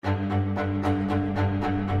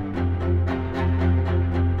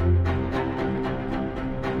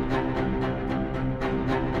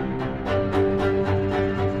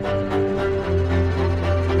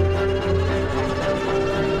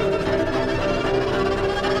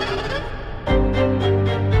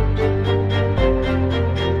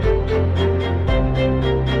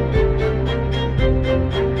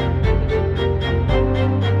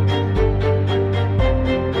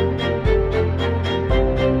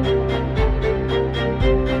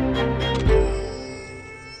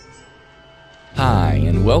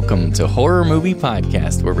Welcome to Horror Movie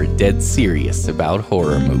Podcast, where we're dead serious about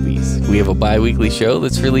horror movies. We have a bi-weekly show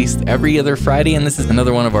that's released every other Friday, and this is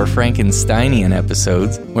another one of our Frankensteinian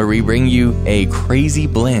episodes, where we bring you a crazy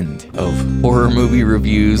blend of horror movie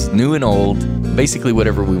reviews, new and old, basically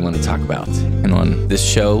whatever we want to talk about. And on this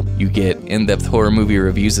show, you get in-depth horror movie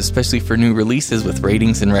reviews, especially for new releases, with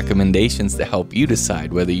ratings and recommendations to help you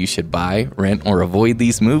decide whether you should buy, rent, or avoid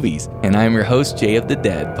these movies. And I'm your host, Jay of the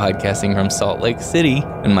Dead, podcasting from Salt Lake City.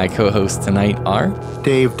 And my co-hosts tonight are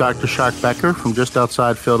Dave, Dr. Shark Becker from just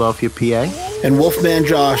outside Philadelphia, PA. And Wolfman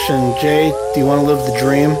Josh. And Jay, do you want to live the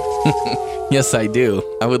dream? Yes, I do.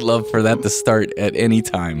 I would love for that to start at any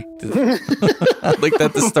time. I'd like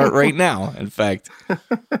that to start right now, in fact.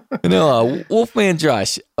 Wolfman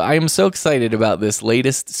Josh, I am so excited about this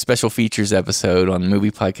latest special features episode on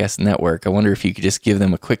Movie Podcast Network. I wonder if you could just give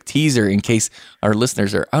them a quick teaser in case our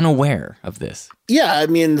listeners are unaware of this. Yeah, I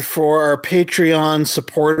mean, for our Patreon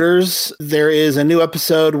supporters, there is a new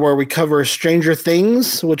episode where we cover Stranger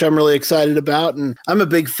Things, which I'm really excited about, and I'm a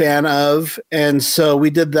big fan of. And so we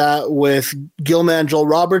did that with Gilman Joel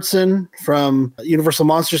Robertson from Universal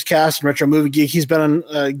Monsters Cast and Retro Movie Geek. He's been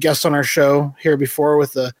a guest on our show here before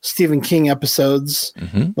with the Stephen King episodes,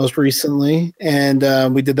 most recently.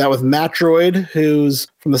 And we did that with Matroid, who's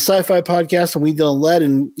from the Sci-Fi Podcast, and We Don't Let,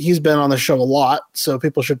 and he's been on the show a lot, so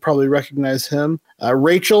people should probably recognize him.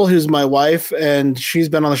 Rachel, who's my wife, and she's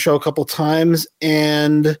been on the show a couple times,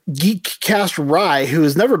 and Geekcast Rye, who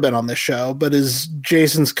has never been on this show, but is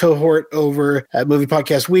Jason's cohort over at Movie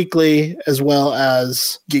Podcast Weekly, as well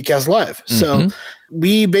as Geekcast Live. So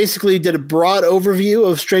we basically did a broad overview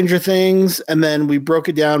of Stranger Things, and then we broke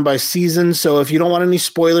it down by season. So if you don't want any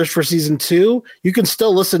spoilers for season 2, you can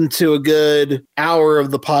still listen to a good hour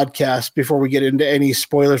of the podcast before we get into any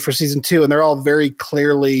spoilers for season 2. And they're all very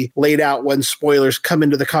clearly laid out when spoilers come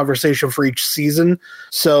into the conversation for each season.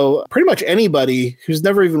 So pretty much anybody who's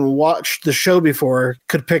never even watched the show before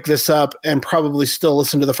could pick this up and probably still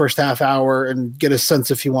listen to the first half hour and get a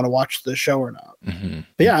sense if you want to watch the show or not.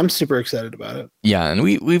 But yeah, I'm super excited about it. Yeah, and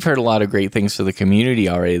we've heard a lot of great things for the community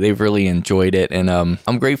already. They've really enjoyed it, and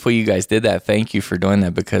I'm grateful you guys did that. Thank you for doing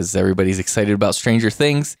that, because everybody's excited about Stranger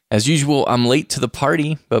Things. As usual, I'm late to the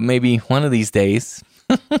party, but maybe one of these days.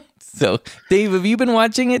 So, Dave, have you been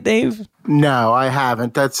watching it, Dave? No, I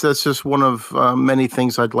haven't. That's just one of many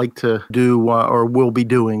things I'd like to do or will be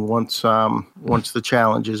doing once the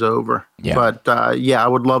challenge is over. Yeah. But I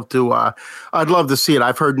would love to. I'd love to see it.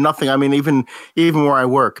 I've heard nothing. I mean, even where I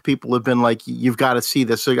work, people have been like, "You've got to see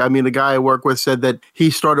this." So, I mean, the guy I work with said that he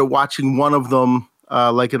started watching one of them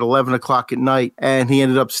like at 11 o'clock at night, and he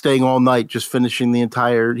ended up staying all night, just finishing the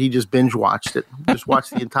entire. He just binge watched it, just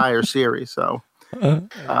watched the entire series. So.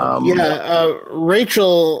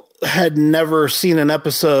 Rachel had never seen an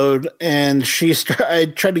episode, and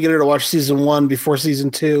I tried to get her to watch season 1 before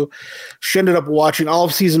season 2. She ended up watching all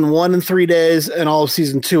of season 1 in 3 days and all of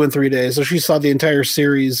season 2 in 3 days. So she saw the entire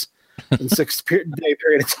series in 6-day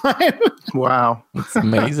period of time. Wow. It's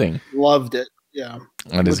amazing. Loved it. Yeah.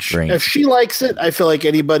 That is great. If she likes it, I feel like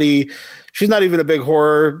she's not even a big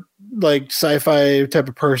horror, like sci-fi type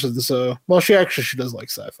of person. So, well, she does like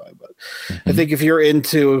sci-fi, but I think if you're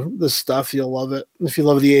into this stuff, you'll love it. If you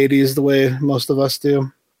love the 80s the way most of us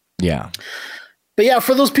do. Yeah. But yeah,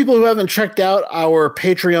 for those people who haven't checked out our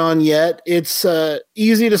Patreon yet, it's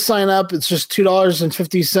easy to sign up. It's just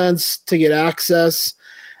 $2.50 to get access.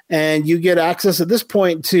 And you get access at this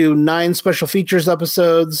point to 9 special features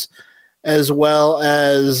episodes, as well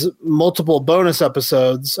as multiple bonus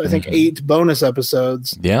episodes. I think 8 bonus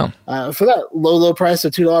episodes. Yeah. For that low price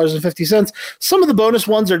of $2.50. Some of the bonus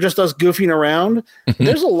ones are just us goofing around.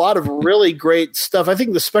 There's a lot of really great stuff. I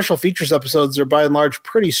think the special features episodes are by and large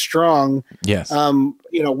pretty strong. Yes.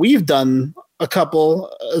 We've done a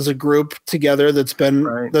couple as a group together that have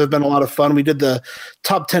been a lot of fun. We did the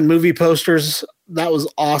top 10 movie posters. That was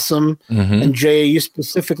awesome. And Jay,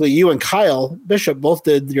 you and Kyle Bishop both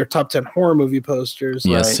did your top 10 horror movie posters.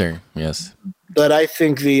 Yes, right? sir. Yes. But I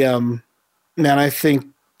think I think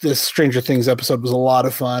this Stranger Things episode was a lot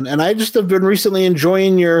of fun. And I just have been recently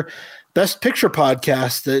enjoying your Best Picture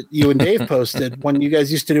podcast that you and Dave posted when you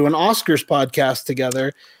guys used to do an Oscars podcast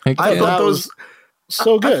together. I thought those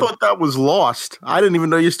so good. I thought that was lost. I didn't even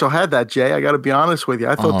know you still had that, Jay. I got to be honest with you.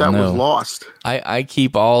 I thought that was lost. I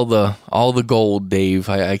keep all the gold, Dave.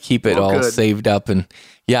 I keep it all good. saved up, and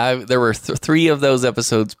there were 3 of those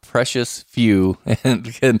episodes, precious few, and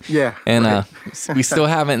we still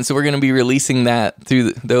haven't. So we're going to be releasing that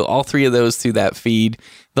through all 3 of those through that feed.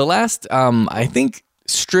 The last, I think,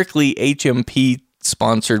 strictly HMP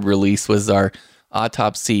sponsored release was our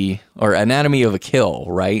Autopsy or Anatomy of a Kill,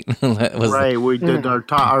 right? Right. We did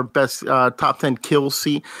our best top 10 kills.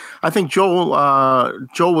 See, I think Joel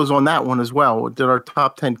was on that one as well. We did our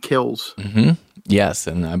top 10 kills. Mm-hmm. Yes,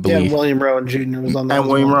 and I believe William Rowan Jr. was on that. And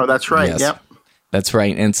William Rowan, that's right. Yes. Yep. That's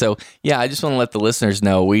right. And so, I just want to let the listeners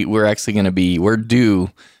know we're actually going to we're due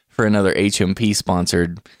for another HMP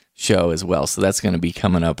sponsored show as well. So that's going to be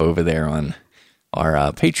coming up over there on our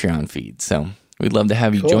Patreon feed. So we'd love to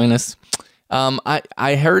have you join us.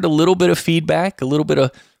 I heard a little bit of feedback, a little bit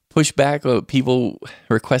of pushback of people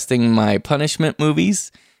requesting my punishment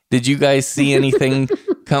movies. Did you guys see anything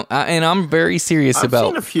come? And I'm very serious about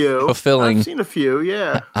seen a few. Fulfilling. I've seen a few,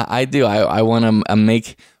 yeah. I do. I want to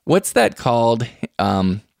make, what's that called?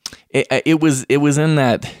 It was in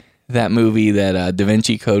that movie, that Da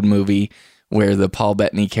Vinci Code movie, where the Paul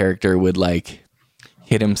Bettany character would like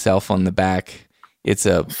hit himself on the back. It's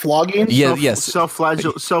a flogging. Yes.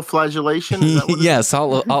 Self-flagellation. Yes.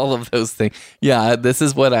 All of those things. Yeah. This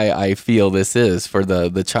is what I feel this is for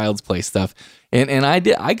the Child's Play stuff. And I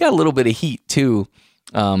got a little bit of heat too.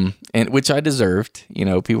 And which I deserved.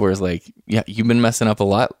 People were like, yeah, you've been messing up a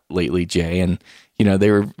lot lately, Jay. And,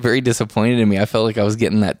 they were very disappointed in me. I felt like I was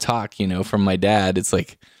getting that talk, from my dad. It's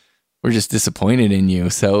like, we're just disappointed in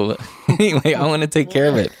you. So anyway, I want to take care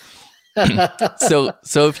of it.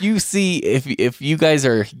 So if you see, if you guys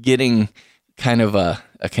are getting kind of a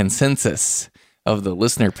consensus of the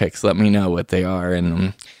listener picks, let me know what they are.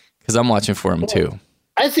 And because I'm watching for them too.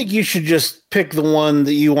 I think you should just pick the one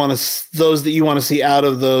that you want to, those that you want to see out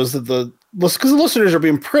of those that because the listeners are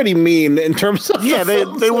being pretty mean in terms of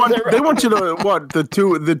they want you to what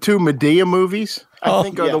the two Medea movies I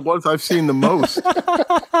think are the ones I've seen the most.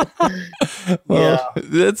 Well,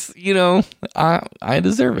 that's I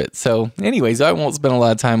deserve it. So anyways, I won't spend a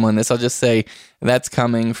lot of time on this. I'll just say that's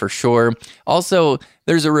coming for sure. Also,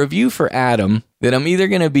 there's a review for Adam that I'm either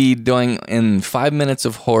going to be doing in 5 minutes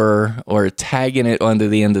of horror or tagging it onto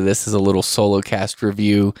the end of this as a little solo cast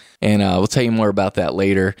review, and we'll tell you more about that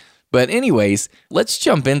later. But anyways, let's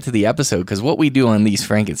jump into the episode, because what we do on these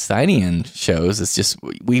Frankensteinian shows is just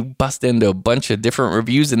we bust into a bunch of different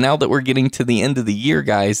reviews. And now that we're getting to the end of the year,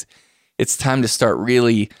 guys, it's time to start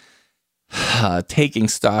really taking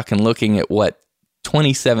stock and looking at what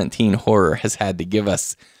 2017 horror has had to give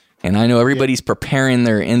us. And I know everybody's preparing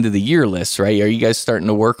their end of the year list, right? Are you guys starting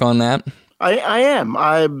to work on that? I am.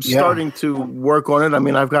 I'm starting to work on it. I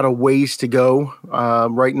mean, I've got a ways to go.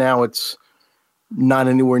 Right now, it's not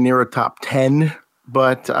anywhere near a top 10,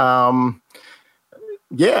 but I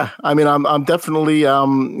mean, I'm definitely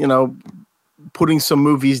putting some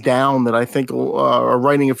movies down that I think or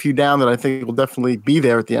writing a few down that I think will definitely be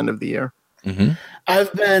there at the end of the year. Mm-hmm.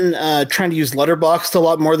 I've been trying to use Letterboxd a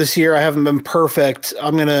lot more this year. I haven't been perfect.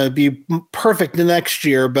 I'm going to be perfect next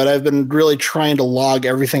year, but I've been really trying to log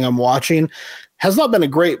everything I'm watching. Has not been a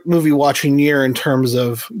great movie watching year in terms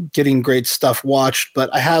of getting great stuff watched, but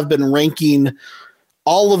I have been ranking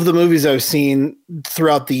all of the movies I've seen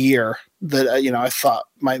throughout the year that I thought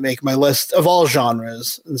might make my list of all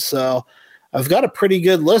genres. And so I've got a pretty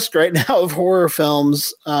good list right now of horror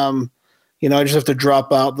films. I just have to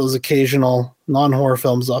drop out those occasional non-horror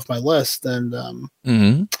films off my list. And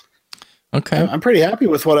okay, I'm pretty happy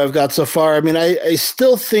with what I've got so far. I mean, I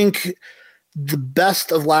still think the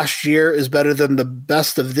best of last year is better than the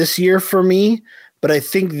best of this year for me, but I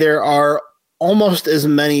think there are almost as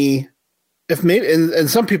many, if maybe, and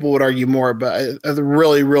some people would argue more, but the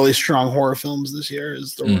really, really strong horror films this year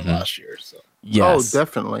is the one last year. So. Yes. Oh,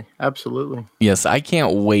 definitely. Absolutely. Yes, I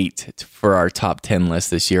can't wait for our top 10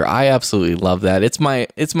 list this year. I absolutely love that. It's my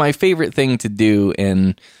favorite thing to do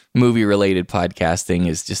in movie related podcasting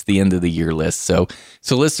is just the end of the year list. So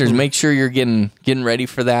listeners, make sure you're getting ready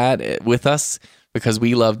for that with us, because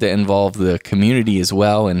we love to involve the community as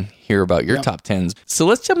well and hear about your top 10s. So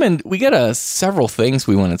let's jump in. We got several things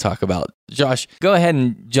we want to talk about. Josh, go ahead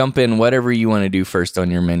and jump in whatever you want to do first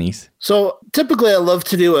on your minis. So typically I love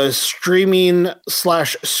to do a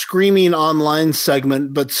streaming/screaming online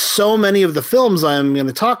segment, but so many of the films I'm going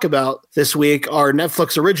to talk about this week are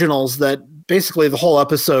Netflix originals that basically the whole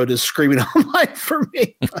episode is screaming online for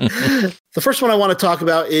me. The first one I want to talk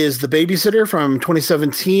about is The Babysitter from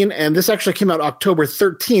 2017. And this actually came out October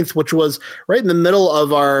 13th, which was right in the middle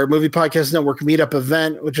of our Movie Podcast Network meetup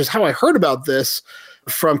event, which is how I heard about this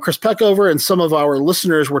from Chris Peckover, and some of our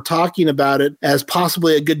listeners were talking about it as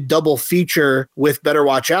possibly a good double feature with Better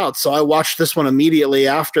Watch Out. So I watched this one immediately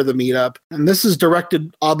after the meetup. And this is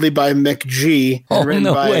directed oddly by McG and written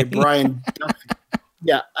by Brian Duffy.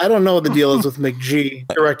 Yeah, I don't know what the deal is with McG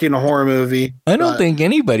directing a horror movie. I don't think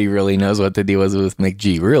anybody really knows what the deal is with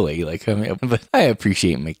McG, really. But I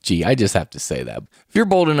appreciate McG. I just have to say that. If you're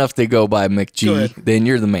bold enough to go by McG, then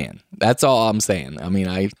you're the man. That's all I'm saying. I mean,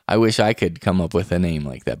 I wish I could come up with a name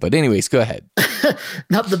like that. But anyways, go ahead.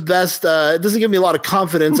 Not the best. It doesn't give me a lot of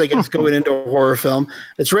confidence, I guess, going into a horror film.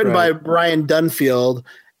 It's written by Brian Dunfield.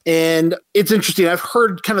 And it's interesting. I've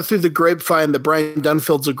heard kind of through the grapevine that Brian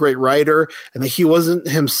Dunfield's a great writer and that he wasn't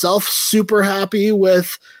himself super happy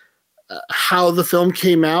with how the film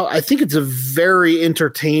came out. I think it's a very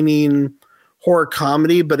entertaining horror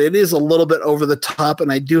comedy, but it is a little bit over the top.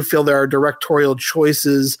 And I do feel there are directorial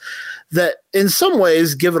choices that in some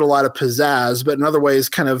ways give it a lot of pizzazz, but in other ways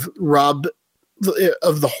kind of rob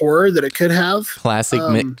of the horror that it could have. Classic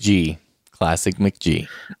McG. Classic McG.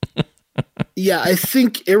 Yeah, I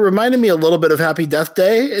think it reminded me a little bit of Happy Death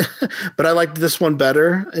Day, but I liked this one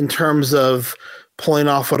better in terms of pulling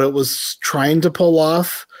off what it was trying to pull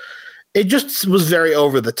off. It just was very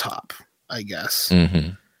over the top, I guess. Mm-hmm.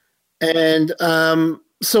 And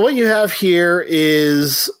so what you have here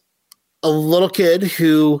is a little kid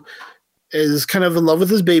who is kind of in love with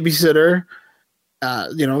his babysitter,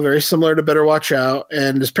 very similar to Better Watch Out.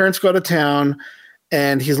 And his parents go to town,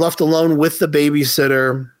 and he's left alone with the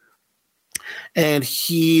babysitter. And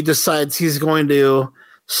he decides he's going to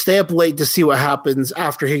stay up late to see what happens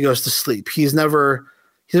after he goes to sleep. He's a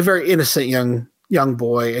very innocent young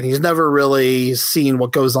boy, and he's never really seen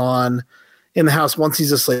what goes on in the house once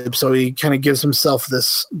he's asleep. So he kind of gives himself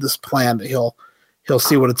this plan that he'll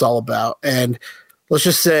see what it's all about. And let's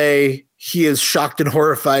just say he is shocked and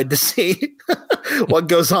horrified to see what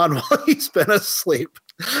goes on while he's been asleep.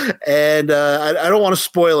 And I don't want to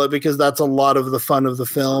spoil it because that's a lot of the fun of the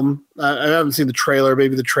film. I haven't seen the trailer.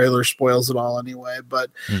 Maybe the trailer spoils it all anyway.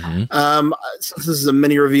 But since this is a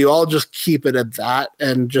mini review, I'll just keep it at that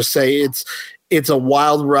and just say it's a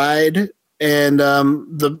wild ride. And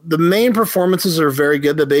the main performances are very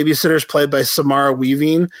good. The babysitter is played by Samara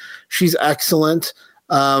Weaving. She's excellent.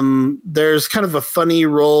 There's kind of a funny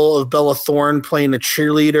role of Bella Thorne playing a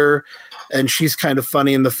cheerleader, and she's kind of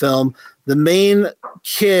funny in the film. The main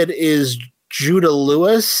kid is Judah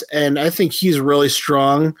Lewis, and I think he's really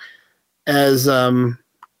strong as the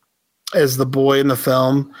boy in the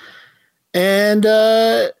film. And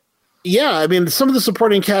I mean, some of the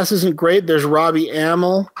supporting cast isn't great. There's Robbie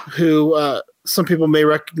Amell, who some people may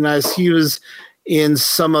recognize. He was in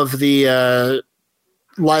some of the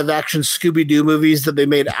live-action Scooby-Doo movies that they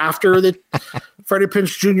made after the Freddie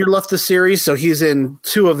Prinze Jr. left the series, so he's in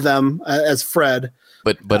two of them as Fred.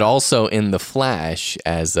 But also in The Flash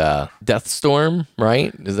as Deathstorm,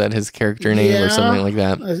 right? Is that his character name or something like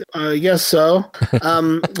that? I guess so.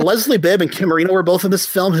 Leslie Bibb and Kim Marino were both in this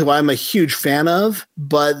film, who I'm a huge fan of,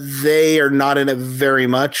 but they are not in it very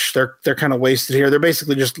much. They're kind of wasted here. They're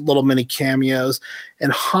basically just little mini cameos.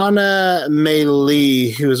 And Hana May Lee,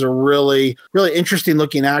 who is a really, really interesting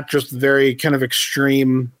looking actress, very kind of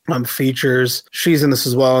extreme features. She's in this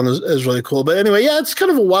as well and is really cool. But anyway, it's kind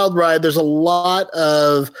of a wild ride. There's a lot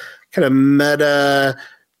of kind of meta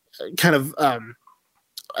kind of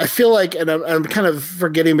I feel like, and I'm kind of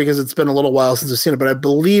forgetting because it's been a little while since I've seen it, but I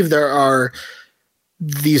believe there are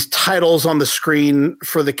these titles on the screen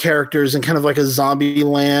for the characters in kind of like a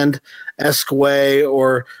Zombieland-esque way,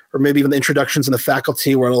 or maybe even the introductions in The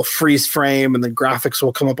Faculty where it'll freeze frame and the graphics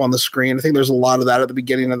will come up on the screen. I think there's a lot of that at the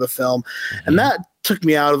beginning of the film. Mm-hmm. And that took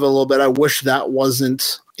me out of it a little bit. I wish that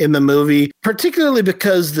wasn't in the movie, particularly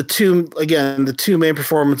because the two main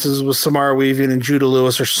performances with Samara Weaving and Judah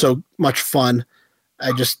Lewis are so much fun.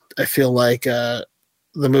 I feel like the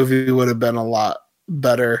movie would have been a lot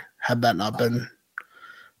better had that not been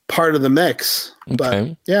part of the mix.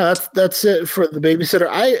 Okay. But that's it for The Babysitter.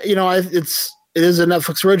 It is a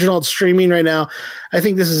Netflix original. It's streaming right now. I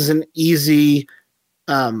think this is an easy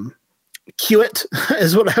cue it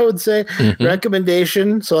is what I would say. Mm-hmm.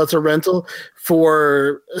 Recommendation. So that's a rental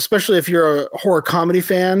for, especially if you're a horror comedy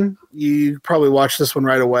fan, you probably watch this one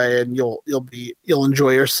right away and you'll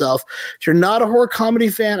enjoy yourself. If you're not a horror comedy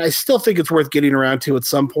fan, I still think it's worth getting around to at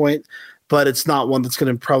some point, but it's not one that's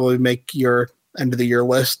going to probably make your end of the year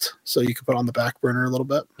list. So you can put on the back burner a little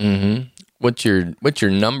bit. Mm-hmm. What's your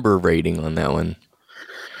number rating on that one?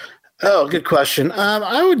 Oh, good question.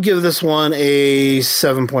 I would give this one a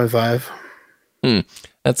 7.5.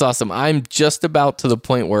 That's awesome. I'm just about to the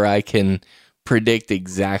point where I can predict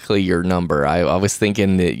exactly your number. I was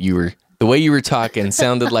thinking that the way you were talking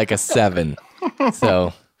sounded like a 7.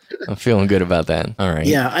 So I'm feeling good about that. All right.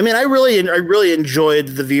 Yeah. I mean, I really enjoyed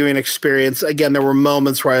the viewing experience. Again, there were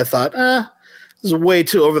moments where I thought, this is way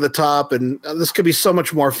too over the top, and this could be so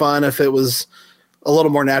much more fun if it was a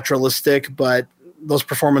little more naturalistic, but those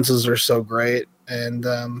performances are so great, and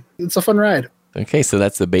it's a fun ride. Okay, so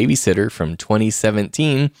that's The Babysitter from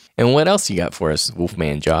 2017. And what else you got for us,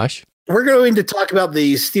 Wolfman Josh? We're going to talk about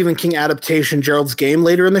the Stephen King adaptation, Gerald's Game,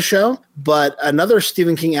 later in the show. But another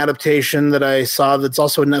Stephen King adaptation that I saw that's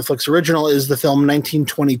also a Netflix original is the film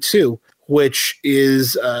 1922, which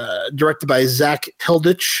is directed by Zach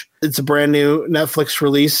Hilditch. It's a brand new Netflix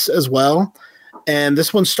release as well. And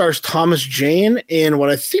this one stars Thomas Jane in what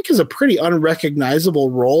I think is a pretty unrecognizable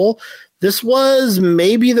role. This was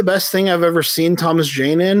maybe the best thing I've ever seen Thomas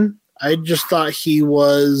Jane in. I just thought he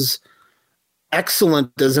was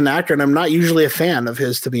excellent as an actor, and I'm not usually a fan of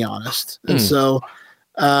his, to be honest. And so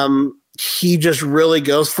he just really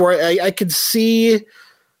goes for it. I could see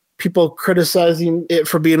people criticizing it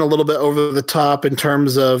for being a little bit over the top in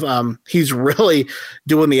terms of he's really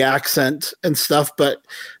doing the accent and stuff, but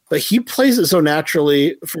he plays it so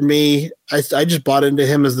naturally for me. I just bought into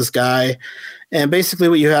him as this guy. And basically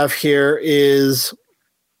what you have here is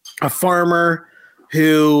a farmer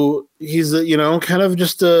who he's, kind of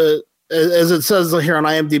just as it says here on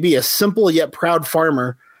IMDb, a simple yet proud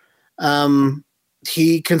farmer.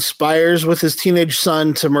 He conspires with his teenage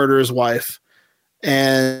son to murder his wife.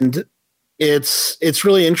 And it's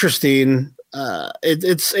really interesting.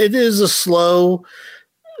 It is a slow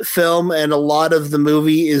film, and a lot of the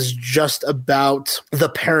movie is just about the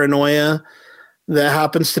paranoia that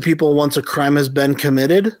happens to people once a crime has been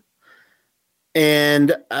committed.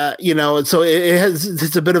 And so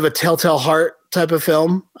it's a bit of a telltale heart type of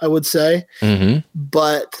film, I would say.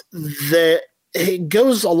 But it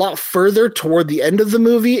goes a lot further toward the end of the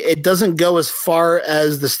movie. It doesn't go as far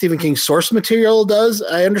as the Stephen King source material does,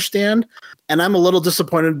 I understand. And I'm a little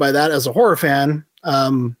disappointed by that as a horror fan.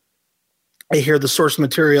 I hear the source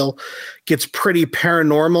material gets pretty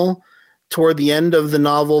paranormal toward the end of the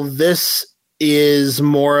novel. This is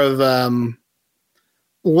more of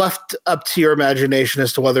left up to your imagination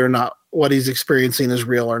as to whether or not what he's experiencing is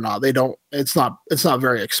real or not. It's not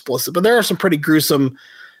very explicit, but there are some pretty gruesome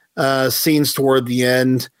scenes toward the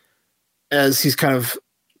end as he's kind of,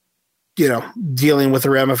 dealing with the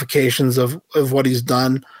ramifications of what he's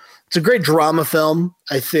done. It's a great drama film.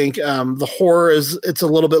 I think the horror it's a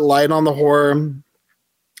little bit light on the horror.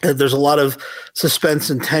 There's a lot of suspense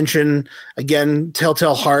and tension. Again,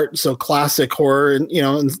 telltale heart, so classic horror, and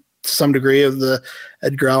to some degree of the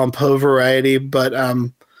Edgar Allan Poe variety. But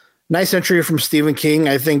nice entry from Stephen King,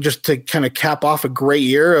 I think, just to kind of cap off a great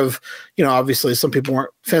year of, obviously some people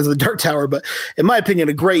weren't fans of The Dark Tower, but in my opinion,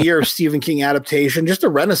 a great year of Stephen King adaptation, just a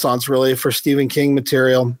renaissance really for Stephen King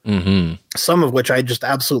material, some of which I just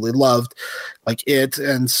absolutely loved, like It.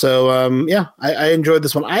 And so, I enjoyed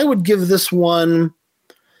this one. I would give this one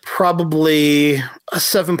probably a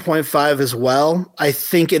 7.5 as well. I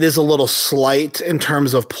think it is a little slight in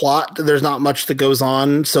terms of plot. There's not much that goes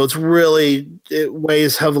on. So it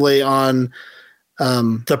weighs heavily on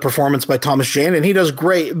the performance by Thomas Jane, and he does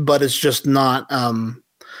great, but it's just not, I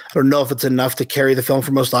don't know if it's enough to carry the film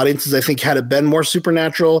for most audiences. I think had it been more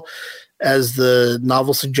supernatural, as the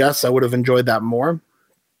novel suggests, I would have enjoyed that more.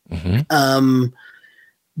 But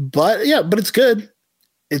it's good.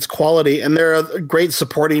 It's quality, and there are great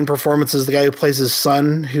supporting performances. The guy who plays his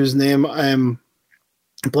son, whose name I'm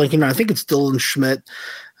blanking on, I think it's Dylan Schmidt.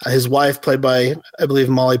 His wife, played by, I believe,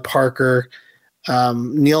 Molly Parker.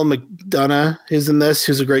 Neil McDonough is in this,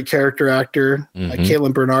 who's a great character actor.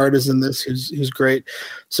 Caitlin Bernard is in this, who's great.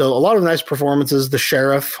 So a lot of nice performances. The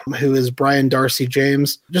sheriff, who is Brian Darcy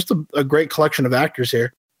James. Just a great collection of actors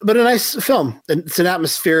here. But a nice film. It's an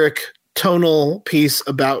atmospheric, tonal piece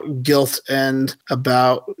about guilt and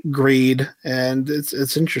about greed, and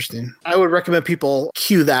it's interesting. I would recommend people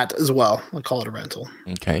cue that as well. I'll call it a rental.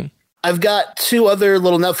 Okay. I've got two other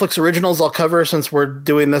little Netflix originals I'll cover since we're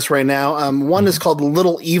doing this right now. One is called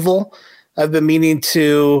Little Evil. I've been meaning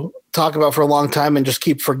to talk about for a long time and just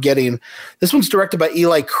keep forgetting. This one's directed by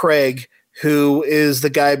Eli Craig, who is the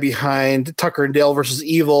guy behind Tucker and Dale versus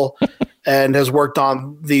Evil and has worked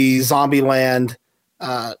on the Zombieland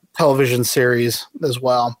television series as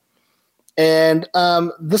well. And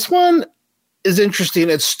this one is interesting.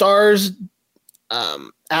 It stars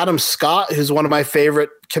Adam Scott, who's one of my favorite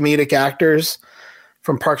comedic actors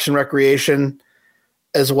from Parks and Recreation,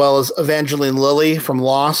 as well as Evangeline Lilly from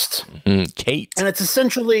Lost. Kate. And it's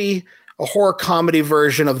essentially a horror comedy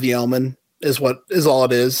version of The Omen is all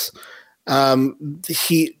it is.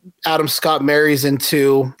 Adam Scott marries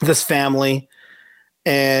into this family,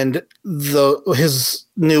 and his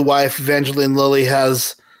new wife, Evangeline Lilly,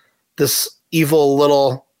 has this evil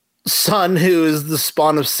little son who is the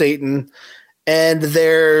spawn of Satan. And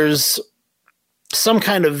there's some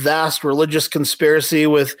kind of vast religious conspiracy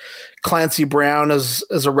with Clancy Brown as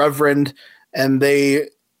a reverend, and they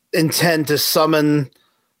intend to summon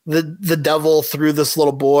the devil through this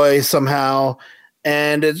little boy somehow.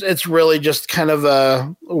 And it's really just kind of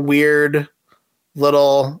a weird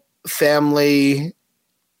little family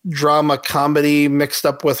drama comedy mixed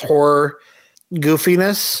up with horror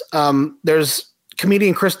goofiness. There's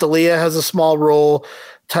comedian Chris D'Elia has a small role.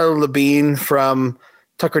 Tyler Labine from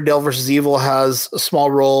Tucker Dale vs. Evil has a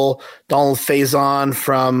small role. Donald Faison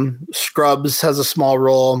from Scrubs has a small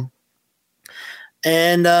role.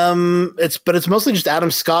 And it's mostly just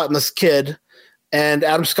Adam Scott and this kid. And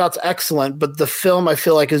Adam Scott's excellent, but the film I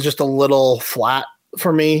feel like is just a little flat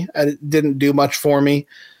for me. It didn't do much for me.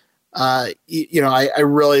 I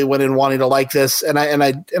really went in wanting to like this, and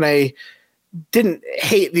I didn't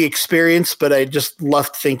hate the experience, but I just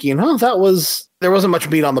left thinking, there wasn't much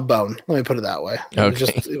meat on the bone. Let me put it that way.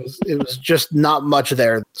 Okay. It was just not much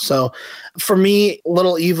there. So for me,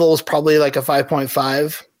 Little Evil is probably like a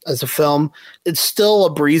 5.5 as a film. It's still a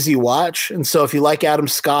breezy watch. And so if you like Adam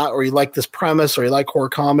Scott, or you like this premise, or you like horror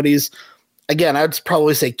comedies, again, I'd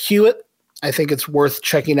probably say cue it. I think it's worth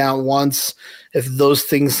checking out once if those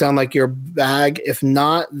things sound like your bag. If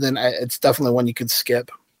not, then it's definitely one you could skip.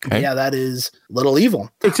 Okay. Yeah, that is Little Evil.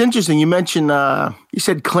 It's interesting. You mentioned you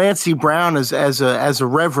said Clancy Brown as a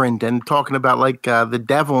reverend and talking about like the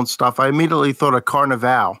devil and stuff. I immediately thought of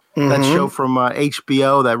Carnival, that show from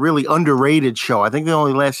HBO, that really underrated show. I think they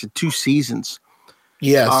only lasted 2 seasons.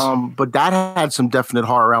 Yes, but that had some definite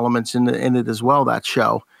horror elements in it as well. That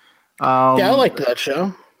show. Yeah, I liked that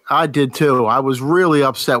show. I did too. I was really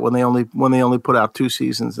upset when they only put out 2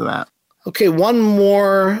 seasons of that. Okay, one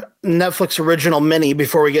more Netflix original mini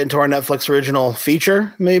before we get into our Netflix original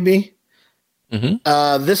feature, maybe.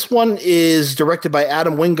 Mm-hmm. This one is directed by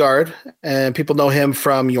Adam Wingard, and people know him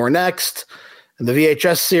from You're Next, and the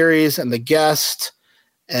VHS series, and The Guest,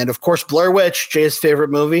 and of course Blair Witch, Jay's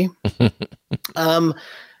favorite movie.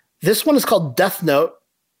 This one is called Death Note.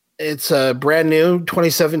 It's a brand new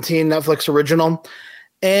 2017 Netflix original,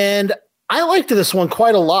 and I liked this one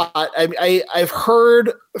quite a lot. I've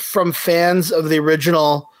heard from fans of the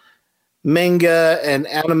original manga and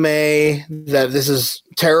anime that this is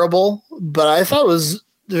terrible, but I thought it was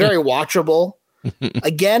very watchable.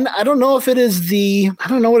 Again, I don't know what it is with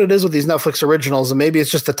these Netflix originals, and maybe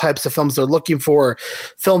it's just the types of films they're looking for,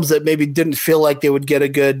 films that maybe didn't feel like they would get a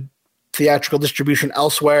good theatrical distribution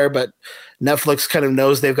elsewhere, but Netflix kind of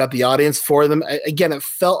knows they've got the audience for them. Again, it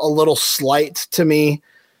felt a little slight to me,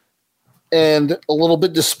 and a little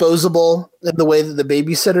bit disposable in the way that The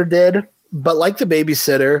Babysitter did. But like The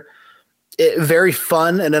Babysitter, very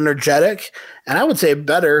fun and energetic, and I would say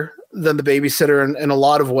better than The Babysitter in a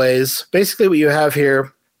lot of ways. Basically what you have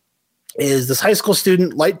here is this high school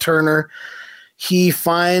student, Light Turner. He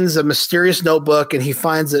finds a mysterious notebook, and he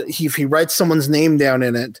finds that if he writes someone's name down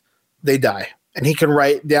in it, they die. And he can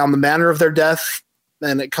write down the manner of their death,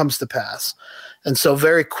 and it comes to pass. And so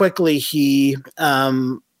very quickly he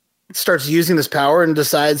starts using this power and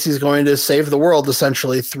decides he's going to save the world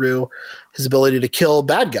essentially through his ability to kill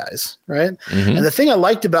bad guys, right? Mm-hmm. And the thing I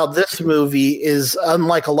liked about this movie is,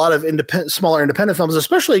 unlike a lot of smaller independent films,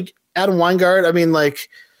 especially Adam Wingard,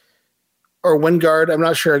 or Wingard, I'm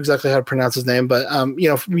not sure exactly how to pronounce his name, but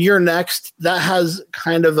from You're Next, that has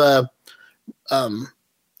kind of a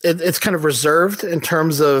it's kind of reserved in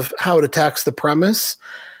terms of how it attacks the premise.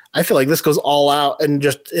 I feel like this goes all out, and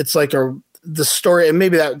it's like the story, and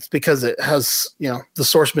maybe that's because it has, the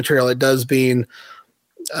source material it does being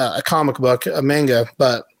a comic book, a manga,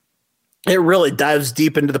 but it really dives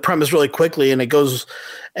deep into the premise really quickly, and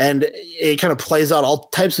it kind of plays out all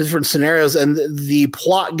types of different scenarios, and the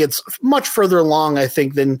plot gets much further along, I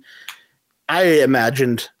think, than I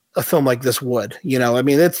imagined a film like this would.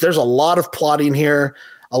 There's a lot of plotting here,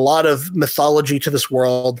 a lot of mythology to this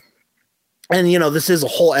world. And, this is a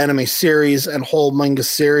whole anime series and whole manga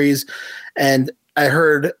series. And I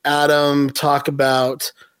heard Adam talk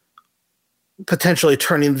about potentially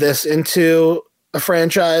turning this into a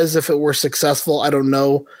franchise if it were successful. I don't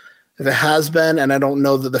know if it has been, and I don't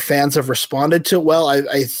know that the fans have responded to it well.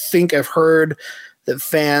 I think I've heard that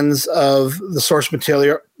fans of the source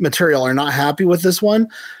material are not happy with this one.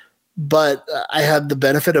 But I had the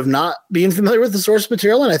benefit of not being familiar with the source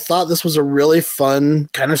material, and I thought this was a really fun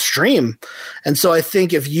kind of stream. And so I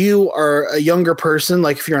think if you are a younger person,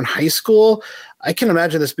 like if you're in high school, I can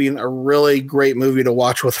imagine this being a really great movie to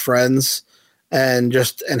watch with friends and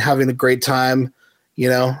having a great time. You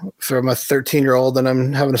know, from a 13-year-old and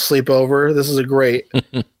I'm having a sleepover, this is a great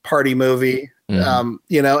party movie. Mm-hmm.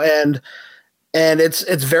 You know, and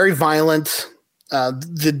it's very violent.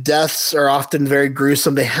 The deaths are often very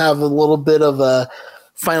gruesome. They have a little bit of a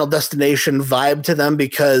Final Destination vibe to them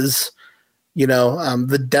because, you know,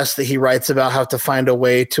 the deaths that he writes about have to find a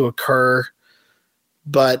way to occur.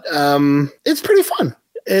 But it's pretty fun.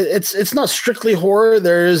 It's not strictly horror.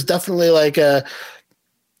 There is definitely like a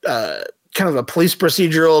kind of a police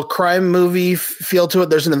procedural crime movie feel to it.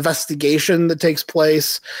 There's an investigation that takes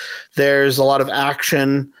place. There's a lot of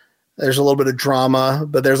action. There's a little bit of drama,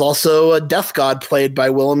 but there's also a death god played by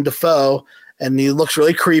Willem Dafoe, and he looks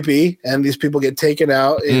really creepy, and these people get taken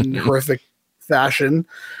out in horrific fashion,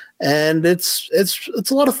 and it's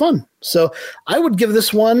a lot of fun. So I would give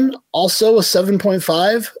this one also a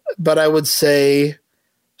 7.5, but I would say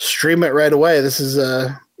stream it right away. This is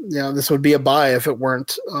this would be a buy if it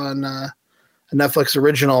weren't on a Netflix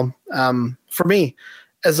original. For me,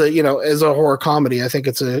 as a horror comedy, I think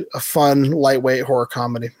it's a fun, lightweight horror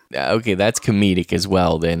comedy. Okay, that's comedic as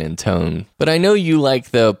well then in tone. But I know you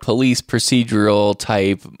like the police procedural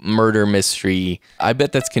type murder mystery. I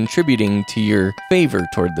bet that's contributing to your favor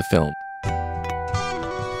toward the film.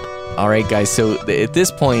 All right, guys, so at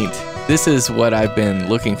this point, this is what I've been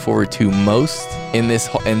looking forward to most in this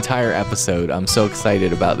entire episode. I'm so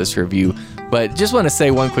excited about this review. But just want to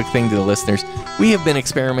say one quick thing to the listeners. We have been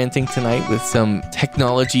experimenting tonight with some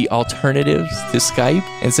technology alternatives to Skype.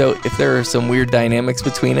 And so if there are some weird dynamics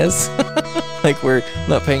between us, like we're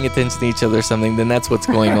not paying attention to each other or something, then that's what's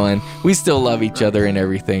going on. We still love each other and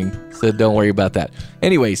everything, so don't worry about that.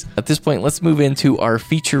 Anyways, at this point, let's move into our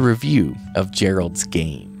feature review of Gerald's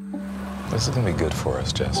Game. This is going to be good for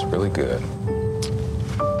us, Jess. Really good.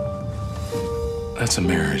 That's a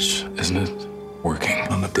marriage, isn't it? Working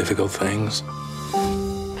on the difficult things.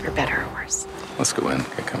 For better or worse. Let's go in,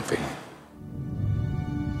 get comfy.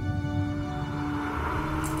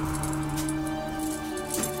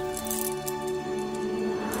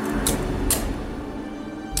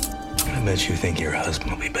 I bet you think your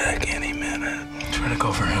husband will be back any minute. Try to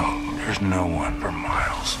go for help. There's no one for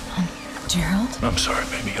miles. Gerald? I'm sorry,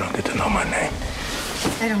 baby. You don't get to know my name.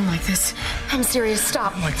 I don't like this. I'm serious.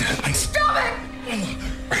 Stop. I like that. Stop it!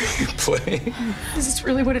 Are you playing? Is this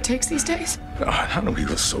really what it takes these days? God, how did we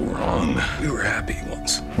go so wrong? We were happy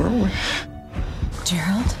once, weren't we?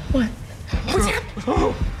 Gerald? What? What's happening?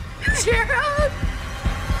 Oh. Gerald!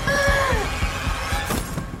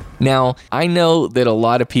 Now, I know that a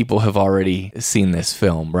lot of people have already seen this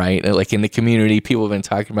film, right? Like in the community, people have been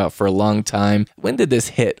talking about it for a long time. When did this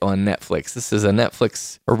hit on Netflix? This is a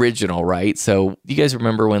Netflix original, right? So do you guys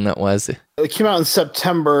remember when that was? It came out in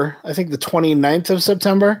September, I think the 29th of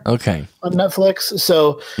September. Okay. On Netflix.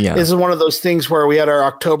 So This is one of those things where we had our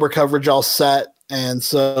October coverage all set. And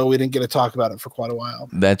so we didn't get to talk about it for quite a while.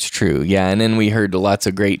 That's true. Yeah. And then we heard lots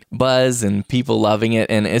of great buzz and people loving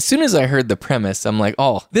it. And as soon as I heard the premise, I'm like,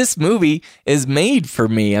 oh, this movie is made for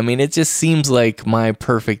me. I mean, it just seems like my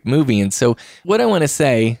perfect movie. And so what I want to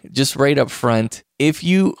say, just right up front, if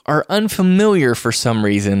you are unfamiliar for some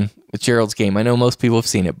reason with Gerald's Game, I know most people have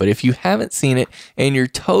seen it, but if you haven't seen it and you're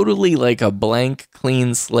totally like a blank,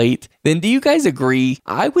 clean slate, then do you guys agree?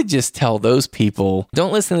 I would just tell those people,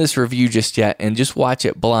 don't listen to this review just yet and just watch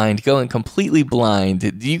it blind, go in completely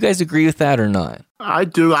blind. Do you guys agree with that or not? I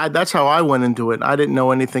do. That's how I went into it. I didn't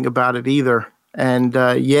know anything about it either. And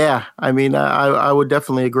I would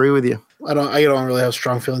definitely agree with you. I don't really have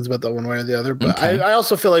strong feelings about that one way or the other, but Okay. I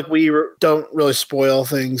also feel like we don't really spoil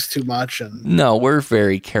things too much. And No, we're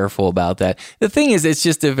very careful about that. The thing is, it's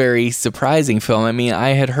just a very surprising film. I mean, I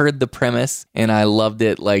had heard the premise and I loved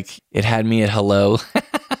it. Like, it had me at hello.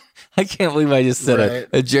 I can't believe I just said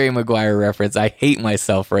a Jerry Maguire reference. I hate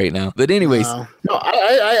myself right now. But anyways. I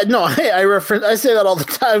say that all the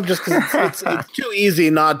time just because it's too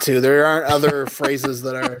easy not to. There aren't other phrases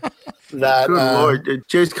that are that. Good Lord.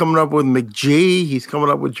 Jay's coming up with McGee. He's coming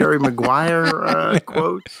up with Jerry Maguire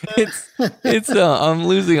quotes. I'm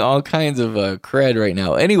losing all kinds of cred right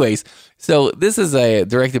now. Anyways, so this is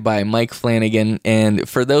directed by Mike Flanagan. And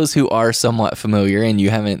for those who are somewhat familiar and you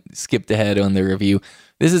haven't skipped ahead on the review,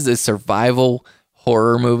 this is a survival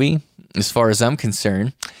horror movie, as far as I'm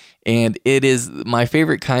concerned. And it is my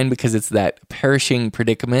favorite kind because it's that perishing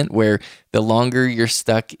predicament where the longer you're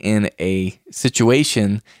stuck in a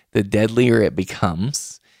situation, the deadlier it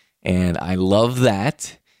becomes. And I love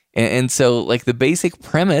that. And so, like, the basic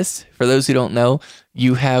premise, for those who don't know,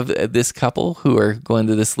 you have this couple who are going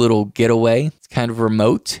to this little getaway. It's kind of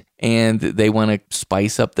remote, and they want to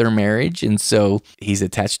spice up their marriage. And so he's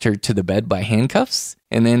attached her to the bed by handcuffs.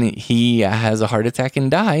 And then he has a heart attack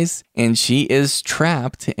and dies. And she is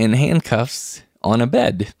trapped in handcuffs on a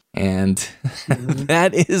bed. And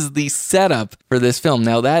that is the setup for this film.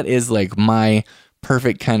 Now, that is like my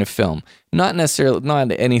perfect kind of film. Not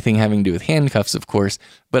anything having to do with handcuffs, of course,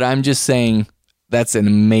 but I'm just saying that's an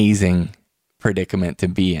amazing predicament to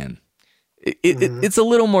be in. It's a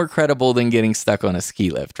little more credible than getting stuck on a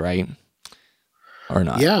ski lift, right? Or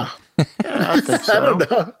not? Yeah. I think so. I don't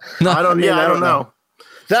know. No, I don't know.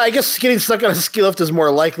 I guess getting stuck on a ski lift is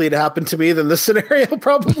more likely to happen to me than this scenario,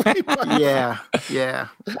 probably. Yeah.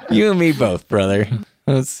 You and me both, brother.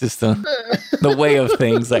 It's just the way of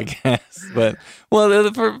things, I guess. But,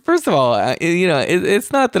 well, first of all,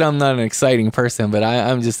 it's not that I'm not an exciting person, but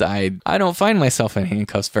I don't find myself in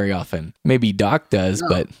handcuffs very often. Maybe Doc does,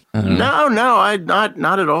 but I don't know. No,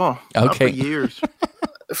 not at all. Okay. Not for years.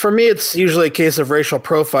 For me, it's usually a case of racial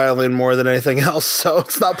profiling more than anything else, so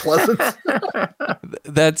it's not pleasant.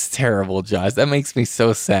 That's terrible, Josh. That makes me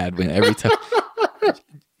so sad when every time.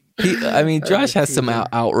 Josh has some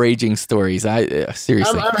outraging stories.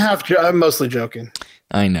 Seriously. I'm mostly joking.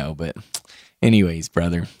 I know, but anyways,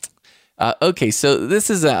 brother. Okay, so this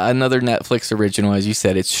is another Netflix original, as you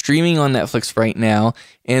said. It's streaming on Netflix right now,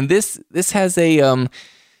 and this has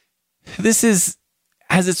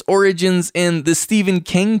has its origins in the Stephen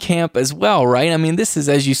King camp as well, right? I mean, this is,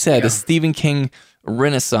 as you said, a Stephen King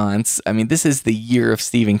renaissance. I mean, this is the year of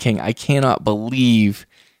Stephen King. I cannot believe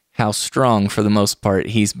how strong, for the most part,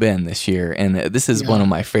 he's been this year. And this is one of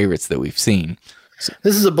my favorites that we've seen.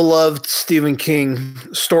 This is a beloved Stephen King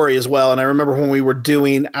story as well. And I remember when we were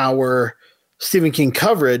doing our Stephen King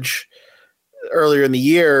coverage earlier in the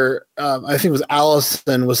year, I think it was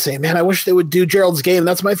Allison was saying, man, I wish they would do Gerald's Game.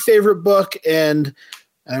 That's my favorite book. And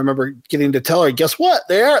I remember getting to tell her, guess what?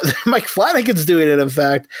 They are. Mike Flanagan's doing it, in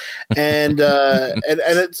fact. And and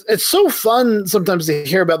it's so fun sometimes to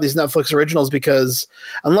hear about these Netflix originals because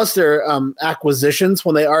unless they're acquisitions,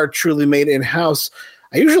 when they are truly made in-house,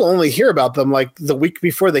 I usually only hear about them like the week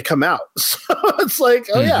before they come out. So it's like,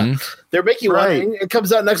 oh yeah, they're making one. It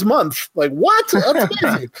comes out next month. Like what? That's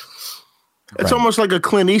amazing. It's almost like a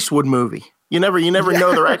Clint Eastwood movie. You never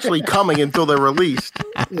know they're actually coming until they're released.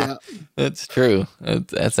 Yeah, that's true.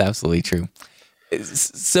 That's absolutely true.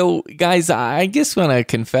 So, guys, I just want to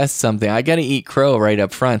confess something. I got to eat crow right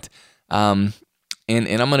up front, and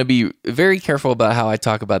I'm going to be very careful about how I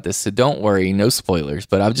talk about this. So don't worry, no spoilers.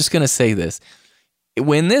 But I'm just going to say this: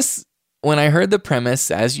 when I heard the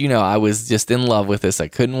premise, as you know, I was just in love with this. I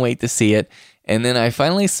couldn't wait to see it. And then I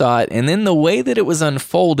finally saw it, and then the way that it was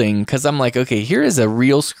unfolding, because I'm like, okay, here is a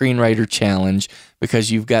real screenwriter challenge,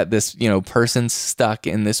 because you've got this, person stuck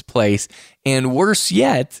in this place, and worse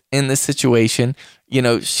yet, in this situation,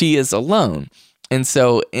 she is alone. And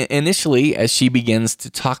so initially, as she begins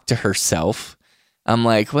to talk to herself, I'm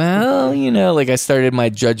like, well, I started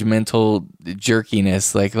my judgmental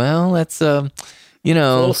jerkiness, like, well, that's, a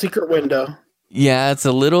little secret window. Yeah, it's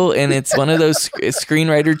a little, and it's one of those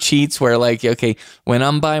screenwriter cheats where, like, okay, when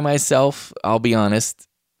I'm by myself, I'll be honest,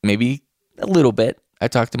 maybe a little bit. I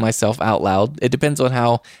talk to myself out loud. It depends on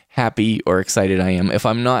how happy or excited I am. If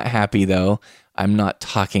I'm not happy, though, I'm not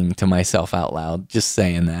talking to myself out loud. Just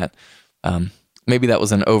saying that. Maybe that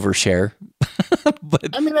was an overshare.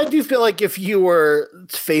 But I do feel like if you were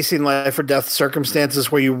facing life or death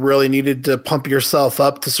circumstances where you really needed to pump yourself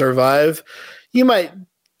up to survive, you might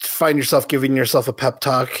find yourself giving yourself a pep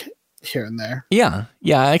talk here and there. Yeah,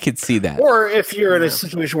 I could see that. Or if you're in a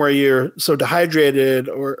situation where you're so dehydrated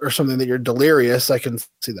or something that you're delirious, I can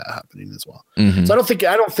see that happening as well. Mm-hmm. So I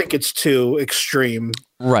don't think it's too extreme.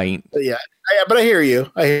 Right. But yeah, but I hear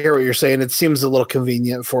you. I hear what you're saying. It seems a little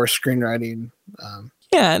convenient for screenwriting.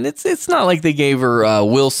 Yeah, and it's not like they gave her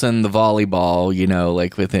Wilson the volleyball,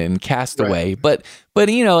 like within Castaway. Right. But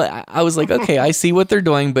I was like, okay, I see what they're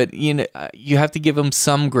doing, but you have to give them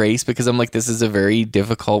some grace, because I'm like, this is a very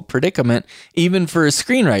difficult predicament, even for a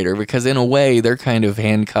screenwriter, because in a way they're kind of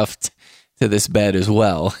handcuffed to this bed as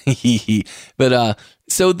well. But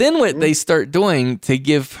so then what they start doing to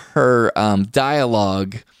give her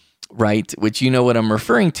dialogue, right, which what I'm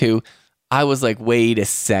referring to, I was like, wait a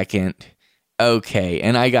second. Okay,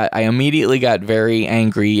 and I immediately got very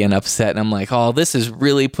angry and upset, and I'm like, oh, this is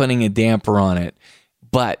really putting a damper on it.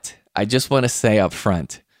 But I just want to say up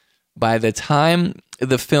front, by the time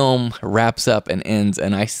the film wraps up and ends,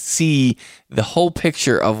 and I see the whole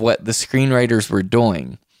picture of what the screenwriters were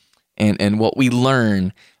doing and what we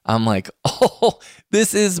learn, I'm like, oh,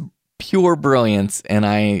 this is pure brilliance, and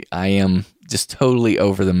I am just totally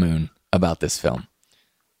over the moon about this film.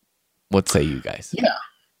 What say you guys? Yeah.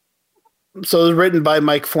 So it was written by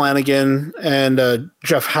Mike Flanagan and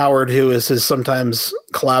Jeff Howard, who is his sometimes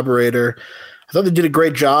collaborator. I thought they did a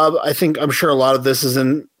great job. I'm sure a lot of this is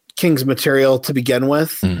in King's material to begin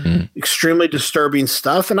with. Mm-hmm. Extremely disturbing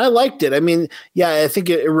stuff, and I liked it. I mean, yeah, I think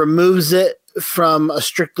it removes it from a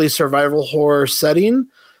strictly survival horror setting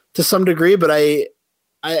to some degree, but I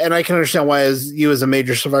can understand why, as a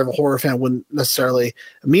major survival horror fan, wouldn't necessarily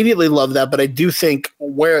immediately love that. But I do think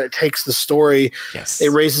where it takes the story,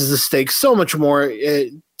 it raises the stakes so much more.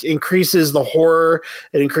 It increases the horror.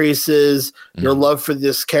 It increases your love for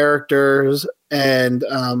this characters. And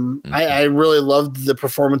I really loved the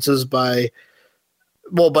performances by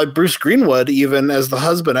Bruce Greenwood, even as the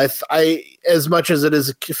husband. I as much as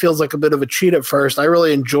it feels like a bit of a cheat at first, I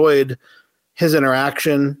really enjoyed his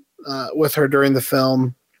interaction with her during the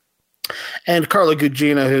film. And Carla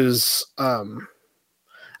Gugino, who's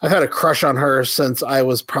I've had a crush on her since I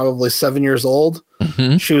was probably 7 years old.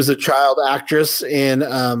 Mm-hmm. She was a child actress in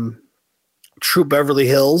Troop Beverly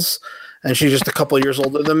Hills, and she's just a couple years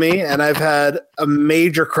older than me. And I've had a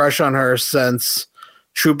major crush on her since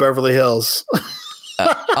Troop Beverly Hills.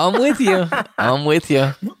 I'm with you.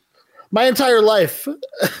 My entire life.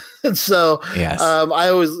 And so yes. I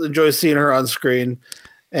always enjoy seeing her on screen,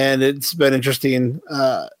 and it's been interesting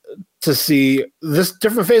to see this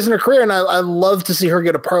different phase in her career. And I love to see her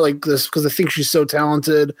get a part like this because I think she's so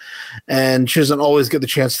talented, and she doesn't always get the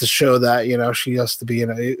chance to show that. She has to be in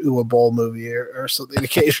a Uwe Boll movie or something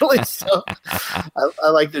occasionally. So I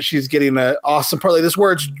like that she's getting an awesome part like this,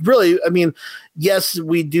 where it's really, yes,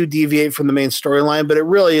 we do deviate from the main storyline, but it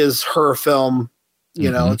really is her film.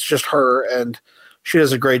 It's just her, and she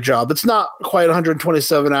does a great job. It's not quite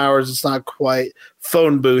 127 hours. It's not quite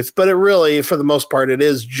phone booth, but it really, for the most part, it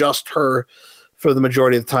is just her for the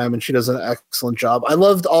majority of the time, and she does an excellent job. I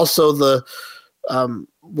loved also the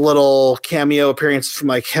little cameo appearances from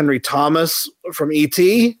like Henry Thomas from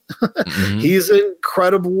E.T. Mm-hmm. He's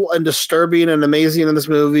incredible and disturbing and amazing in this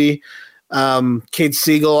movie. Kate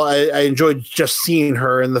Siegel, I enjoyed just seeing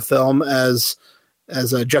her in the film as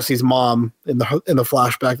Jesse's mom in the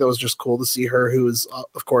flashback. That was just cool to see her, who is,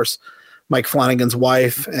 of course, Mike Flanagan's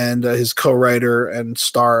wife and his co-writer and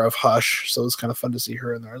star of Hush. So it was kind of fun to see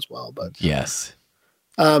her in there as well. But yes,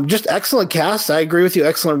 just excellent cast. I agree with you.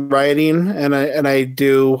 Excellent writing, and I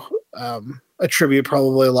do attribute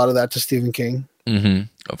probably a lot of that to Stephen King. Mm-hmm.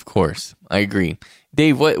 Of course, I agree.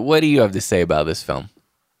 Dave, what do you have to say about this film?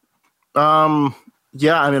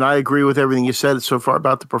 Yeah, I agree with everything you said so far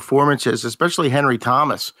about the performances, especially Henry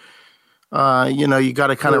Thomas. You got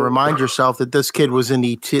to kind of remind yourself that this kid was in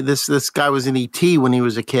E.T. This guy was in E.T. when he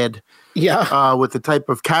was a kid. Yeah. With the type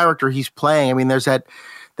of character he's playing. There's that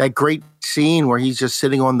great scene where he's just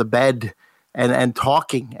sitting on the bed and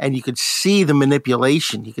talking, and you could see the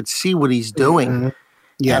manipulation. You could see what he's doing. Mm-hmm.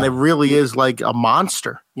 Yeah. And it really is like a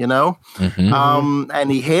monster, Mm-hmm.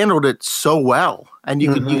 And he handled it so well. And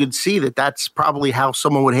you could see that that's probably how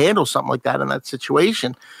someone would handle something like that in that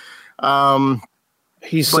situation.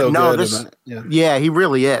 He's so good. Yeah, he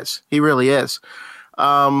really is. He really is.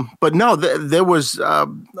 But no, there was.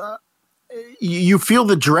 You feel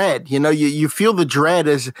the dread. You feel the dread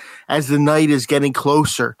as the night is getting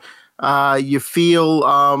closer. You feel.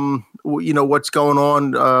 What's going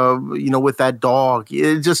on. With that dog.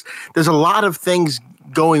 There's a lot of things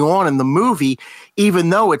going on in the movie, even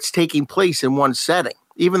though it's taking place in one setting,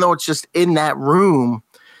 even though it's just in that room,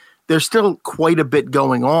 there's still quite a bit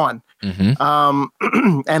going on. Mm-hmm.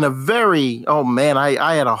 And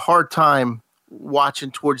I had a hard time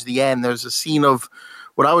watching towards the end. There's a scene of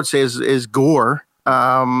what I would say is gore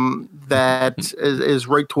that is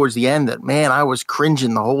right towards the end that, man, I was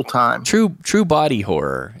cringing the whole time. True body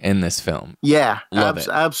horror in this film. Yeah,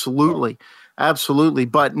 absolutely. Absolutely.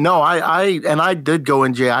 But no, I did go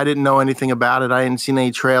in jail. I didn't know anything about it. I hadn't seen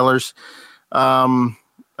any trailers.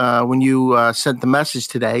 When you sent the message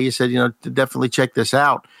today, you said, to definitely check this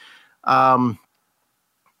out. Yeah,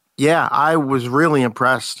 I was really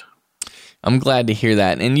impressed. I'm glad to hear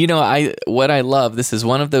that. And what I love, this is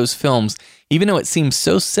one of those films, even though it seems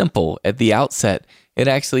so simple at the outset, it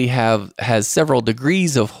actually has several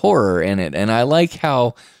degrees of horror in it. And I like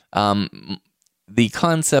how the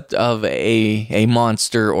concept of a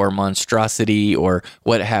monster or monstrosity or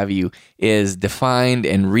what have you is defined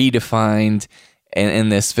and redefined. in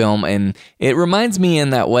this film, and it reminds me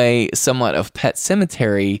in that way somewhat of Pet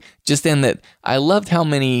Sematary, just in that I loved how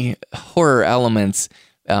many horror elements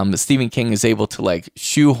Stephen King is able to like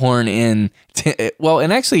shoehorn in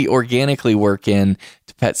and actually organically work in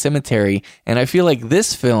to Pet Sematary. And I feel like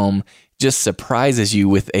this film just surprises you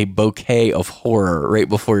with a bouquet of horror right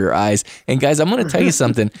before your eyes. And guys, I'm going to tell you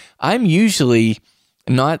something. I'm usually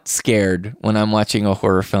not scared when I'm watching a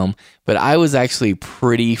horror film, but I was actually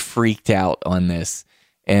pretty freaked out on this,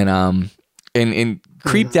 and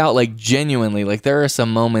creeped out, like genuinely. Like there are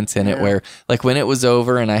some moments in it where, like when it was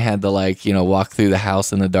over and I had to like, walk through the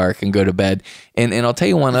house in the dark and go to bed. And I'll tell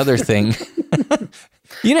you one other thing.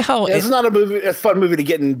 You know how it's not a fun movie to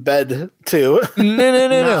get in bed to.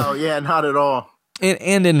 No, yeah, not at all.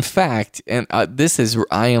 And in fact,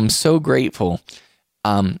 I am so grateful.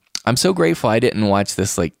 I'm so grateful I didn't watch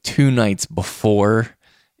this like 2 nights before,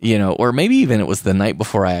 or maybe even it was the night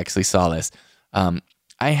before I actually saw this.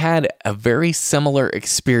 I had a very similar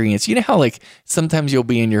experience. You know how like sometimes you'll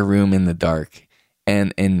be in your room in the dark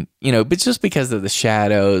and but just because of the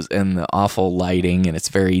shadows and the awful lighting and it's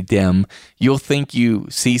very dim, you'll think you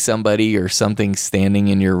see somebody or something standing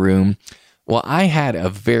in your room. Well, I had a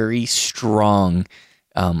very strong,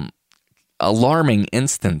 alarming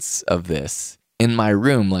instance of this in my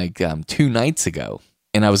room like 2 nights ago,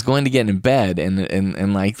 and I was going to get in bed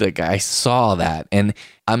and like I saw that, and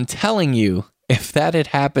I'm telling you, if that had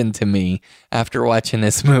happened to me after watching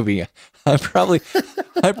this movie, I probably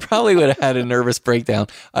would have had a nervous breakdown.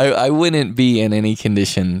 I wouldn't be in any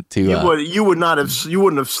condition to. You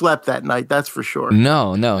wouldn't have slept that night. That's for sure.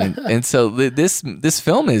 No, and so this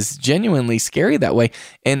film is genuinely scary that way,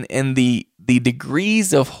 and the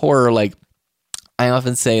degrees of horror, like I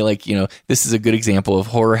often say, like, this is a good example of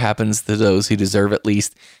horror happens to those who deserve it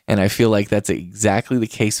least, and I feel like that's exactly the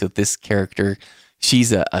case with this character.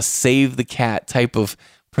 She's a save the cat type of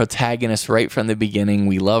protagonist right from the beginning.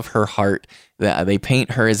 We love her heart. They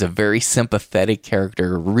paint her as a very sympathetic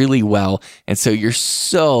character really well, and so you're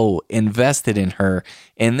so invested in her.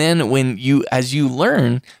 And then as you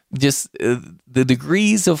learn just the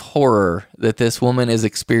degrees of horror that this woman is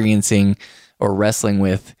experiencing or wrestling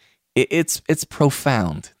with, it's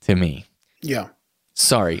profound to me. Yeah.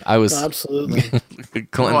 Sorry, I was absolutely.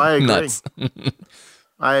 I agree. Nuts.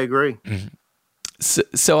 I agree.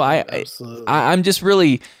 So I'm just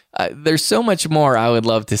really there's so much more I would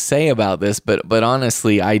love to say about this, but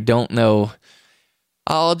honestly, I don't know.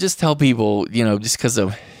 I'll just tell people, just because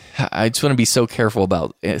I just want to be so careful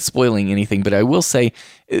about spoiling anything. But I will say,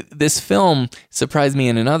 this film surprised me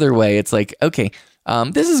in another way. It's like, okay,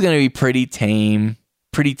 this is going to be pretty tame,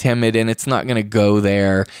 pretty timid, and it's not going to go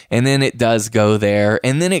there, and then it does go there,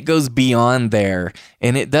 and then it goes beyond there,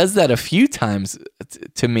 and it does that a few times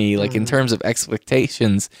to me, like in terms of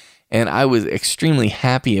expectations, and I was extremely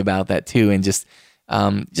happy about that too, and just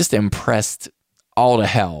impressed all to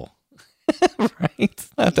hell. Right?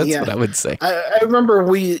 That's what I would say. I remember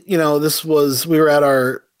we were at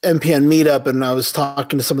our MPN meetup, and I was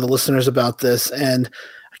talking to some of the listeners about this, and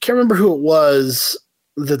I can't remember who it was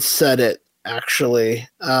that said it. Actually,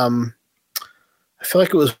 I feel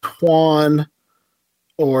like it was Juan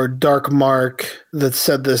or Dark Mark that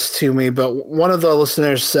said this to me, but one of the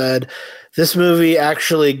listeners said this movie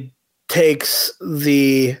actually takes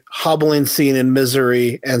the hobbling scene in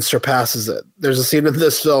Misery and surpasses it. There's a scene in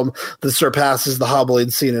this film that surpasses the hobbling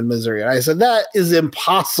scene in Misery. And I said, that is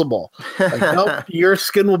impossible. Like, nope, your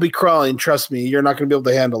skin will be crawling. Trust me, you're not going to be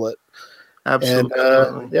able to handle it. Absolutely.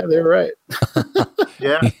 And yeah, they're right.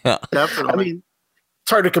 yeah, definitely. I mean, it's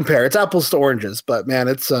hard to compare. It's apples to oranges, but man,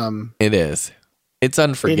 it is. It's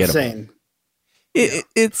unforgettable. Insane.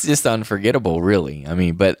 It's just unforgettable, really. I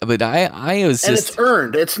mean, but I was just, and it's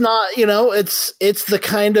earned. It's not, it's the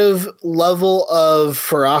kind of level of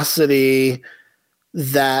ferocity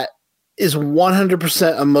that is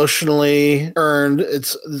 100% emotionally earned.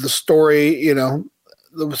 It's the story,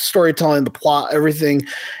 the storytelling, the plot, everything,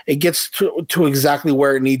 it gets to exactly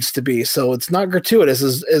where it needs to be. So it's not gratuitous.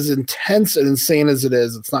 As intense and insane as it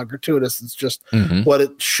is, it's not gratuitous. It's just what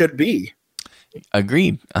it should be.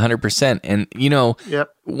 Agreed, 100%. And,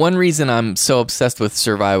 one reason I'm so obsessed with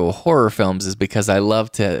survival horror films is because I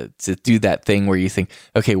love to do that thing where you think,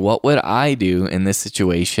 okay, what would I do in this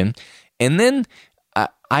situation? And then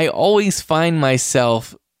I always find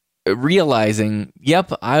myself realizing,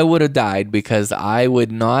 yep, I would have died because I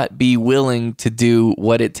would not be willing to do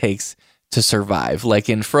what it takes to survive. Like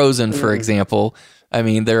in Frozen, for example, I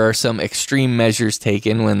mean, there are some extreme measures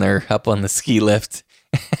taken when they're up on the ski lift.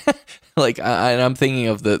 Like, I'm thinking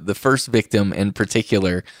of the first victim in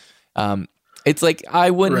particular. It's like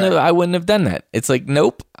I wouldn't have done that. It's like,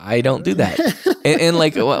 nope, I don't do that. In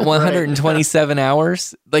like 127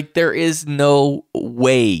 hours, like there is no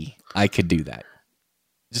way I could do that.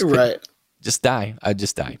 Just die. I'd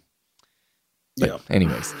just die. But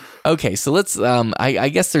anyways, okay. So let's. I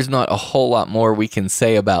guess there's not a whole lot more we can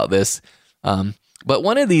say about this. But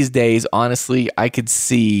one of these days, honestly, I could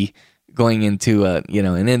see going into an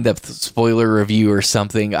in-depth spoiler review or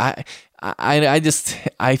something. I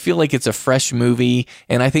feel like it's a fresh movie,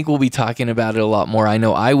 and I think we'll be talking about it a lot more. I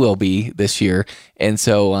know I will be this year, and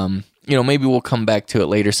so maybe we'll come back to it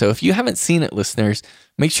later. So if you haven't seen it, listeners,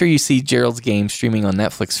 make sure you see Gerald's Game streaming on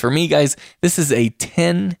Netflix. For me, guys, this is a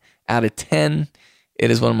 10 out of 10.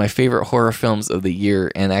 It is one of my favorite horror films of the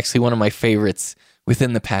year, and actually one of my favorites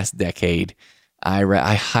within the past decade.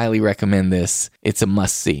 I highly recommend this. It's a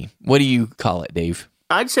must-see. What do you call it, Dave?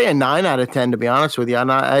 I'd say a 9 out of 10, to be honest with you.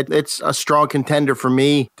 It's a strong contender for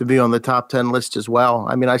me to be on the top 10 list as well.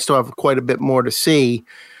 I mean, I still have quite a bit more to see,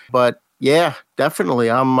 but yeah, definitely.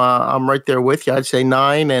 I'm right there with you. I'd say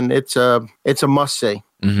 9, and it's a must-see.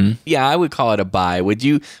 Mm-hmm. Yeah, I would call it a buy. Would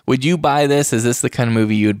you buy this? Is this the kind of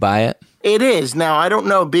movie you would buy it? It is. Now, I don't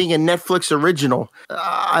know, being a Netflix original,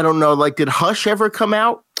 I don't know, like, did Hush ever come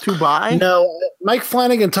out to buy? No, Mike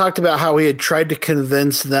Flanagan talked about how he had tried to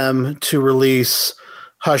convince them to release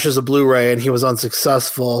Hush as a Blu-ray, and he was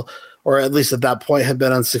unsuccessful, or at least at that point had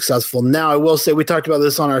been unsuccessful. Now, I will say, we talked about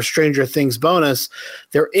this on our Stranger Things bonus.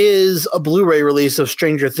 There is a Blu-ray release of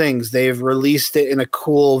Stranger Things. They've released it in a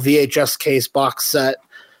cool VHS case box set.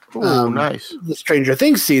 Ooh, nice. The Stranger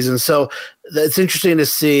Things season. So it's interesting to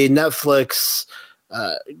see Netflix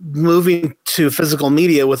moving to physical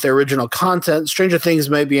media with their original content. Stranger Things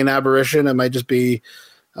might be an aberration. It might just be,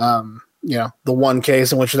 the one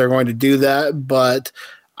case in which they're going to do that. But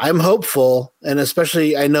I'm hopeful, and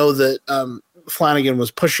especially I know that Flanagan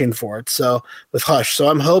was pushing for it. So with Hush, so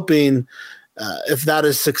I'm hoping. If that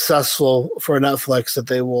is successful for Netflix, that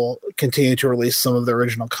they will continue to release some of the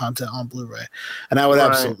original content on Blu-ray. And I would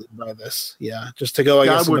absolutely buy this. Yeah. Just to go, I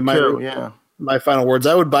guess, into my final words,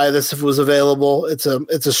 I would buy this if it was available. It's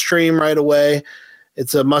a stream right away.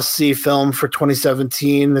 It's a must-see film for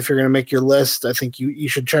 2017. If you're going to make your list, I think you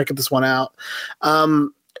should check this one out.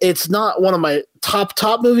 It's not one of my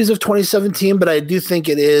top movies of 2017, but I do think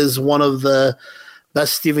it is one of the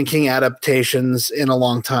best Stephen King adaptations in a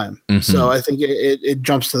long time. Mm-hmm. So I think it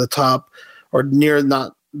jumps to the top, or near,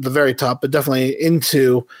 not the very top, but definitely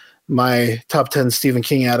into my top 10 Stephen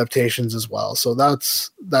King adaptations as well. So that's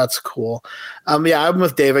cool. I'm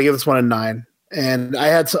with Dave. I give this one a 9. And I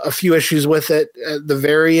had a few issues with it at the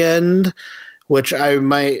very end, which I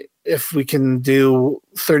might, if we can do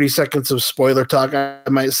 30 seconds of spoiler talk, I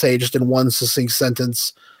might say just in one succinct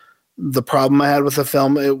sentence the problem I had with the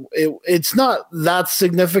film. It's not that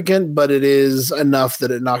significant, but it is enough that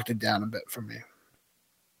it knocked it down a bit for me.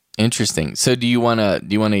 Interesting. So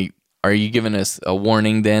are you giving us a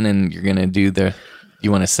warning then, and you're going to do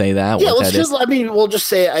you want to say that? Yeah, we'll just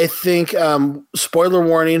say, I think, spoiler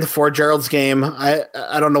warning for Gerald's Game. I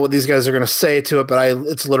don't know what these guys are going to say to it, but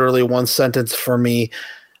it's literally one sentence for me.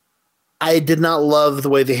 I did not love the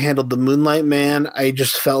way they handled the Moonlight Man. I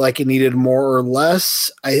just felt like it needed more or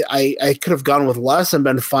less. I could have gone with less and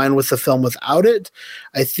been fine with the film without it.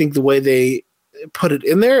 I think the way they put it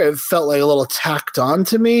in there, it felt like a little tacked on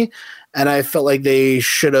to me, and I felt like they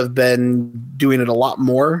should have been doing it a lot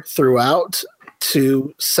more throughout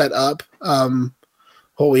to set up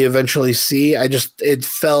what we eventually see. I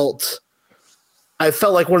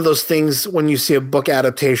felt like one of those things when you see a book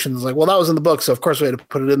adaptation, it's like, well, that was in the book, so of course we had to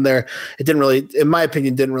put it in there. It didn't really, in my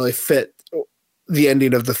opinion, fit the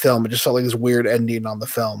ending of the film. It just felt like this weird ending on the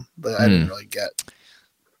film that I didn't really get.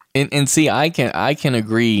 And see, I can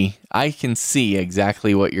agree. I can see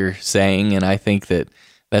exactly what you're saying, and I think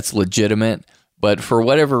that's legitimate. But for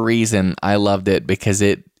whatever reason, I loved it because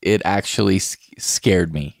it actually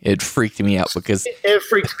scared me. It freaked me out because it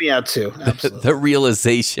freaked me out too. The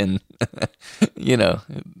realization, but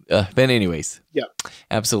anyways, yeah,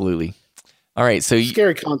 absolutely. All right, so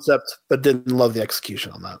scary concept, but didn't love the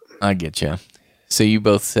execution on that. I get you. So you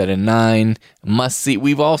both said a 9, must see.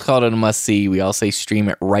 We've all called it a must see. We all say stream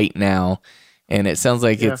it right now, and it sounds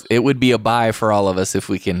like it would be a buy for all of us if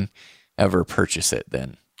we can ever purchase it.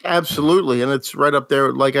 Then absolutely, and it's right up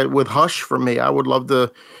there. Like with Hush for me, I'd love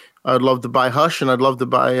to buy Hush, and I'd love to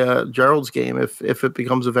buy Gerald's Game if it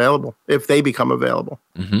becomes available, if they become available.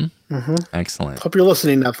 Mm-hmm. Mm-hmm. Excellent. Hope you're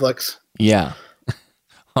listening, Netflix. Yeah.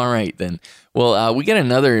 All right, then. Well, we got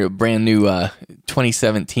another brand new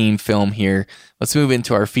 2017 film here. Let's move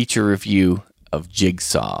into our feature review of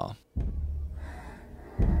Jigsaw.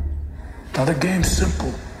 Now the game's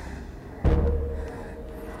simple.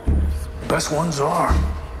 best ones are.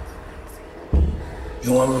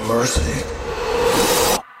 You want mercy?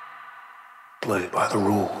 Play by the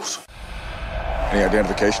rules. Any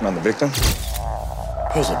identification on the victim?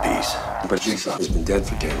 Puzzle piece. But Jigsaw has been dead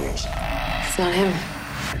for 10 years. It's not him.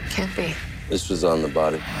 Can't be. This was on the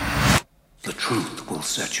body. The truth will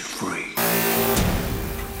set you free.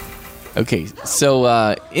 Okay,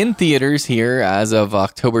 so in theaters here as of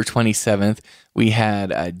October 27th, we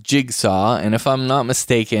had Jigsaw, and if I'm not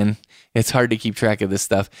mistaken, it's hard to keep track of this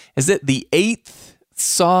stuff. Is it the 8th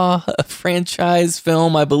Saw franchise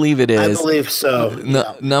film? I believe it is. I believe so.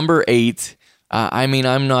 Number 8. I mean,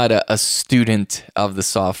 I'm not a student of the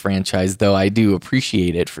Saw franchise, though I do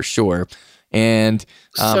appreciate it for sure. And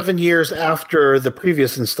 7 years after the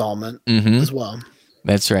previous installment as well.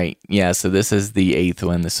 That's right. Yeah, so this is the 8th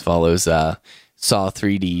one. This follows Saw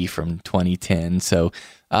 3D from 2010. So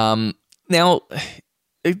now,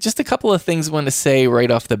 just a couple of things I want to say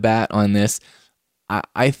right off the bat on this.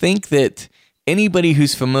 I think that anybody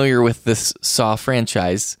who's familiar with this Saw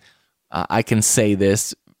franchise, I can say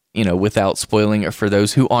this, without spoiling it for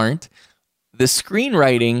those who aren't. The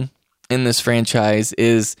screenwriting in this franchise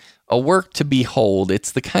is a work to behold.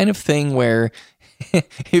 It's the kind of thing where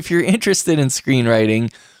if you're interested in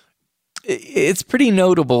screenwriting, it's pretty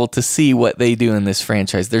notable to see what they do in this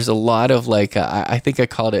franchise. There's a lot of I think I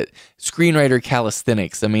called it screenwriter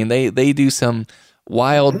calisthenics. I mean, they do some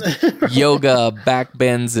wild yoga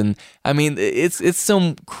backbends, and I mean, it's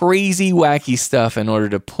some crazy wacky stuff in order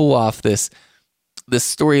to pull off this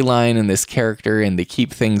storyline and this character and to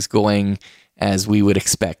keep things going as we would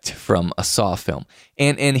expect from a Saw film.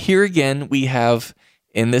 And here again, we have,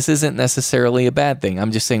 and this isn't necessarily a bad thing,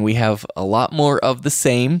 I'm just saying we have a lot more of the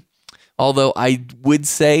same, although I would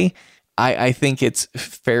say I think it's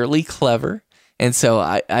fairly clever. And so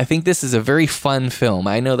I think this is a very fun film.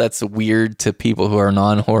 I know that's weird to people who are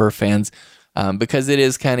non-horror fans because it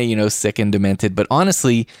is kind of, sick and demented. But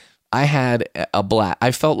honestly, I had a blast.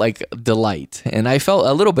 I felt like delight, and I felt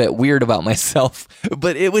a little bit weird about myself.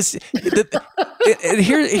 But it was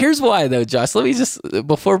here's why though, Josh. Let me just,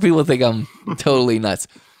 before people think I'm totally nuts.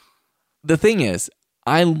 The thing is,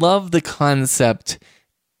 I love the concept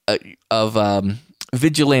of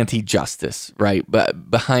vigilante justice, right? But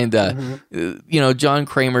behind John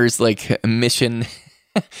Kramer's mission,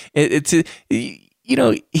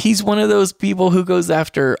 he's one of those people who goes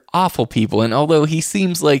after awful people. And although he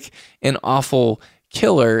seems like an awful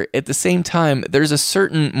killer, at the same time, there's a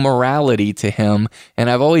certain morality to him. And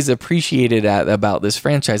I've always appreciated that about this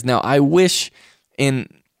franchise. Now, I wish in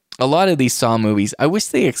a lot of these Saw movies, I wish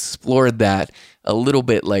they explored that a little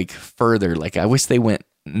bit further. I wish they went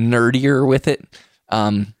nerdier with it.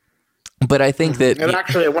 But I think that... And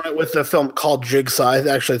actually, I went with the film called Jigsaw. I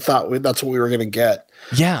actually thought that's what we were going to get.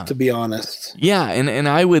 Yeah. To be honest. Yeah, and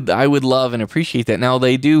I would love and appreciate that. Now,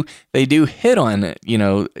 they do hit on,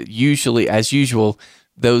 usually, as usual,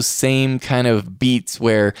 those same kind of beats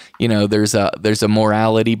where, there's a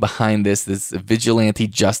morality behind this vigilante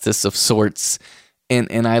justice of sorts.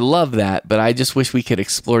 And I love that, but I just wish we could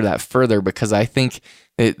explore that further because I think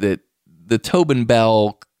that the Tobin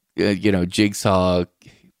Bell, Jigsaw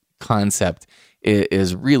concept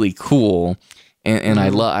is really cool, and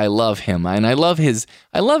I love him, and I love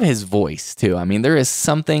his voice too. I mean, there is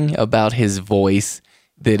something about his voice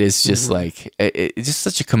that is just it's just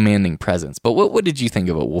such a commanding presence. But what did you think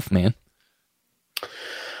of it, Wolfman?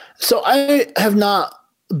 So I have not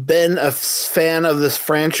been a fan of this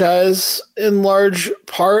franchise in large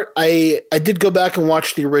part. I did go back and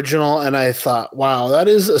watch the original, and I thought, wow, that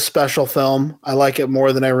is a special film. I like it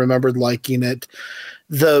more than I remembered liking it.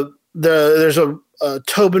 There's a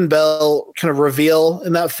Tobin Bell kind of reveal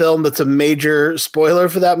in that film that's a major spoiler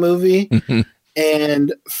for that movie.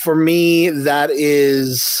 And for me,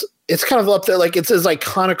 it's kind of up there. It's as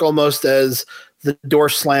iconic almost as the door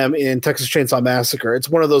slam in Texas Chainsaw Massacre. It's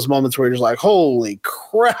one of those moments where you're just like, holy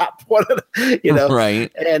crap,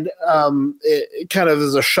 right. And it kind of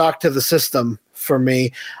is a shock to the system for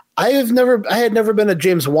me. I had never been a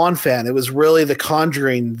James Wan fan. It was really The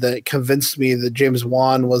Conjuring that convinced me that James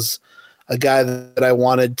Wan was a guy that I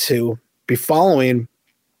wanted to be following,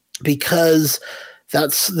 because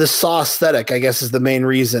that's the Saw aesthetic, I guess, is the main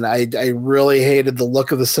reason. I really hated the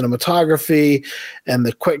look of the cinematography and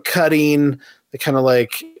the quick cutting, the kind of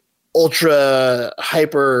ultra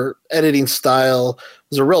hyper editing style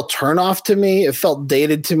was a real turnoff to me. It felt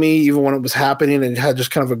dated to me even when it was happening. It had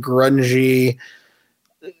just kind of a grungy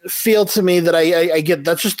feel to me that I get.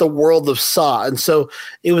 That's just the world of Saw. And so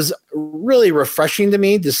it was really refreshing to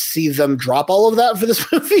me to see them drop all of that for this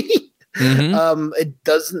movie. It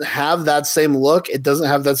doesn't have that same look. It doesn't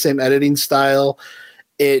have that same editing style.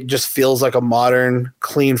 it just feels like a modern,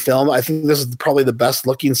 clean film. I think this is probably the best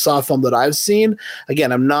looking Saw film that I've seen.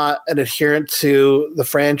 Again, I'm not an adherent to the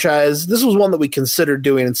franchise. This was one that we considered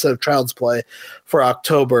doing instead of Child's Play for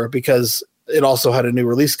October because it also had a new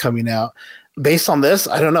release coming out. Based on this,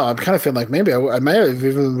 I don't know. I'm kind of feeling like maybe I might have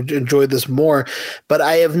even enjoyed this more, but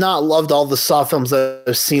I have not loved all the Saw films that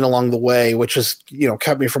I've seen along the way, which has,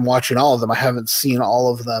 kept me from watching all of them. I haven't seen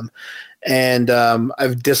all of them. And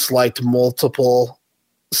I've disliked multiple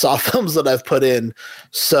Saw films that I've put in.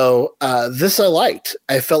 So this I liked.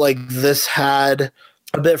 I felt like this had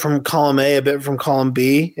a bit from column A, a bit from column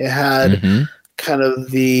B. It had kind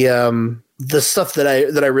of the stuff that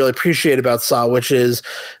I really appreciate about Saw, which is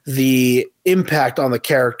the impact on the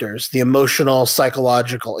characters, the emotional,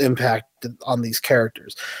 psychological impact on these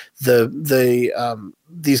characters,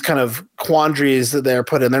 these kind of quandaries that they're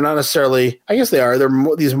put in. They're not necessarily, I guess they are. They're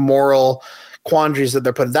these moral quandaries that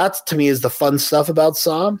they're put in. That to me is the fun stuff about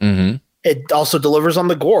Saw. It also delivers on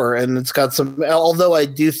the gore, and it's got some. Although I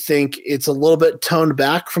do think it's a little bit toned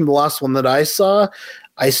back from the last one that I saw,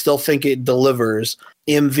 I still think it delivers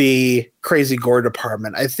in the crazy gore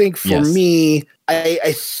department. I think for me,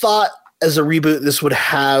 I thought as a reboot this would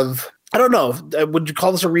have, I don't know, would you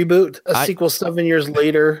call this a reboot? A sequel 7 years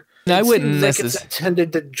later? I wouldn't necessarily. It's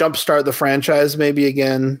intended to jumpstart the franchise maybe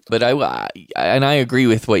again. But I agree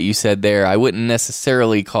with what you said there. I wouldn't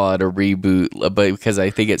necessarily call it a reboot, but because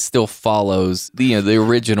I think it still follows the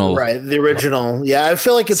original. Right, the original. Yeah, I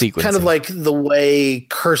feel like it's sequencing. Kind of like the way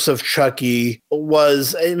Curse of Chucky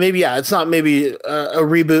was. Maybe it's not maybe a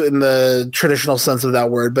reboot in the traditional sense of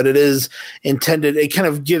that word, but it is intended. It kind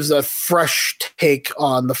of gives a fresh take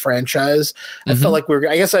on the franchise. I felt like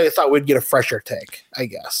I thought we'd get a fresher take. I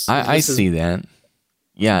guess. I see that.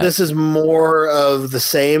 Yeah. This is more of the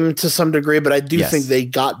same to some degree, but I do think they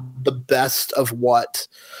got the best of what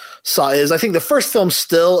Saw is. I think the first film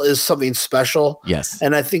still is something special. Yes.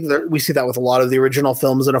 And I think that we see that with a lot of the original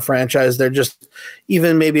films in a franchise. They're just,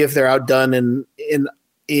 even maybe if they're outdone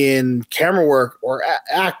in camera work or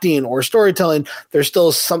acting or storytelling, there's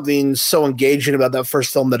still something so engaging about that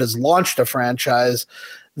first film that has launched a franchise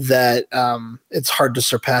that it's hard to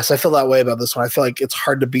surpass. I feel that way about this one. I feel like it's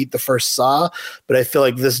hard to beat the first Saw, but I feel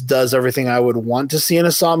like this does everything I would want to see in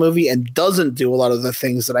a Saw movie and doesn't do a lot of the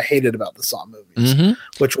things that I hated about the Saw movies,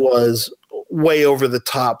 which was way over the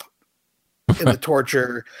top in the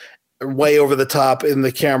torture, way over the top in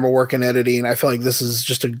the camera work and editing. I feel like this is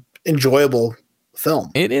just an enjoyable film.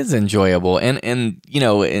 It is enjoyable, and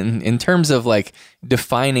in terms of like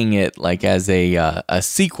defining it like as a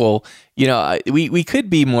sequel, we could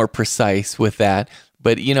be more precise with that,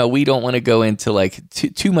 but we don't want to go into like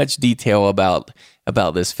too much detail about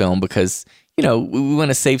this film because we want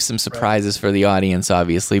to save some surprises for the audience,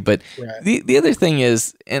 obviously. But the other thing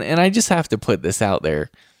is, and I just have to put this out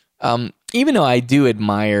there. Even though I do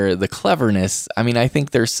admire the cleverness, I mean, I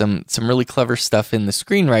think there's some really clever stuff in the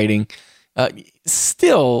screenwriting.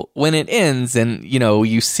 Still, when it ends and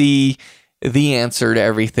you see the answer to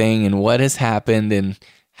everything and what has happened and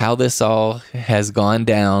how this all has gone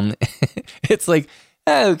down, it's like,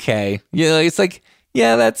 okay, it's like,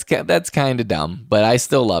 yeah, that's kind of dumb, but I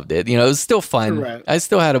still loved it. It was still fun. Right. I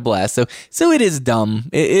still had a blast. So it is dumb.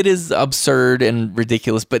 It is absurd and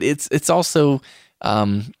ridiculous, but it's also,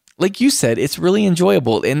 like you said, it's really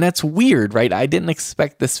enjoyable, and that's weird, right? I didn't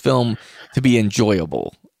expect this film to be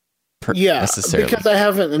enjoyable. Because I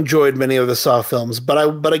haven't enjoyed many of the Saw films,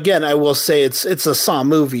 but again, I will say it's a Saw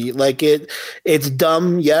movie. Like it's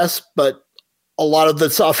dumb, yes, but a lot of the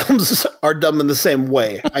Saw films are dumb in the same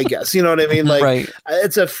way, I guess. You know what I mean? Like right.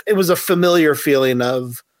 It was a familiar feeling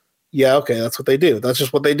of, yeah, okay, that's what they do. That's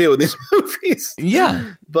just what they do in these movies.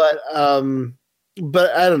 Yeah. But I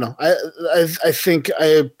don't know. I think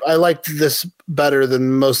I liked this better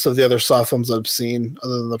than most of the other Saw films I've seen,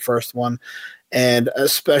 other than the first one. And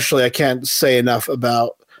especially, I can't say enough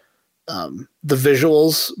about the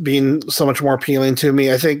visuals being so much more appealing to me.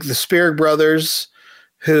 I think the Spierig brothers,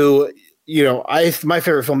 who, my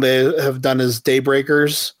favorite film they have done is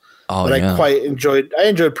Daybreakers. Oh, but yeah. I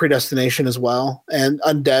enjoyed Predestination as well. And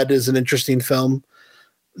Undead is an interesting film.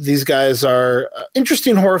 These guys are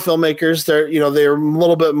interesting horror filmmakers. They're a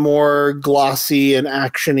little bit more glossy and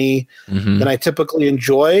actiony than I typically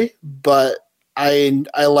enjoy, but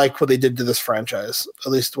I like what they did to this franchise,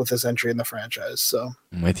 at least with this entry in the franchise. So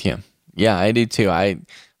I'm with you. Yeah, I do too. I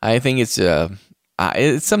think it's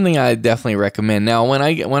something I definitely recommend. Now, when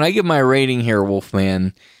I give my rating here,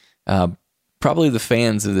 Wolfman, probably the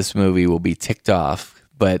fans of this movie will be ticked off,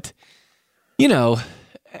 but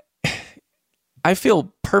I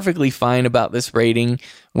feel perfectly fine about this rating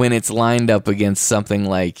when it's lined up against something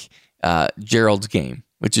like Gerald's Game.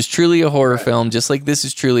 which is truly a horror film, just like this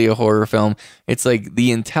is truly a horror film. It's like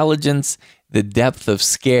the intelligence, the depth of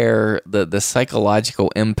scare, the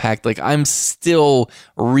psychological impact. Like, I'm still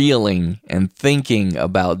reeling and thinking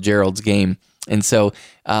about Gerald's Game. And so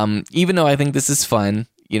even though I think this is fun,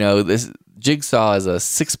 this Jigsaw is a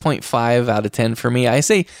 6.5 out of 10 for me. I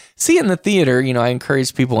say see it in the theater. I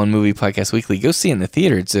encourage people on Movie Podcast Weekly, go see it in the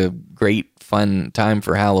theater. It's a great, fun time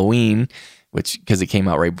for Halloween, because it came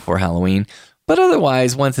out right before Halloween. But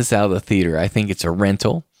otherwise, once it's out of the theater, I think it's a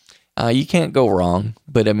rental. You can't go wrong.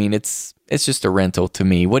 But I mean, it's just a rental to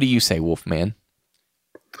me. What do you say, Wolfman?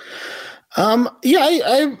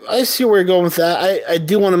 I see where you're going with that. I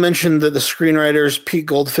do want to mention that the screenwriters, Pete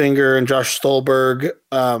Goldfinger and Josh Stolberg,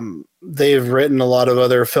 they've written a lot of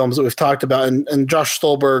other films that we've talked about. And Josh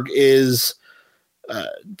Stolberg is,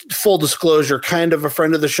 full disclosure, kind of a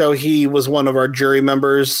friend of the show. He was one of our jury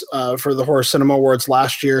members for the Horror Cinema Awards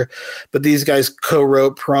last year. But these guys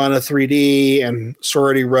co-wrote Piranha 3D and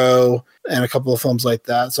Sorority Row and a couple of films like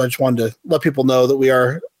that. So I just wanted to let people know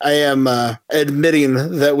that I am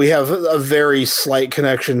admitting that we have a very slight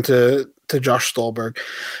connection to Josh Stolberg.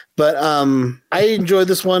 But I enjoyed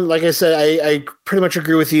this one. Like I said, I pretty much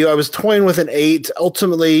agree with you. I was toying with an 8.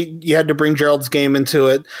 Ultimately, you had to bring Gerald's Game into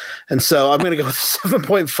it. And so I'm going to go with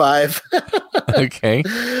 7.5. Okay.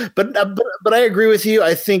 But I agree with you.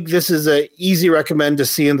 I think this is an easy recommend to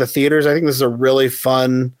see in the theaters. I think this is a really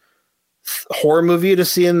fun horror movie to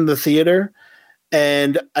see in the theater.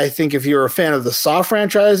 And I think if you're a fan of the Saw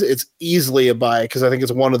franchise, it's easily a buy, because I think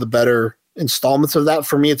it's one of the better installments of that.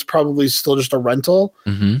 For me, it's probably still just a rental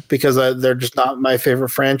because they're just not my favorite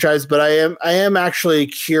franchise. But I am actually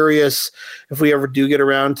curious if we ever do get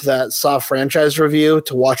around to that Saw franchise review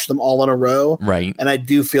to watch them all in a row. Right. And I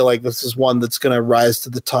do feel like this is one that's going to rise to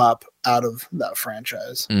the top out of that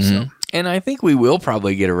franchise. So. And I think we will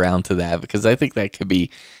probably get around to that, because I think that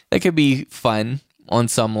could be fun on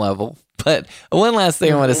some level. But one last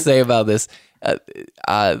thing I want to say about this.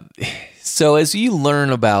 So as you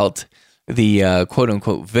learn about the quote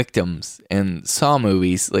unquote victims in Saw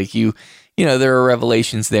movies, like there are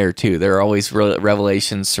revelations there too. There are always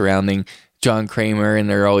revelations surrounding John Kramer, and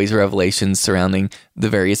there are always revelations surrounding the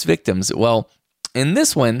various victims. Well, in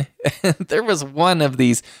this one, there was one of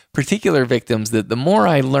these particular victims that the more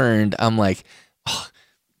I learned, I'm like,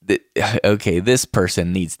 okay, this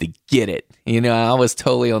person needs to get it. I was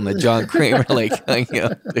totally on the John Kramer,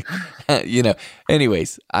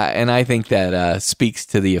 anyways. I think that speaks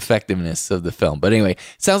to the effectiveness of the film. But anyway, it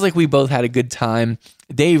sounds like we both had a good time.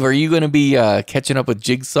 Dave, are you going to be catching up with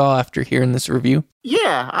Jigsaw after hearing this review?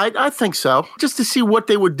 Yeah, I think so. Just to see what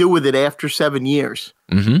they would do with it after 7 years.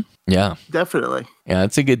 Mm-hmm. Yeah. Definitely. Yeah,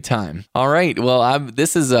 it's a good time. All right. Well,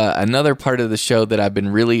 this is another part of the show that I've been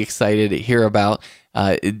really excited to hear about.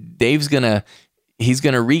 Dave's he's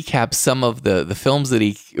gonna recap some of the films that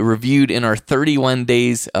he reviewed in our 31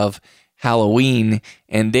 days of Halloween.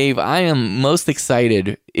 And Dave, I am most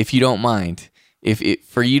excited, if you don't mind,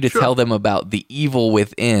 for you to tell them about The Evil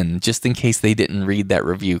Within, just in case they didn't read that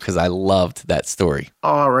review, because I loved that story.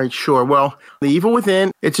 All right, sure. Well, The Evil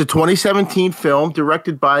Within, it's a 2017 film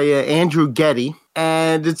directed by Andrew Getty.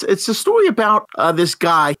 And it's a story about this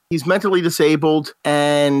guy. He's mentally disabled,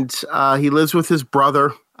 and he lives with his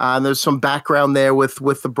brother. And there's some background there with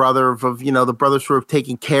the brother of the brother sort of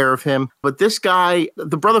taking care of him. But this guy,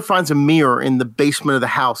 the brother finds a mirror in the basement of the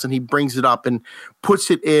house, and he brings it up and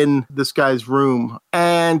puts it in this guy's room.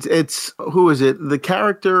 And who is it? The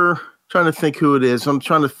character, trying to think who it is. I'm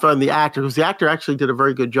trying to find the actor, because the actor actually did a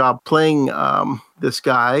very good job playing this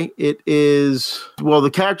guy.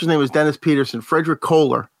 The character's name is Dennis Peterson. Frederick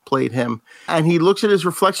Kohler played him. And he looks at his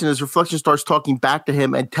reflection. His reflection starts talking back to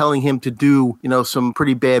him and telling him to do, some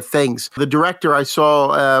pretty bad things. The director, I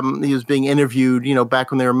saw, he was being interviewed,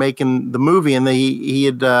 back when they were making the movie, and he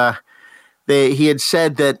had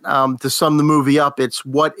said that to sum the movie up, it's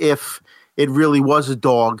what if it really was a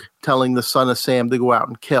dog telling the son of Sam to go out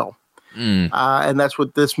and kill. And that's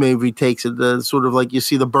what this movie takes it, sort of like you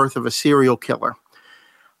see the birth of a serial killer.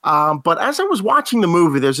 But as I was watching the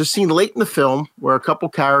movie, there's a scene late in the film where a couple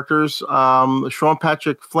characters, Sean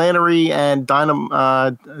Patrick Flannery and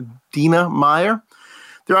Dina Meyer,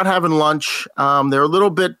 they're out having lunch. They're a little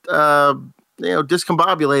bit,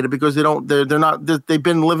 discombobulated because they've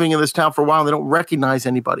been living in this town for a while. And they don't recognize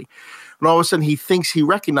anybody. And all of a sudden he thinks he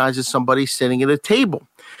recognizes somebody sitting at a table.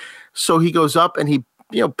 So he goes up and he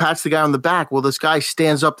pats the guy on the back. Well, this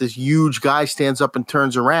huge guy stands up and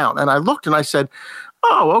turns around. And I looked and I said,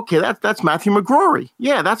 oh, okay, that's Matthew McGrory.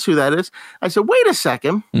 Yeah, that's who that is. I said, wait a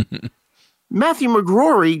second. Matthew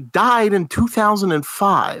McGrory died in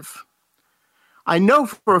 2005. I know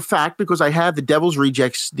for a fact because I had the Devil's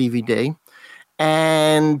Rejects DVD,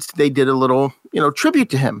 and they did a little, tribute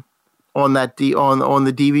to him on that on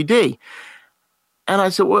the DVD. And I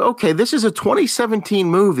said, well, okay, this is a 2017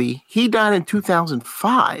 movie. He died in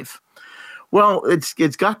 2005. Well, it's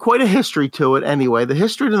got quite a history to it anyway. The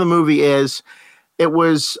history of the movie is it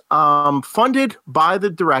was funded by the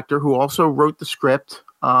director who also wrote the script,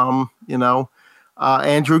 Andrew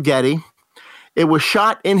Getty. It was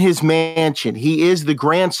shot in his mansion. He is the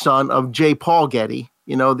grandson of J. Paul Getty,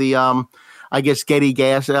 I guess Getty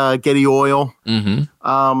Gas, Getty Oil.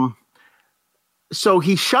 Mm-hmm. So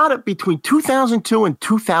he shot it between 2002 and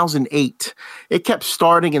 2008. It kept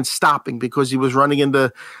starting and stopping because he was running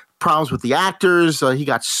into problems with the actors. He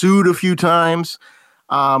got sued a few times,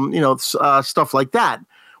 stuff like that.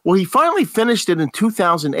 Well, he finally finished it in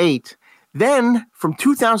 2008. Then from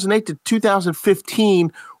 2008 to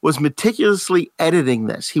 2015 was meticulously editing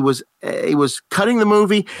this. He was cutting the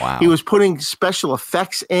movie. Wow. He was putting special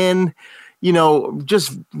effects in,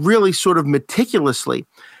 just really sort of meticulously.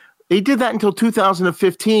 He did that until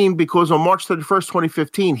 2015 because on March 31st,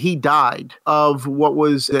 2015, he died of what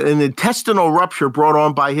was an intestinal rupture brought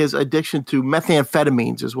on by his addiction to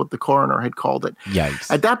methamphetamines, is what the coroner had called it. Yikes.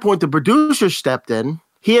 At that point, the producer stepped in.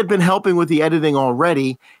 He had been helping with the editing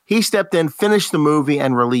already. He stepped in, finished the movie,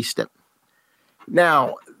 and released it.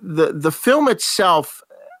 Now, the film itself,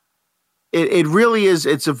 it really is.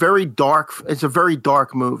 It's a very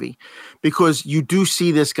dark movie because you do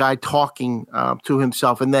see this guy talking to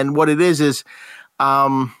himself, and then what it is his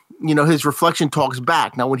reflection talks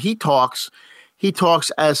back. Now, when he talks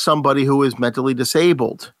as somebody who is mentally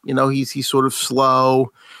disabled. He's sort of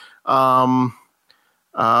slow,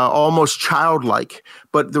 almost childlike,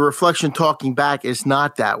 but the reflection talking back is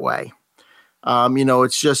not that way.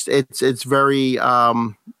 It's very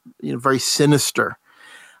very sinister.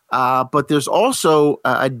 But there's also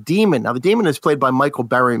a demon. Now, the demon is played by Michael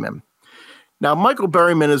Berryman. Now, Michael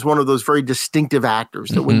Berryman is one of those very distinctive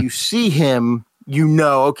actors that when you see him,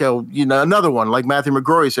 another one like Matthew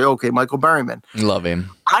McGrory, you say, okay, Michael Berryman. Love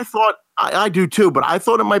him. I do too, but I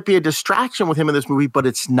thought it might be a distraction with him in this movie, but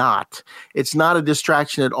it's not. It's not a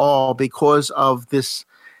distraction at all because of this.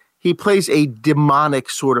 He plays a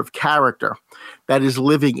demonic sort of character that is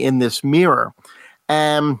living in this mirror.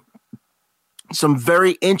 And some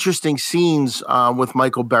very interesting scenes with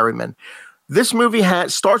Michael Berryman. This movie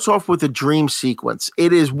starts off with a dream sequence.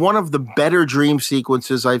 It is one of the better dream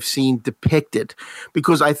sequences I've seen depicted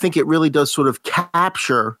because I think it really does sort of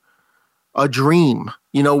capture a dream,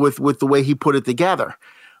 with the way he put it together.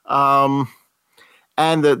 And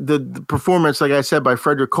the performance, like I said, by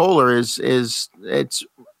Frederick Kohler it's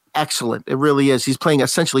excellent. It really is. He's playing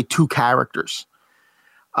essentially two characters.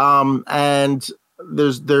 And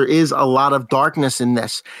there is a lot of darkness in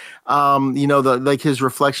this. Like his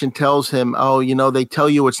reflection tells him, they tell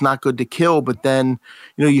you it's not good to kill, but then,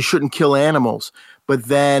 you shouldn't kill animals. But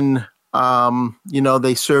then,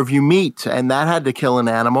 they serve you meat and that had to kill an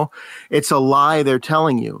animal. It's a lie they're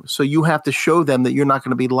telling you. So you have to show them that you're not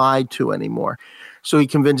going to be lied to anymore. So he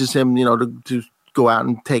convinces him, to go out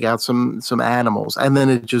and take out some animals. And then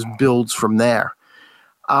it just builds from there.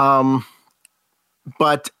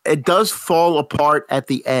 But it does fall apart at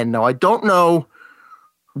the end. Now, I don't know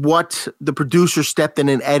what the producer stepped in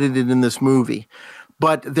and edited in this movie,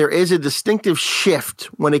 but there is a distinctive shift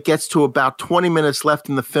when it gets to about 20 minutes left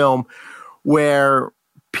in the film where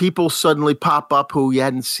people suddenly pop up who you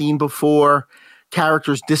hadn't seen before,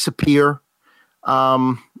 characters disappear,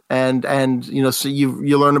 so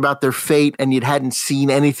you learn about their fate and you hadn't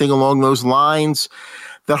seen anything along those lines.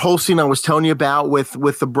 That whole scene I was telling you about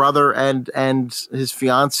with the brother and his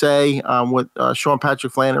fiance, with Sean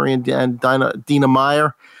Patrick Flanery and Dina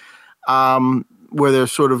Meyer, where they're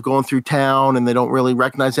sort of going through town and they don't really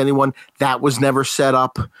recognize anyone. That was never set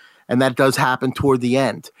up, and that does happen toward the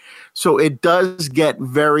end. So it does get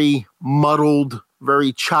very muddled,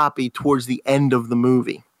 very choppy towards the end of the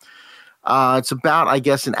movie. It's about, I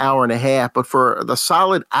guess, an hour and a half, but for the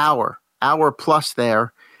solid hour plus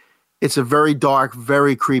there, it's a very dark,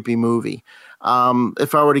 very creepy movie.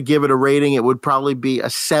 If I were to give it a rating, it would probably be a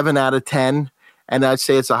 7 out of 10, and I'd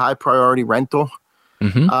say it's a high priority rental.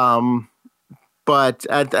 Mm-hmm.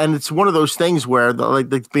 And it's one of those things where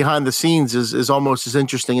the behind the scenes is almost as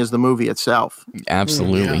interesting as the movie itself.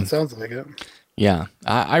 Absolutely. Yeah, it sounds like it. Yeah,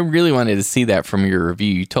 I really wanted to see that from your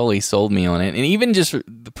review. You totally sold me on it. And even just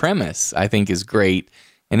the premise, I think, is great.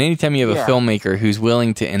 And anytime you have a filmmaker who's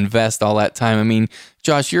willing to invest all that time, I mean,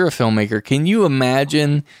 Josh, you're a filmmaker. Can you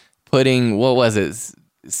imagine putting,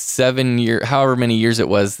 however many years it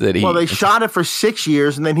was that he. Well, they shot it for 6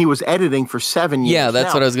 years, and then he was editing for 7 years. Yeah,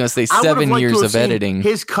 that's what I was going to say. 7 years of editing.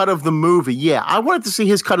 His cut of the movie. Yeah, I wanted to see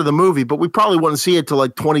his cut of the movie, but we probably wouldn't see it till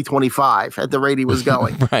like 2025 at the rate he was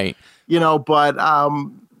going. Right.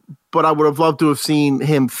 But I would have loved to have seen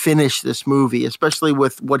him finish this movie, especially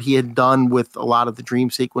with what he had done with a lot of the dream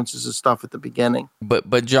sequences and stuff at the beginning.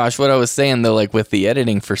 But Josh, what I was saying though, like with the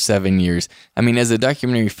editing for 7 years, I mean, as a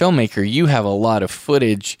documentary filmmaker, you have a lot of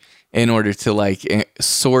footage in order to like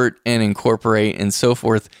sort and incorporate and so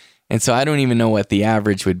forth. And so I don't even know what the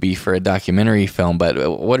average would be for a documentary film,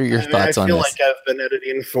 but what are your thoughts on this? I feel like I've been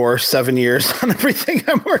editing for 7 years on everything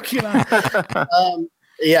I'm working on.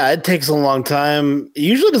 Yeah, it takes a long time. It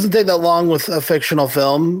usually doesn't take that long with a fictional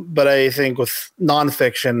film, but I think with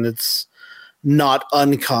nonfiction, it's not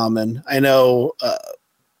uncommon. I know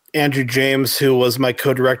Andrew James, who was my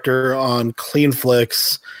co-director on Clean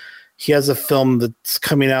Flicks, he has a film that's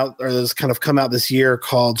coming out, or that's kind of come out this year,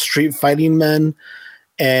 called Street Fighting Men,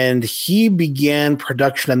 and he began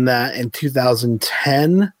production in that in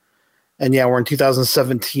 2010. And yeah, we're in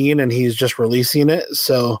 2017, and he's just releasing it.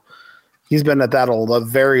 So he's been at that a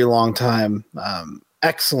very long time.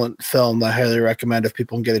 Excellent film that I highly recommend if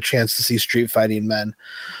people can get a chance to see Street Fighting Men.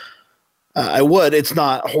 I would. It's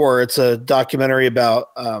not horror. It's a documentary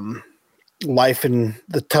about life in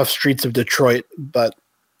the tough streets of Detroit, but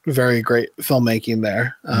very great filmmaking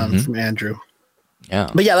there from Andrew. Yeah.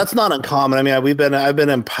 But yeah, that's not uncommon. I mean, I've been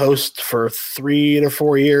in post for 3 to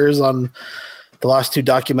 4 years on the last 2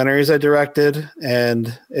 documentaries I directed,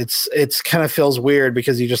 and it's kind of feels weird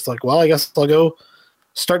because you just like, well, I guess I'll go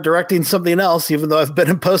start directing something else, even though I've been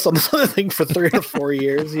in post on this other thing for 3 to 4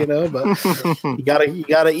 years, you know, but you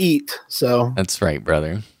gotta eat. So that's right,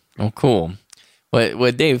 brother. Oh, cool.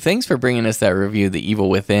 Well, Dave, thanks for bringing us that review, The Evil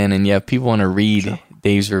Within. And yeah, if people want to read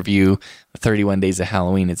Dave's review, 31 Days of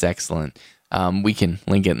Halloween, it's excellent. We can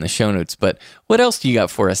link it in the show notes. But what else do you got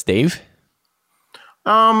for us, Dave?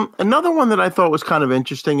 Another one that I thought was kind of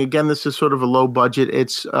interesting. Again, this is sort of a low budget.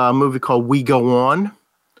 It's a movie called We Go On.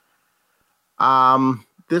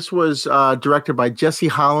 This was directed by Jesse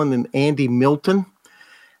Holland and Andy Milton.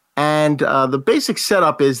 And the basic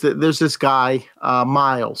setup is that there's this guy,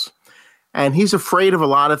 Miles, and he's afraid of a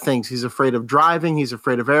lot of things. He's afraid of driving. He's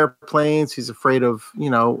afraid of airplanes. He's afraid of,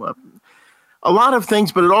 a lot of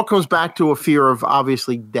things, but it all comes back to a fear of,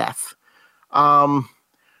 obviously, death.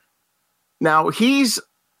 Now, he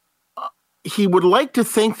would like to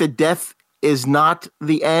think that death is not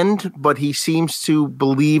the end, but he seems to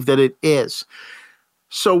believe that it is.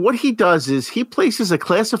 So what he does is he places a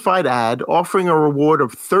classified ad offering a reward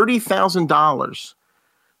of $30,000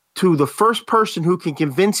 to the first person who can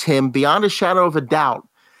convince him beyond a shadow of a doubt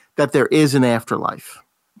that there is an afterlife,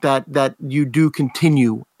 that you do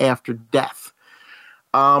continue after death.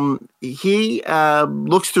 He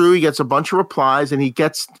looks through, he gets a bunch of replies, and he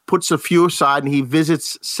puts a few aside, and he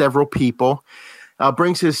visits several people,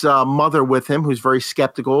 brings his mother with him, who's very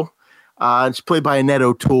skeptical. It's played by Annette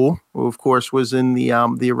O'Toole, who of course was in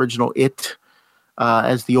the original It,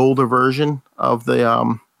 as the older version of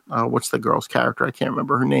the, what's the girl's character? I can't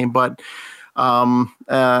remember her name, but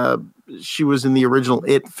she was in the original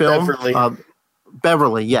It film.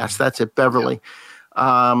 Beverly, yes, that's it, Beverly.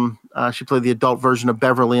 Yeah. She played the adult version of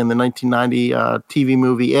Beverly in the 1990 TV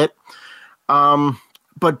movie It.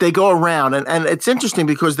 But they go around, and it's interesting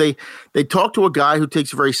because they talk to a guy who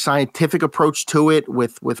takes a very scientific approach to it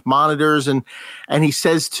with monitors, and he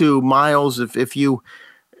says to Miles,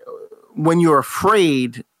 when you're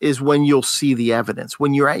afraid is when you'll see the evidence.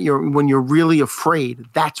 When you're really afraid,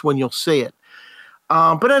 that's when you'll see it.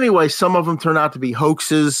 But anyway, some of them turn out to be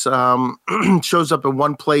hoaxes. Shows up in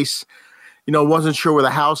one place, wasn't sure where the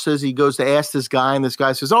house is. He goes to ask this guy, and this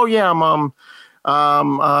guy says, "Oh yeah,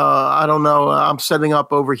 I don't know. I'm setting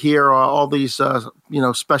up over here all these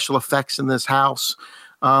special effects in this house.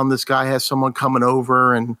 This guy has someone coming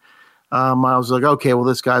over," and Miles was like, "Okay, well,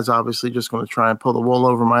 this guy's obviously just going to try and pull the wool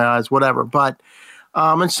over my eyes, whatever." But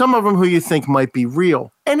and some of them who you think might be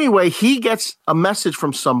real. Anyway, he gets a message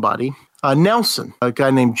from somebody. Nelson, a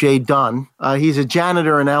guy named Jay Dunn. He's a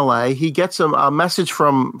janitor in L.A. He gets a message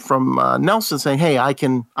from Nelson saying, "Hey, I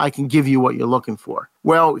can give you what you're looking for."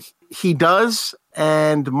 Well, he does,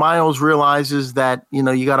 and Miles realizes that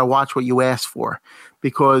you got to watch what you ask for,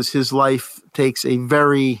 because his life takes a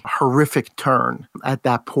very horrific turn at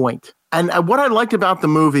that point. And what I liked about the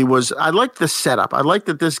movie was I liked the setup. I liked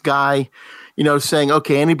that this guy, saying,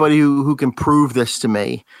 "Okay, anybody who can prove this to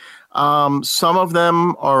me." Some of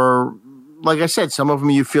them are, like I said, some of them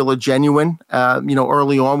you feel are genuine,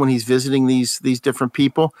 early on when he's visiting these different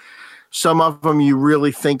people. Some of them you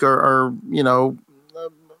really think are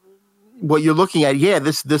what you're looking at,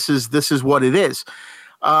 this is what it is.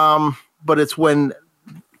 But it's when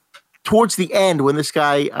towards the end, when this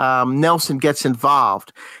guy Nelson gets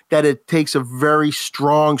involved, that it takes a very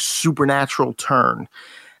strong supernatural turn.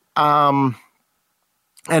 And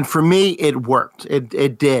for me, it worked.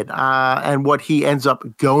 It did. And what he ends up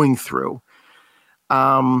going through,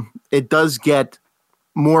 it does get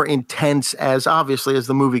more intense as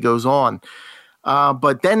the movie goes on.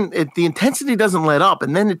 But then the intensity doesn't let up.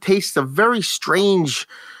 And then it takes a very strange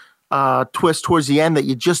twist towards the end that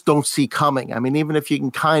you just don't see coming. I mean, even if you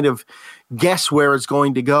can kind of guess where it's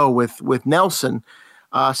going to go with Nelson,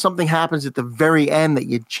 something happens at the very end that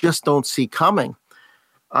you just don't see coming.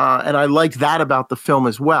 And I like that about the film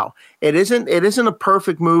as well. It isn't a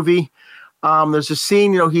perfect movie. There's a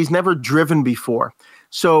scene, he's never driven before.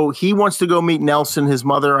 So he wants to go meet Nelson. His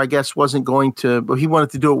mother, I guess, wasn't going to, but he wanted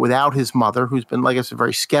to do it without his mother, who's been, like I said,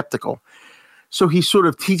 very skeptical. So he sort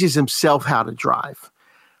of teaches himself how to drive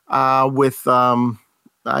with,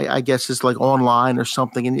 I guess it's like online or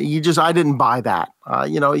something. And I didn't buy that.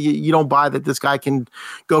 You don't buy that this guy can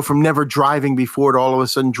go from never driving before to all of a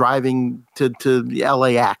sudden driving to the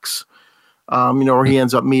LAX, where he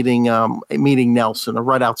ends up meeting Nelson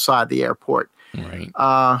right outside the airport.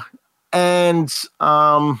 Right. And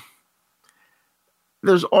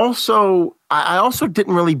there's also, I also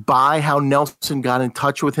didn't really buy how Nelson got in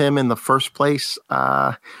touch with him in the first place.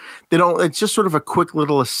 It's just sort of a quick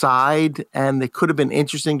little aside, and it could have been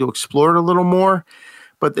interesting to explore it a little more,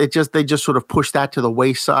 but they just sort of pushed that to the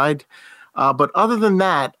wayside. But other than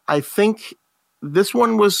that, I think this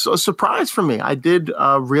one was a surprise for me. I did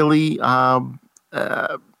I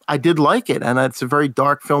did like it, and it's a very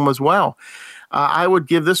dark film as well. I would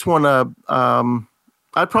give this one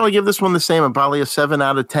I'd probably give this one the same, probably a 7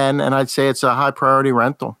 out of 10, and I'd say it's a high priority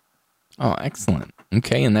rental. Oh, excellent.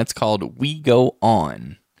 Okay, and that's called We Go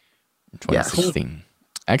On, 2016. Yes.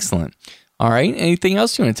 Excellent. All right, anything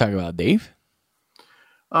else you want to talk about, Dave?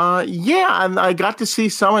 Yeah, and I got to see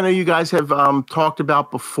some. I know you guys have talked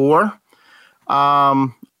about before.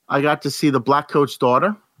 I got to see The Black Coat's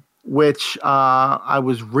Daughter, which I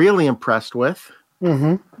was really impressed with.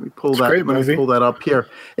 Mm-hmm. Let me pull that up here.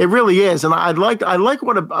 It really is, and I like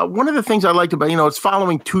what one of the things I liked about it's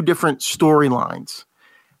following two different storylines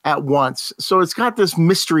at once, so it's got this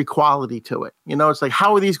mystery quality to it. It's like,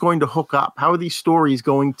 how are these going to hook up? How are these stories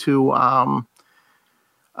going to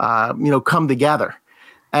come together?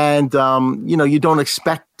 And you don't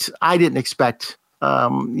expect. I didn't expect.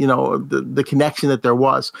 The connection that there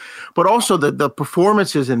was, but also the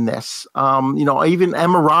performances in this, even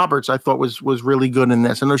Emma Roberts, I thought was really good in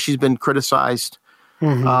this. I know she's been criticized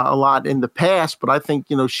a lot in the past, but I think,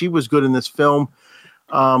 she was good in this film.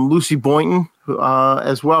 Lucy Boynton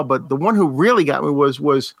as well. But the one who really got me was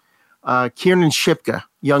Kiernan Shipka,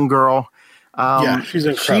 young girl. She's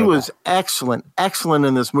incredible. She was excellent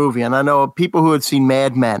in this movie. And I know people who had seen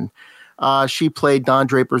Mad Men, she played Don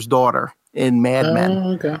Draper's daughter in Mad Men.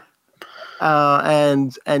 Okay.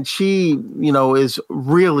 And she, is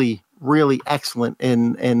really, really excellent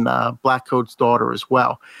in Black Coat's Daughter as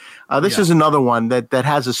well. This is another one that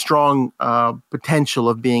has a strong potential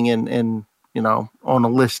of being in on a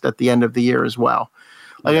list at the end of the year as well.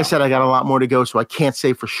 Like I said, I got a lot more to go, so I can't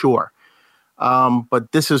say for sure.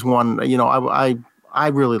 But this is one, I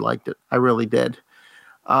really liked it. I really did.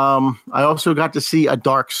 I also got to see A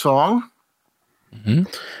Dark Song. Mm-hmm.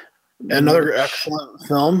 Another excellent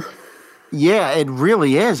film. Yeah, it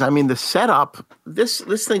really is. I mean, the setup, this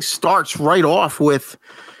thing starts right off with,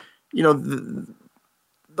 the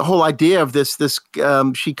whole idea of this,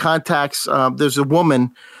 she contacts, there's a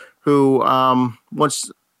woman who wants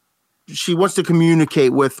to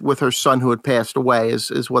communicate with her son who had passed away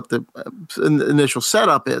is what the initial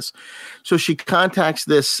setup is. So she contacts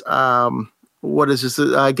this, what is this?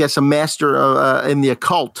 I guess a master in the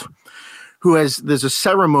occult, there's a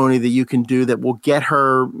ceremony that you can do that will get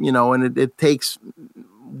her, and it takes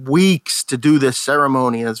weeks to do this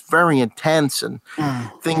ceremony, and it's very intense, and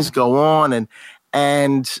things go on,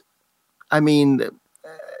 and I mean,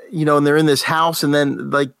 and they're in this house, and then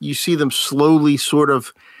like you see them slowly sort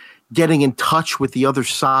of getting in touch with the other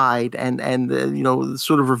side, and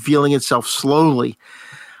sort of revealing itself slowly.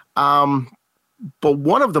 But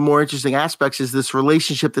one of the more interesting aspects is this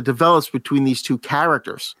relationship that develops between these two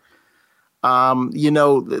characters. It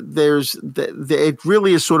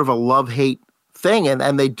really is sort of a love-hate thing,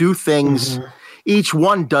 and they do things. Mm-hmm. Each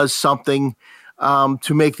one does something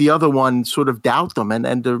to make the other one sort of doubt them,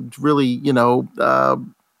 and to really,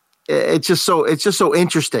 it's just so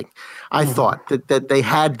interesting. I thought that they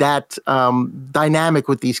had that dynamic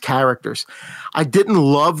with these characters. I didn't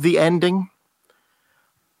love the ending.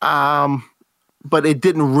 but it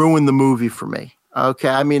didn't ruin the movie for me. Okay.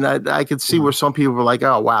 I mean, I could see where some people were like,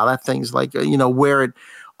 oh, wow, that thing's like, where it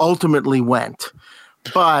ultimately went.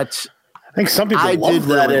 But I think some people love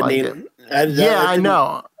that really ending. I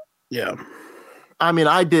know. Yeah. I mean,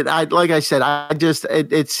 like I said,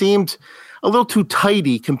 it seemed a little too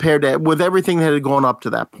tidy compared to with everything that had gone up to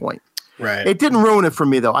that point. Right. It didn't ruin it for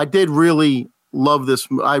me, though. I did really love this.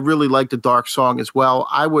 I really liked the Dark Song as well.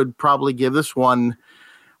 I would probably give this one,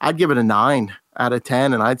 I'd give it a 9 out of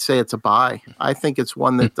 10, and I'd say it's a buy. I think it's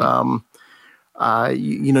one that,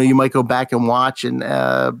 you might go back and watch, and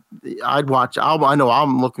I'd watch. I know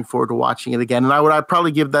I'm looking forward to watching it again, and I'd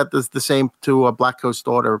probably give that the same to Black Coat's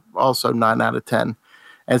Daughter, also 9 out of 10,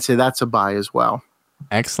 and say that's a buy as well.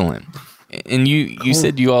 Excellent. And you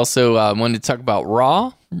said you also wanted to talk about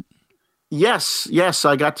Raw? Yes,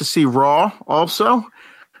 I got to see Raw also.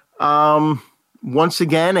 Once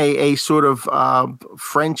again, a sort of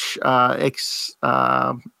French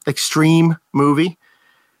extreme movie.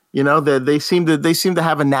 They seem to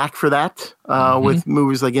have a knack for that with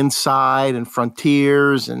movies like Inside and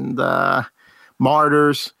Frontiers and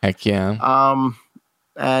Martyrs. Heck yeah.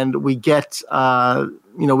 And we get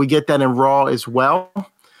that in Raw as well.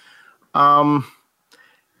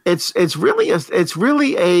 It's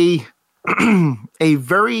really a a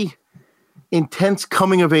very intense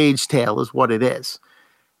coming of age tale is what it is.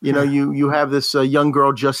 You have this young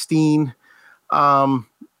girl, Justine, and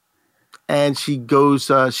she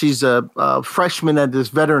goes, she's a freshman at this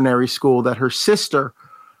veterinary school that her sister,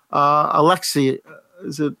 Alexia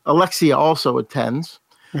also attends.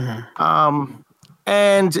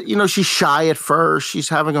 And, she's shy at first. She's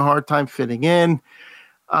having a hard time fitting in.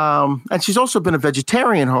 And she's also been a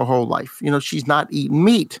vegetarian her whole life. She's not eaten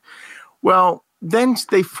meat. Well, then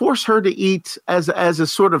they force her to eat as a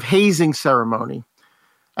sort of hazing ceremony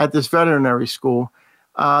at this veterinary school.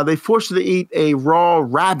 They force her to eat a raw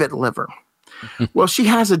rabbit liver. Well, she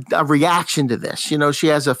has a reaction to this. She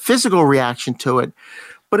has a physical reaction to it,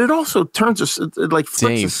 but it also flips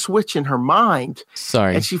a switch in her mind.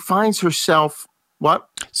 Sorry. And she finds herself, what?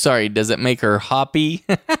 Sorry, does it make her hoppy?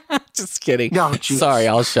 Just kidding. No, geez. Sorry,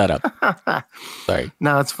 I'll shut up. Sorry.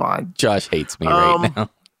 No, it's fine. Josh hates me right now.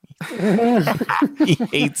 He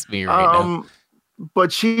hates me right now.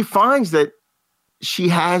 But she finds that she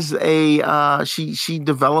has she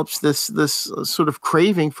develops this sort of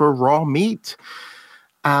craving for raw meat.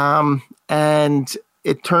 And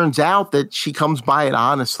it turns out that she comes by it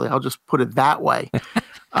honestly. I'll just put it that way.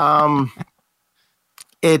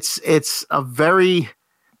 It's a very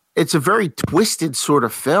twisted sort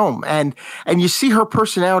of film, and you see her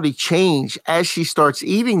personality change as she starts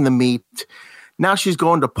eating the meat. Now she's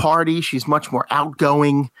going to parties. She's much more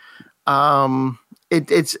outgoing.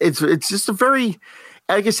 It's just a very,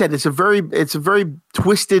 like I said, it's a very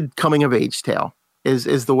twisted coming of age tale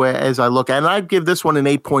is the way as I look at it. And I'd give this one an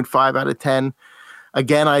 8.5 out of 10.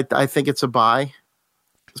 Again, I think it's a buy.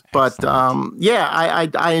 But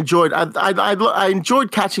I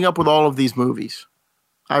enjoyed catching up with all of these movies.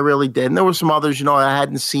 I really did. And there were some others, I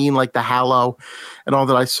hadn't seen, like The Hallow and all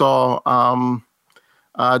that I saw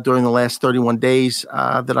during the last 31 days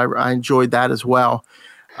that I enjoyed that as well.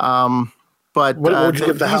 But what would you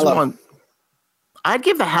give The Hallow? I'd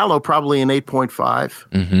give The Hallow probably an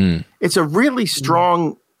 8.5. It's a really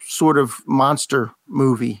strong sort of monster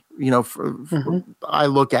movie. I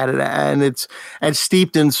look at it and it's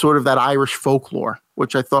steeped in sort of that Irish folklore,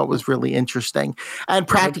 which I thought was really interesting, and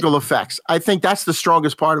practical effects. I think that's the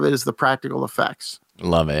strongest part of it is the practical effects.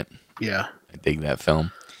 Love it. Yeah. I dig that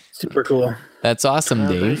film. Super cool. That's awesome,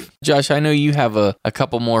 Dave. Josh, I know you have a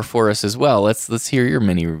couple more for us as well. Let's hear your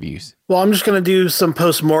mini reviews. Well, I'm just going to do some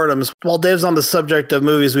postmortems. While Dave's on the subject of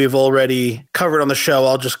movies we've already covered on the show,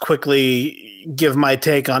 I'll just quickly give my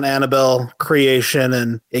take on Annabelle Creation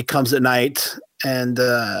and It Comes at Night. And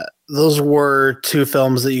those were two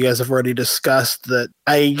films that you guys have already discussed that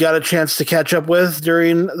I got a chance to catch up with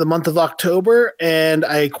during the month of October, and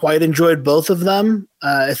I quite enjoyed both of them.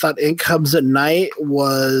 I thought It Comes at Night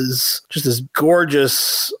was just this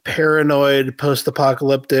gorgeous, paranoid,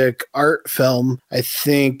 post-apocalyptic art film. I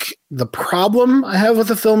think the problem I have with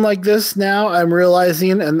a film like this now, I'm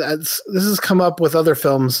realizing, and this has come up with other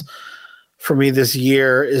films for me this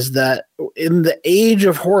year, is that in the age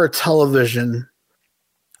of horror television,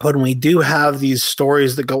 when we do have these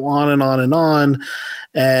stories that go on and on and on,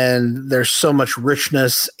 and there's so much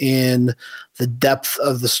richness in the depth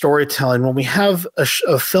of the storytelling, when we have a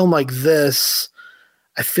film like this,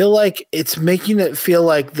 I feel like it's making it feel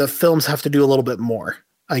like the films have to do a little bit more,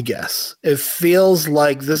 I guess. It feels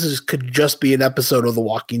like this could just be an episode of The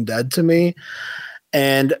Walking Dead to me.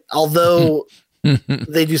 And although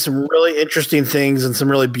They do some really interesting things and some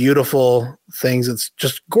really beautiful things. It's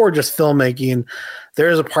just gorgeous filmmaking. There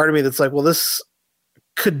is a part of me that's like, well, this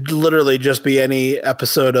could literally just be any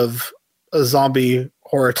episode of a zombie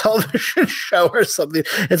horror television show or something.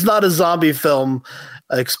 It's not a zombie film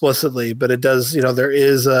explicitly, but it does, there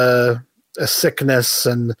is a sickness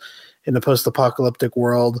and in a post-apocalyptic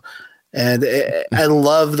world. And I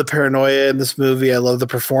love the paranoia in this movie. I love the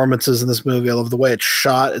performances in this movie. I love the way it's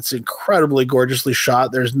shot. It's incredibly gorgeously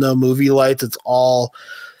shot. There's no movie lights. It's all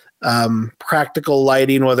practical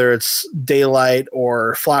lighting, whether it's daylight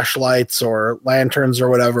or flashlights or lanterns or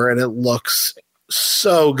whatever. And it looks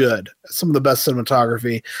so good. Some of the best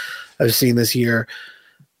cinematography I've seen this year.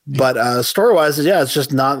 But story-wise, it's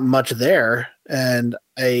just not much there. And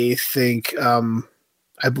I think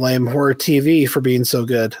I blame horror TV for being so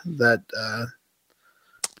good that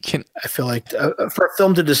I feel like for a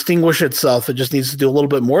film to distinguish itself, it just needs to do a little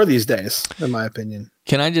bit more these days, in my opinion.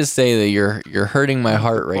 Can I just say that you're hurting my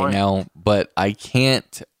heart right now, but I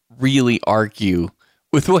can't really argue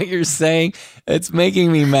with what you're saying. It's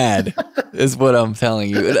making me mad, is what I'm telling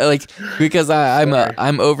you. Like, because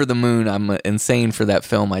I'm over the moon. I'm insane for that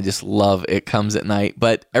film. I just love It Comes at Night.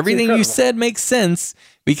 But everything you said makes sense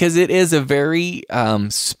because it is a very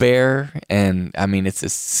spare and it's a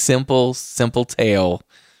simple tale.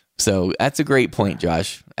 So that's a great point,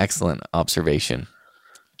 Josh. Excellent observation.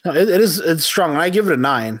 No, it's strong. I give it a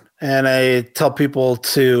 9, and I tell people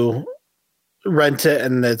to rent it,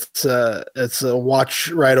 and it's a watch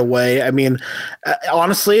right away.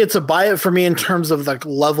 Honestly, it's a buy it for me in terms of like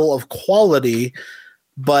level of quality,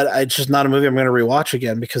 but it's just not a movie I'm going to rewatch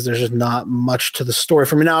again because there's just not much to the story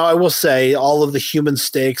for me. Now, I will say all of the human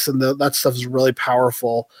stakes and that stuff is really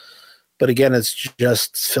powerful, but again, it's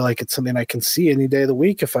just feel like it's something I can see any day of the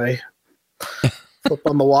week if I flip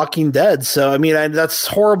on The Walking Dead. So that's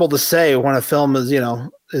horrible to say when a film is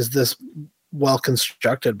this well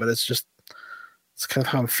constructed, but it's kind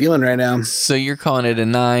of how I'm feeling right now. So you're calling it a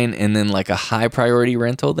 9 and then like a high priority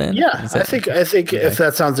rental then? Yeah, I think okay. If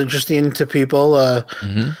that sounds interesting to people,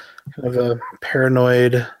 kind of a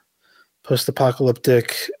paranoid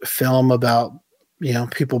post-apocalyptic film about,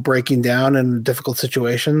 people breaking down in difficult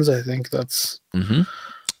situations, I think that's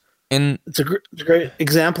and it's a great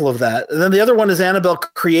example of that. And then the other one is Annabelle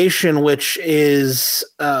Creation, which is,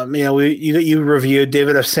 you reviewed.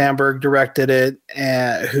 David F. Sandberg directed it,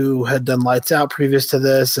 who had done Lights Out previous to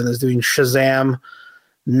this and is doing Shazam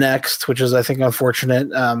next, which is, I think, unfortunate.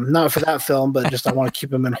 Not for that film, but just I want to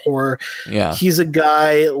keep him in horror. Yeah. He's a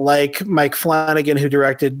guy like Mike Flanagan, who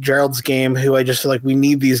directed Gerald's Game, who I just feel like we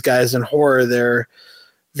need these guys in horror.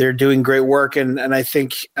 They're doing great work. And I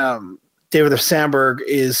think, David F. Sandberg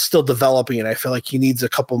is still developing, and I feel like he needs a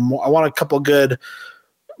couple more. I want a couple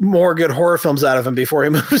more good horror films out of him before he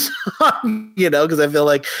moves on, because I feel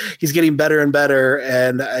like he's getting better and better,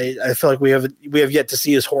 and I feel like we have yet to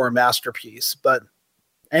see his horror masterpiece. But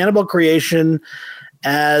Annabelle Creation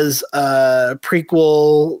as a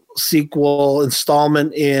prequel, sequel,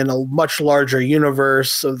 installment in a much larger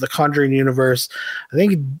universe of the Conjuring universe, I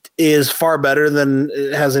think is far better than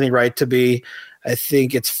it has any right to be. I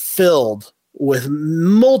think it's filled with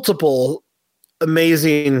multiple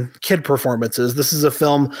amazing kid performances. This is a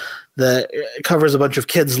film that covers a bunch of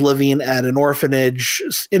kids living at an orphanage,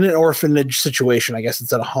 in an orphanage situation. I guess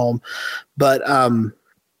it's at a home. But so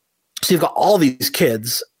you've got all these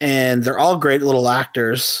kids, and they're all great little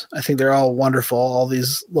actors. I think they're all wonderful. All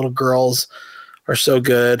these little girls are so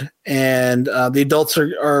good. And the adults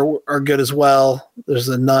are good as well. There's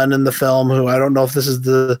a nun in the film who I don't know if this is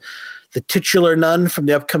the titular nun from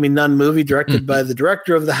the upcoming Nun movie, directed by the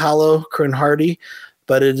director of The Hallow, Corinne Hardy,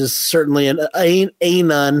 but it is certainly a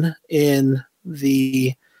nun in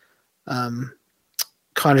the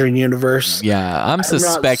Conjuring universe. Yeah, I'm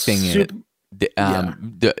suspecting it,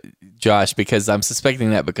 Josh, because I'm suspecting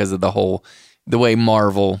that because of the way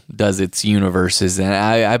Marvel does its universes, and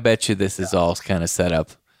I bet you this is all kind of set up.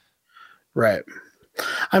 Right.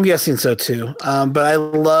 I'm guessing so too. But I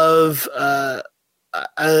love...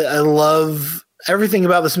 I love everything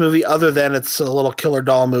about this movie other than it's a little killer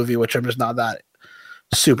doll movie, which I'm just not that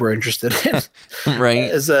super interested in. Right.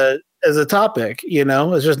 As a topic,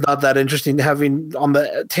 it's just not that interesting. Having on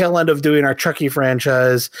the tail end of doing our Chucky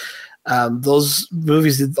franchise, those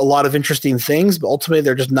movies did a lot of interesting things, but ultimately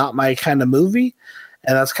they're just not my kind of movie.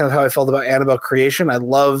 And that's kind of how I felt about Annabelle Creation. I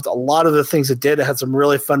loved a lot of the things it did. It had some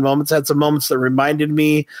really fun moments. It had some moments that reminded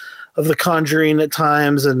me of The Conjuring at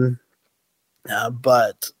times,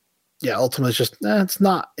 but yeah, ultimately it's just, it's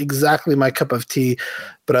not exactly my cup of tea,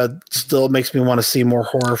 but it still makes me want to see more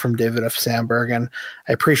horror from David F. Sandberg. And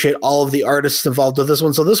I appreciate all of the artists involved with this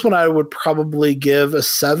one. So this one I would probably give a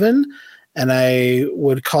 7, and I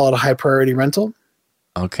would call it a high priority rental.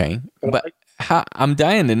 Okay. But I'm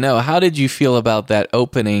dying to know, how did you feel about that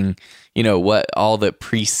opening, what all that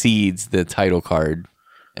precedes the title card?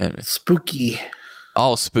 Spooky.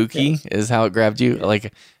 All spooky yes. is how it grabbed you? Like,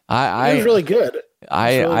 it was really good.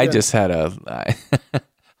 I just had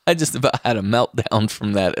I just about had a meltdown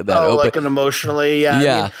from that open. Like an emotionally,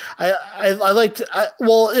 yeah. I liked.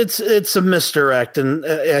 It's a misdirect and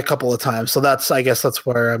a couple of times, so I guess that's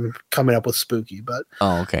where I'm coming up with spooky. But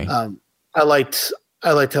okay. I liked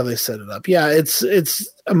how they set it up. Yeah, it's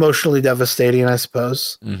emotionally devastating, I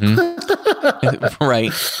suppose. Mm-hmm.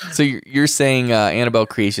 Right. So you're saying Annabelle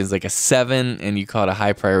Creation is like a 7, and you call it a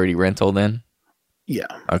high priority rental then? Yeah.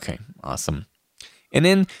 Okay. Awesome. And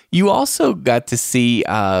then you also got to see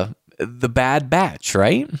The Bad Batch,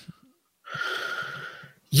 right?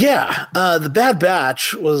 Yeah. The Bad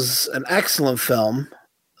Batch was an excellent film.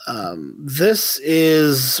 This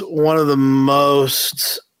is one of the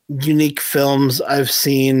most unique films I've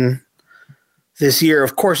seen this year.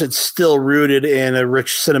 Of course, it's still rooted in a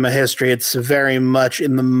rich cinema history. It's very much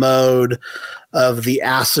in the mode of the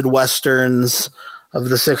acid westerns of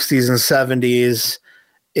the 60s and 70s.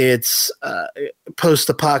 It's a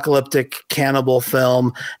post-apocalyptic cannibal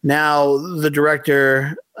film. Now, the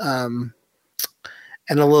director, Anna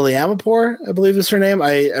Lily Amirpour, I believe is her name.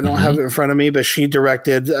 I don't have it in front of me, but she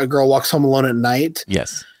directed A Girl Walks Home Alone at Night.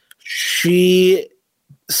 Yes. She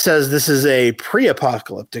says this is a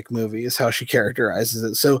pre-apocalyptic movie, is how she characterizes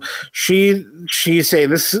it. So she's saying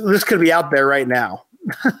this could be out there right now.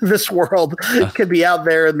 This world could be out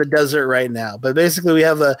there in the desert right now. But basically we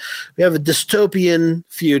have a dystopian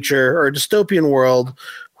future, or a dystopian world,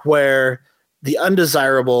 where the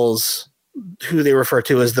undesirables, who they refer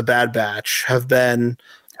to as the Bad Batch, have been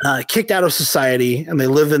kicked out of society, and they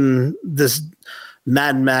live in this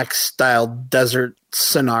Mad Max style desert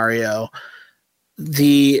scenario.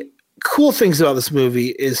 The cool things about this movie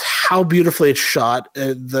is how beautifully it's shot.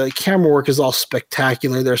 The camera work is all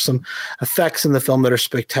spectacular. There's some effects in the film that are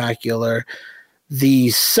spectacular. The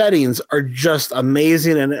settings are just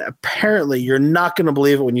amazing, and apparently you're not going to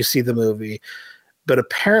believe it when you see the movie, but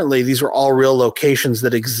apparently these are all real locations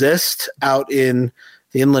that exist out in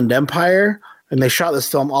the Inland Empire, and they shot this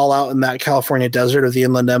film all out in that California desert of the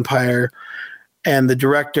Inland Empire. And the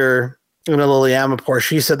director, Anna Lily Amirpour,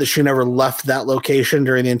 she said that she never left that location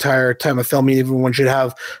during the entire time of filming. Even when she'd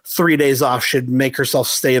have 3 days off, she'd make herself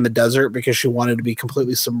stay in the desert because she wanted to be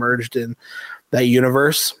completely submerged in that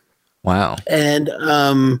universe. Wow. And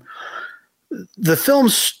the film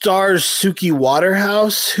stars Suki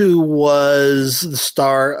Waterhouse, who was the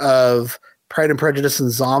star of Pride and Prejudice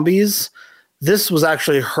and Zombies. This was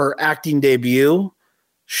actually her acting debut.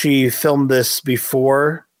 She filmed this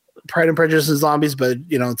before Pride and Prejudice and Zombies, but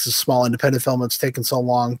it's a small independent film. It's taken so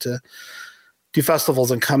long to do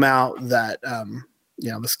festivals and come out that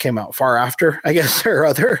this came out far after, I guess, her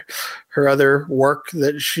other work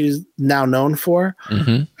that she's now known for.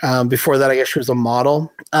 Before that, I guess she was a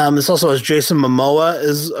model. This also has Jason Momoa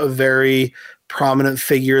is a very prominent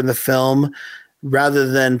figure in the film. Rather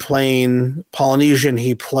than playing Polynesian,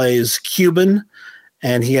 he plays Cuban.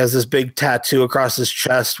 And he has this big tattoo across his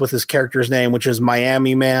chest with his character's name, which is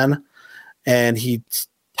Miami Man. And he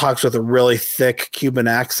talks with a really thick Cuban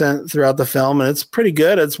accent throughout the film. And it's pretty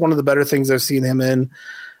good. It's one of the better things I've seen him in.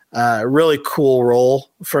 Really cool role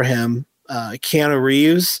for him. Keanu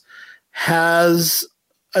Reeves has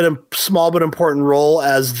a small but important role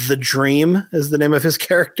as The Dream, is the name of his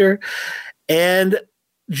character. And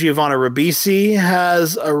Giovanna Ribisi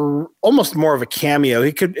has almost more of a cameo.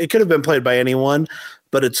 It could have been played by anyone,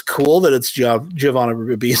 but it's cool that it's Giovanna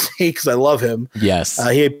Ribisi because I love him. Yes.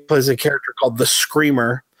 He plays a character called the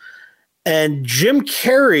Screamer. And Jim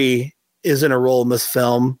Carrey is in a role in this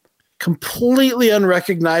film, completely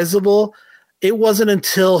unrecognizable. It wasn't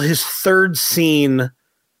until his third scene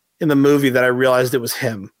in the movie that I realized it was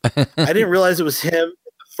him. I didn't realize it was him in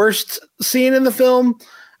the first scene in the film.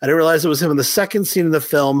 I didn't realize it was him in the second scene of the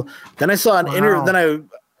film. Then I saw an interview. Then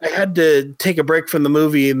I had to take a break from the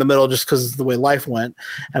movie in the middle just because of the way life went.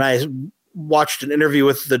 And I watched an interview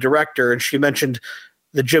with the director, and she mentioned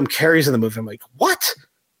that Jim Carrey's in the movie. I'm like, what?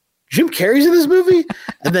 Jim Carrey's in this movie?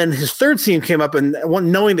 And then his third scene came up, and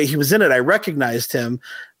knowing that he was in it, I recognized him.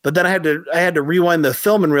 But then I had to rewind the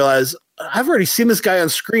film and realize I've already seen this guy on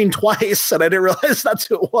screen twice, and I didn't realize that's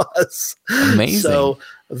who it was. Amazing. So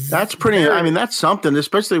that's pretty. I mean, that's something,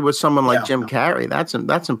 especially with someone like Jim Carrey.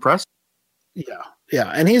 That's impressive. Yeah, Yeah,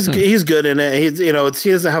 and he's good in it. He's he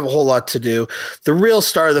doesn't have a whole lot to do. The real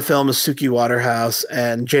star of the film is Suki Waterhouse,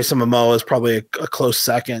 and Jason Momoa is probably a close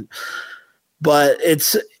second. But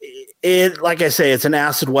like I say, it's an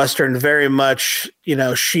acid western. Very much,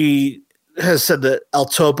 she has said that El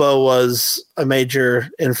Topo was a major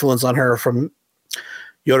influence on her from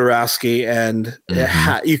Jodorowsky, and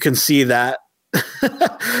you can see that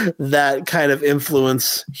that kind of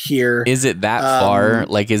influence here. Is it that far?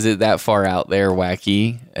 Like, is it that far out there,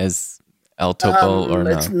 wacky as El Topo, or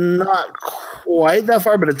no? It's not quite that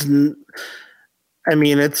far, but it's in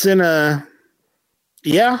a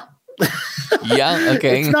yeah. Yeah.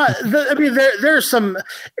 Okay. It's not. There's some.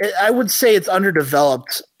 I would say it's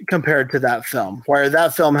underdeveloped compared to that film, where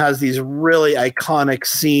that film has these really iconic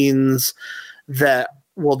scenes that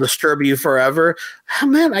will disturb you forever. Oh,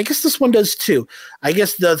 man, I guess this one does too. I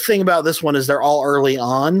guess the thing about this one is they're all early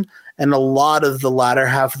on, and a lot of the latter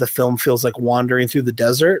half of the film feels like wandering through the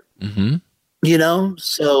desert. Mm-hmm.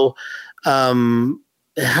 So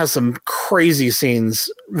it has some crazy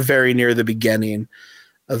scenes very near the beginning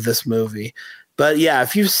of this movie. But yeah,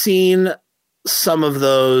 if you've seen some of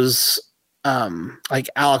those like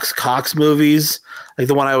Alex Cox movies, like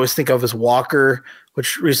the one I always think of is Walker,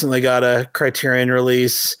 which recently got a Criterion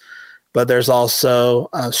release, but there's also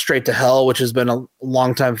Straight to Hell, which has been a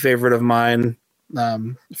longtime favorite of mine,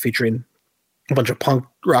 featuring a bunch of punk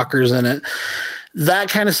rockers in it. That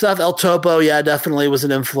kind of stuff. El Topo, yeah, definitely was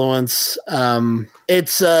an influence.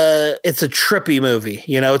 It's a trippy movie.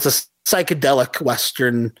 It's a psychedelic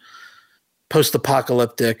Western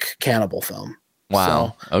post-apocalyptic cannibal film.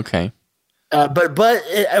 Wow. So, okay. But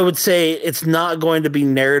I would say it's not going to be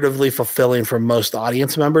narratively fulfilling for most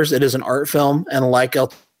audience members. It is an art film, and like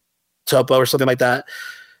El Topo or something like that,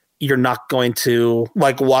 you're not going to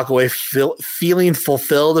like walk away feeling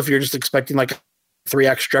fulfilled if you're just expecting like a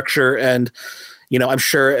 3-act structure. And I'm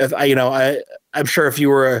sure if you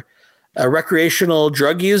were a recreational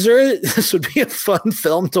drug user, this would be a fun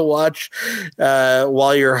film to watch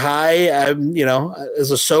while you're high.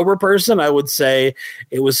 As a sober person, I would say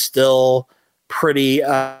it was still pretty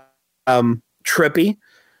trippy.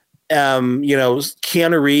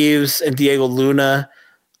 Keanu Reeves and Diego Luna.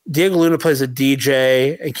 Diego Luna plays a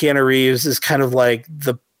DJ, and Keanu Reeves is kind of like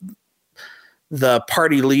the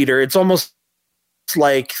party leader. It's almost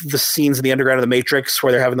like the scenes in the underground of the Matrix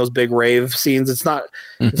where they're having those big rave scenes. It's not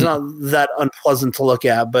that unpleasant to look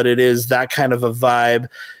at, but it is that kind of a vibe.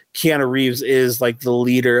 Keanu Reeves is like the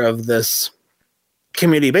leader of this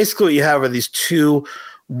community. Basically what you have are these two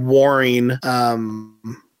warring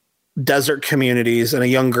desert communities, and a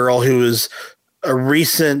young girl who is a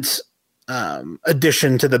recent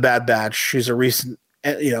addition to the Bad Batch. She's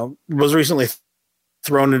was recently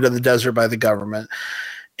thrown into the desert by the government.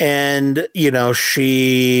 And,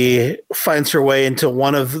 she finds her way into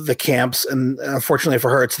one of the camps, and unfortunately for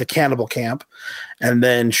her, it's the cannibal camp. And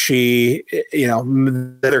then she,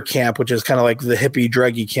 the other camp, which is kind of like the hippie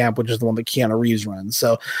druggy camp, which is the one that Keanu Reeves runs.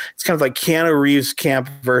 So it's kind of like Keanu Reeves' camp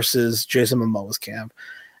versus Jason Momoa's camp.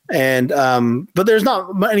 And, but there's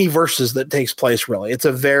not many verses that takes place really. It's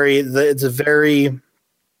a very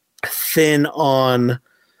thin on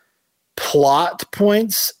plot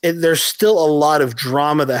points. There's still a lot of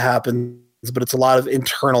drama that happens, but it's a lot of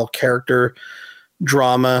internal character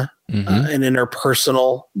drama and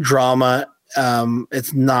interpersonal drama.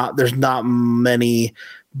 There's not many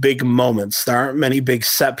big moments. There aren't many big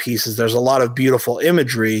set pieces. There's a lot of beautiful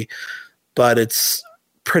imagery, but it's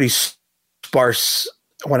pretty sparse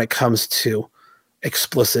when it comes to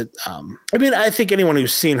explicit. I think anyone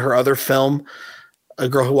who's seen her other film, A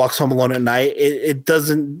Girl Who Walks Home Alone at Night, it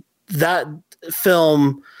doesn't. That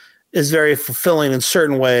film is very fulfilling in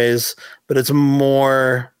certain ways, but it's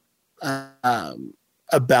more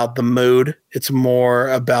about the mood. It's more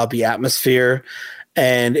about the atmosphere,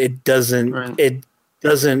 and it doesn't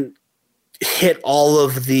hit all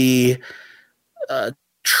of the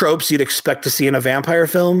tropes you'd expect to see in a vampire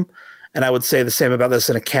film. And I would say the same about this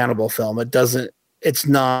in a cannibal film. It's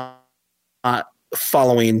not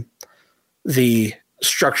following the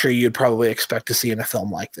structure you'd probably expect to see in a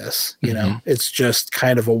film like this. It's just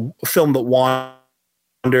kind of a film that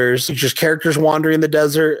wanders. It's just characters wandering the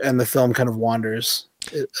desert, and the film kind of wanders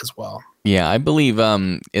as well. Yeah, I believe,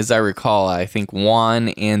 as I recall, I think Juan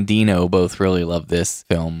and Dino both really love this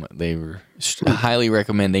film. They were highly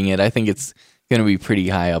recommending it. I think it's going to be pretty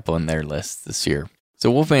high up on their list this year. So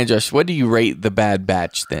Wolfman Josh, what do you rate The Bad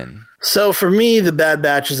Batch then? So for me, The Bad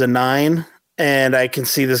Batch is a 9, and I can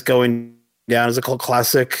see this going down as a cult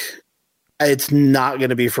classic. It's not going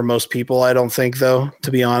to be for most people, I don't think, though, to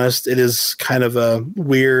be honest. It is kind of a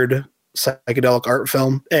weird psychedelic art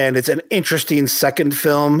film, and it's an interesting second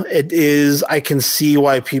film. It is, I can see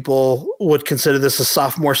why people would consider this a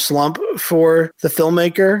sophomore slump for the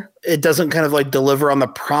filmmaker. It doesn't kind of like deliver on the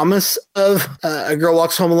promise of A Girl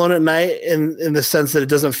Walks Home Alone at Night in the sense that it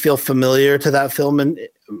doesn't feel familiar to that film and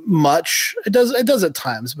much. It does at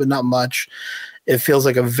times, but not much. It feels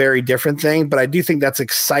like a very different thing, but I do think that's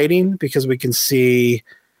exciting because I can see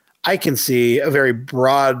a very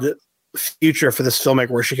broad future for this filmmaker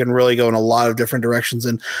where she can really go in a lot of different directions.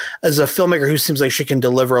 And as a filmmaker who seems like she can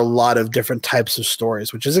deliver a lot of different types of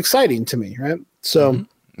stories, which is exciting to me. Right. So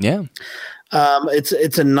yeah,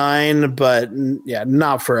 it's a 9, but yeah,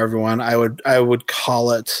 not for everyone. I would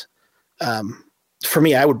call it, for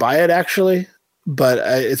me, I would buy it actually, but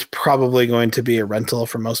it's probably going to be a rental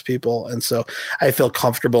for most people. And so I feel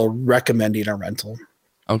comfortable recommending a rental.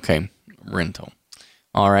 Okay. Rental.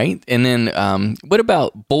 All right. And then what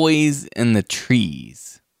about Boys in the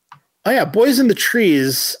Trees? Oh, yeah. Boys in the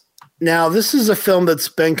Trees. Now, this is a film that's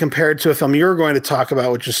been compared to a film you were going to talk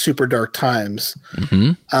about, which is Super Dark Times.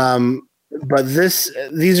 Mm-hmm. But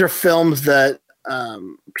these are films that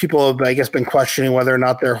people have, I guess, been questioning whether or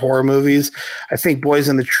not they're horror movies. I think Boys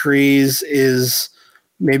in the Trees is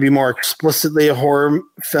maybe more explicitly a horror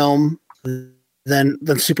film than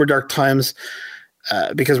Super Dark Times.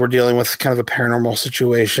 Because we're dealing with kind of a paranormal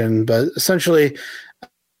situation, but essentially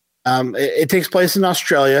it takes place in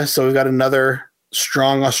Australia. So we've got another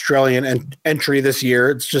strong Australian entry this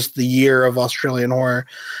year. It's just the year of Australian horror.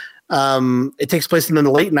 It takes place in the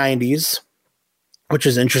late 90s, which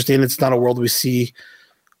is interesting. It's not a world we see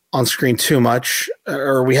on screen too much,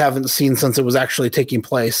 or we haven't seen since it was actually taking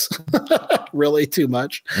place really too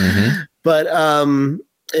much. Mm-hmm. But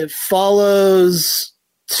it follows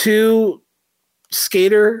 2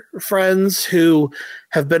 skater friends who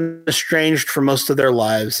have been estranged for most of their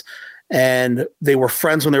lives, and they were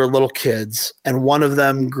friends when they were little kids, and one of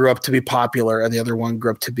them grew up to be popular and the other one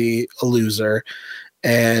grew up to be a loser,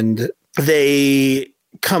 and they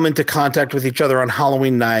come into contact with each other on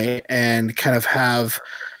Halloween night and kind of have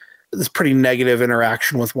this pretty negative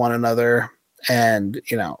interaction with one another, and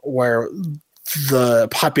where the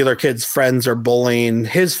popular kid's friends are bullying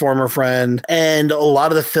his former friend. And a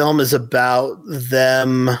lot of the film is about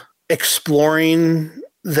them exploring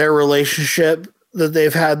their relationship that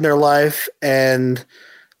they've had in their life and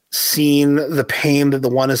seeing the pain that the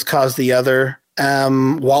one has caused the other,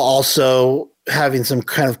 while also having some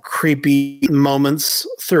kind of creepy moments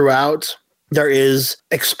throughout. There is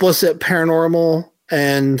explicit paranormal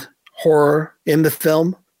and horror in the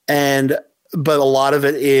film, but a lot of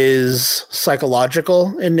it is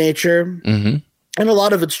psychological in nature, mm-hmm. and a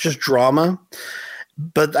lot of it's just drama.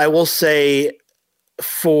 But I will say,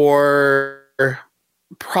 for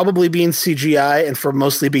probably being CGI and for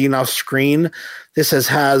mostly being off screen, this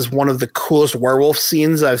has one of the coolest werewolf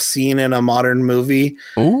scenes I've seen in a modern movie.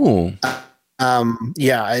 Ooh.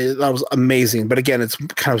 That was amazing. But again, it's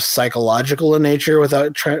kind of psychological in nature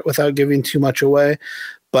without giving too much away.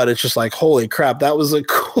 But it's just like, holy crap, that was a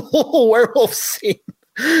cool werewolf scene.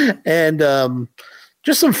 And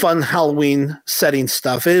just some fun Halloween setting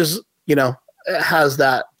stuff. It is, it has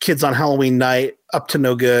that kids on Halloween night up to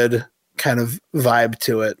no good kind of vibe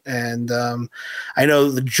to it. And I know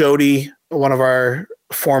that Jody, one of our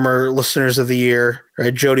former listeners of the year,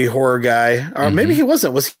 right? Jody Horror Guy, or mm-hmm. maybe he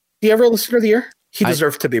wasn't. Was he ever a listener of the year? He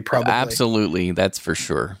deserved to be, probably. Absolutely. That's for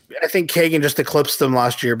sure. I think Kagan just eclipsed him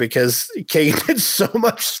last year because Kagan did so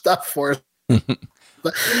much stuff for us.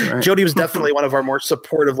 But right. Jody was definitely one of our more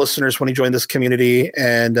supportive listeners when he joined this community,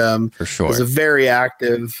 and for sure was a very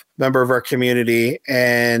active member of our community,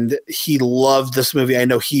 and he loved this movie. I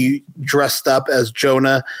know he dressed up as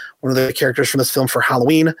Jonah, one of the characters from this film, for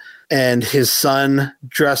Halloween, and his son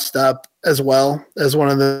dressed up as well as one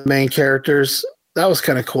of the main characters. That was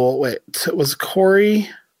kind of cool. Wait, was Corey?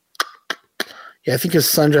 Yeah, I think his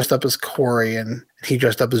son dressed up as Corey and he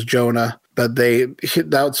dressed up as Jonah. But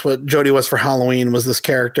that's what Jody was for Halloween, was this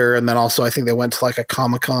character. And then also I think they went to like a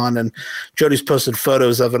Comic-Con, and Jody's posted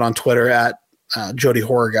photos of it on Twitter at Jody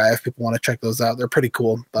Horror Guy if people want to check those out. They're pretty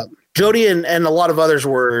cool. But Jody and a lot of others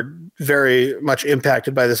were very much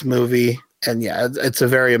impacted by this movie. And yeah, it's a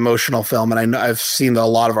very emotional film. And I know I've seen a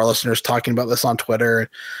lot of our listeners talking about this on Twitter,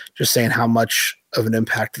 just saying how much of an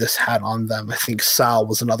impact this had on them. I think Sal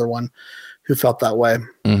was another one who felt that way.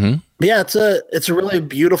 Mm-hmm. Yeah, it's a really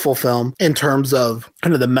beautiful film in terms of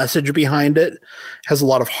kind of the message behind it. Has a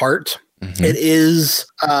lot of heart. Mm-hmm. It is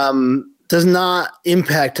does not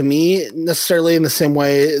impact me necessarily in the same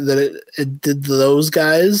way that it did those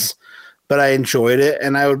guys, but I enjoyed it,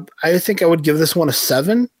 and I think I would give this one a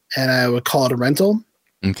 7, and I would call it a rental.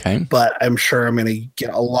 Okay. but I'm sure I'm going to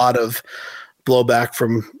get a lot of blowback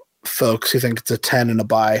from folks who think it's a 10 and a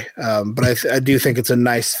buy. But I do think it's a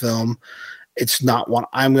nice film. It's not one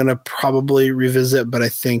I'm going to probably revisit, but I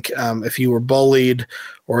think if you were bullied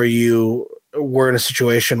or you were in a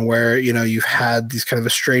situation where, you've had these kind of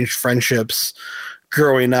estranged friendships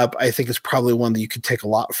growing up, I think it's probably one that you could take a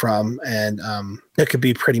lot from, and it could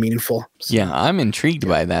be pretty meaningful. So, yeah, I'm intrigued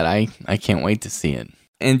by that. I can't wait to see it.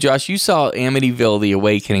 And Josh, you saw Amityville: The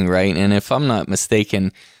Awakening, right? And if I'm not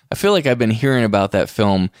mistaken, I feel like I've been hearing about that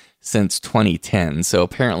film since 2010. So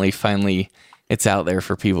apparently, finally, it's out there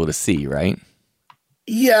for people to see, right?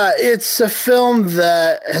 Yeah, it's a film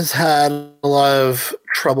that has had a lot of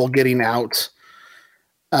trouble getting out.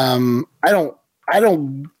 I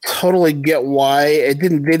don't totally get why they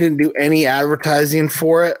didn't do any advertising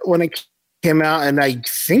for it when it came out, and I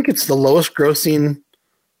think it's the lowest grossing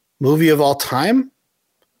movie of all time,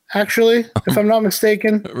 actually, if I'm not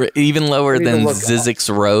mistaken. Even lower than Zizek's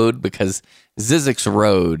Road, because Zizek's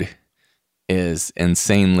Road is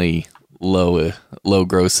insanely low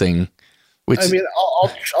grossing. Which, I mean,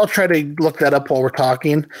 I'll try to look that up while we're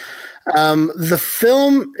talking. The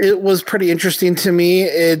film, it was pretty interesting to me.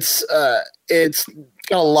 It's got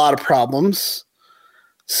a lot of problems,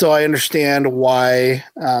 so I understand why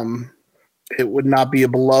it would not be a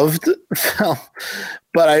beloved film.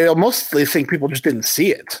 But I mostly think people just didn't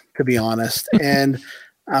see it, to be honest. And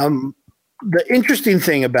the interesting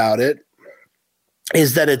thing about it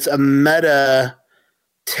is that it's a meta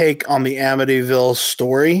take on the Amityville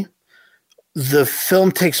story. The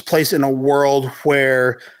film takes place in a world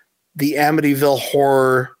where the Amityville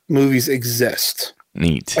horror movies exist.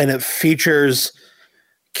 Neat. And it features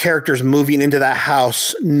characters moving into that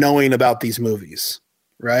house knowing about these movies,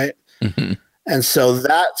 right? Mm-hmm. And so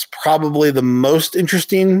that's probably the most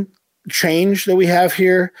interesting change that we have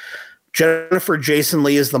here. Jennifer Jason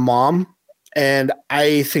Leigh is the mom, and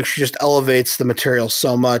I think she just elevates the material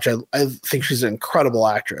so much. I think she's an incredible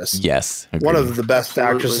actress. Yes. Agreed. One of the best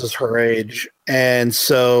actresses her age. And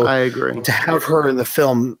so I agree. To have her in the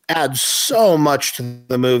film adds so much to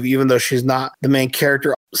the movie, even though she's not the main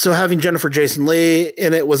character. So having Jennifer Jason Leigh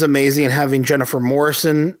in it was amazing. Having Jennifer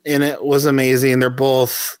Morrison in it was amazing. They're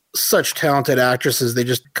both such talented actresses. They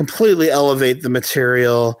just completely elevate the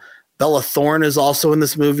material. Bella Thorne is also in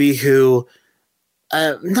this movie, who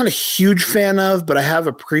I'm not a huge fan of, but I have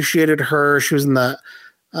appreciated her. She was in the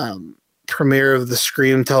premiere of the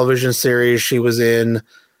Scream television series. She was in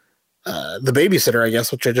The Babysitter, I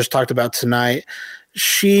guess, which I just talked about tonight.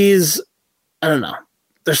 I don't know.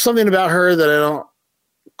 There's something about her that I don't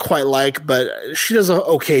quite like, but she does an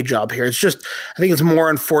okay job here. It's just, I think it's more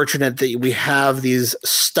unfortunate that we have these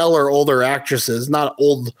stellar older actresses, not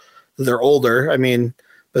old, they're older. I mean,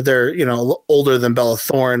 but they're, older than Bella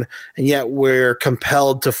Thorne, and yet we're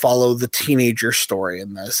compelled to follow the teenager story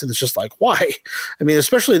in this. And it's just like, why? I mean,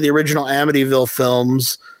 especially the original Amityville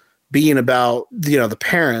films being about, the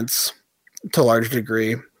parents to a large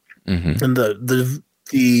degree, mm-hmm. and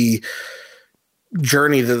the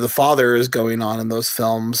journey that the father is going on in those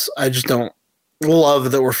films. I just don't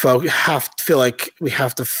love that feel like we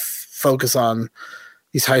have to focus on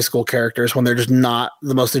these high school characters when they're just not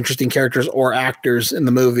the most interesting characters or actors in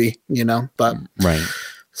the movie, but right.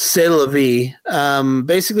 C'est la vie.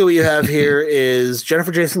 Basically what you have here is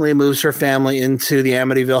Jennifer Jason Leigh moves her family into the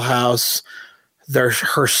Amityville house.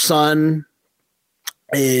 Her son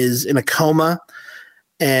is in a coma,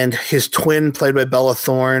 and his twin, played by Bella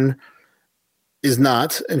Thorne, is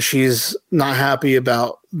not, and she's not happy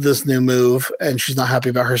about this new move, and she's not happy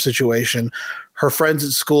about her situation. Her friends at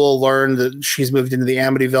school learn that she's moved into the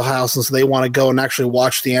Amityville house, and so they want to go and actually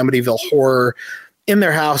watch the Amityville horror in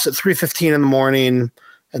their house at 3:15 in the morning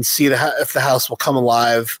and see if the house will come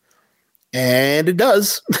alive. And it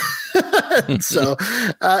does. So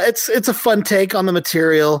it's a fun take on the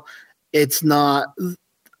material. It's not.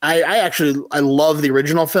 I love the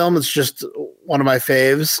original film. It's just one of my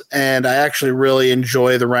faves, and I actually really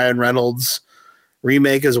enjoy the Ryan Reynolds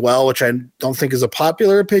remake as well, which I don't think is a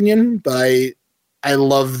popular opinion, but I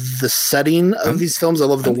love the setting of these films. I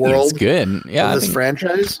love the world. It's good. Yeah, of this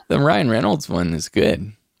franchise. The Ryan Reynolds one is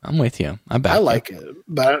good. I'm with you. I like it,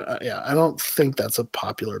 but I don't think that's a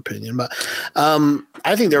popular opinion. But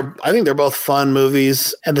I think they're both fun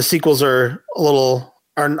movies, and the sequels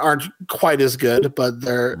aren't quite as good, but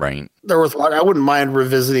they're worth. I wouldn't mind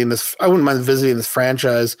revisiting this. I wouldn't mind visiting this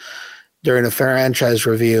franchise during a franchise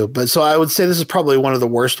review. But so I would say this is probably one of the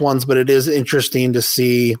worst ones, but it is interesting to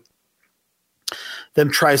see them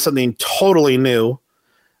try something totally new.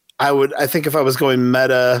 I think if I was going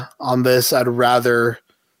meta on this, I'd rather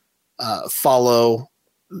follow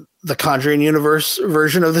the Conjuring universe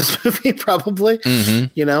version of this movie, probably.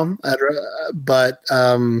 You know, but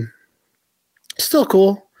still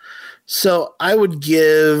cool. So I would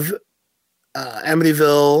give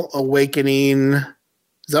Amityville Awakening. Is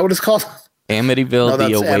that what it's called? Amityville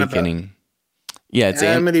The Awakening. Annabelle. Yeah, it's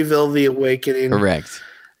Amityville The Awakening. Correct.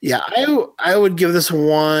 Yeah, I would give this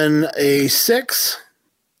one a 6,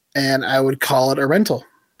 and I would call it a rental.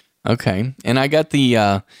 Okay, and I got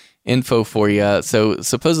the info for you. So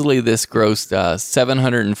supposedly this grossed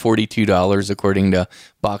 $742 according to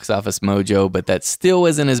Box Office Mojo, but that still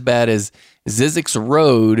isn't as bad as Zizek's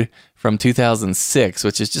Road from 2006,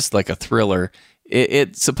 which is just like a thriller.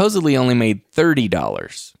 It supposedly only made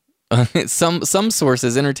 $30. Some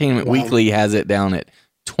sources, Entertainment Weekly has it down at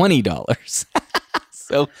 $20.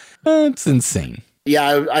 So it's insane.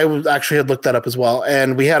 Yeah, I actually had looked that up as well.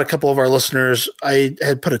 And we had a couple of our listeners, I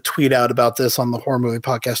had put a tweet out about this on the Horror Movie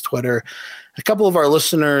Podcast Twitter. A couple of our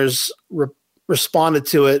listeners responded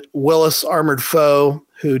to it. Willis Armored Foe,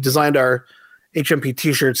 who designed our HMP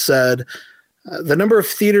t-shirt, said, the number of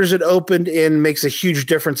theaters it opened in makes a huge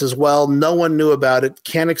difference as well. No one knew about it.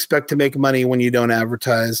 Can't expect to make money when you don't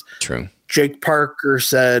advertise. True. Jake Parker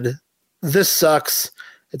said, this sucks.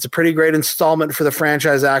 It's a pretty great installment for the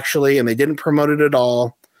franchise, actually, and they didn't promote it at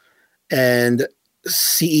all. And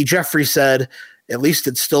C.E. Jeffrey said, at least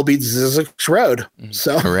it still beats Zizek's Road.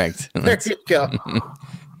 So correct. There you go.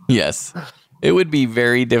 Yes. It would be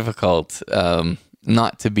very difficult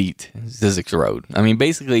not to beat Zizek's Road. I mean,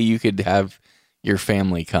 basically, you could have your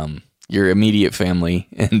family come, your immediate family,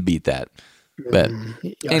 and beat that. But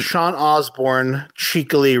Sean Osborne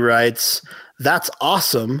cheekily writes, that's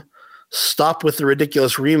awesome. Stop with the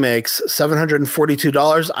ridiculous remakes.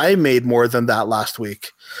 $742. I made more than that last week.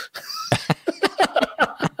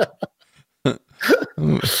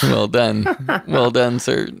 Well done. Well done,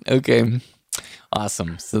 sir. Okay.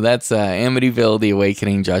 Awesome. So that's Amityville The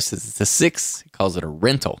Awakening. Josh says it's a 6. He calls it a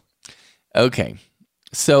rental. Okay.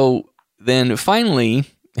 So then finally,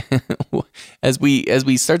 as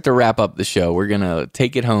we start to wrap up the show, we're going to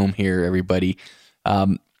take it home here, everybody.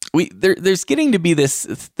 There's getting to be this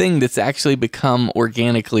thing that's actually become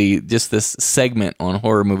organically just this segment on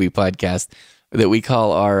Horror Movie Podcast that we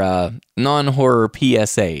call our non-horror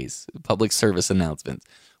PSAs, public service announcements,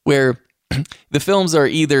 where the films are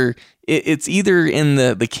either in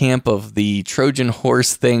the camp of the Trojan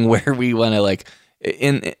horse thing where we want to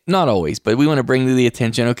not always, but we want to bring to the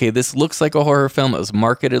attention, okay, this looks like a horror film. It was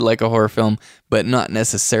marketed like a horror film, but not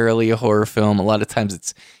necessarily a horror film. A lot of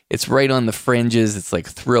times it's right on the fringes. It's like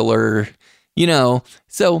thriller,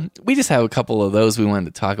 So we just have a couple of those we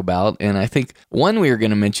wanted to talk about. And I think one we were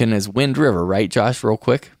going to mention is Wind River, right, Josh, real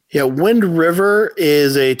quick? Yeah, Wind River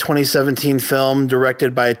is a 2017 film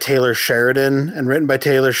directed by Taylor Sheridan and written by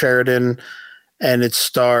Taylor Sheridan. And it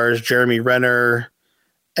stars Jeremy Renner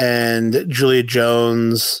and Julia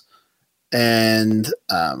Jones and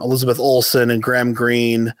Elizabeth Olsen and Graham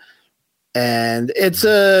Greene. And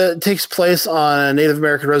it takes place on a Native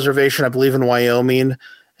American reservation, I believe in Wyoming.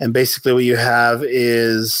 And basically what you have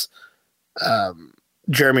is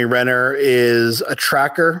Jeremy Renner is a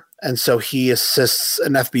tracker. And so he assists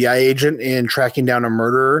an FBI agent in tracking down a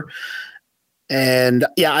murderer. And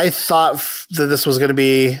yeah, I thought that this was going to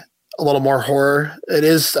be a little more horror. It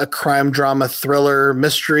is a crime drama thriller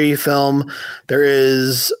mystery film. There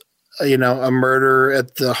is, a murder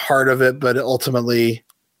at the heart of it, but ultimately,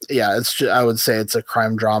 yeah, I would say it's a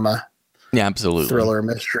crime drama. Yeah, absolutely. Thriller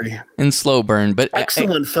mystery. And slow burn, but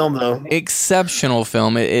excellent film though. Exceptional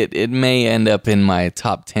film. It may end up in my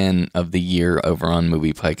top 10 of the year over on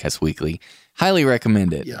Movie Podcast Weekly. Highly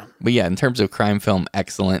recommend it. Yeah. But yeah, in terms of crime film,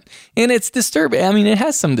 excellent. And it's disturbing. I mean, it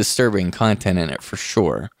has some disturbing content in it for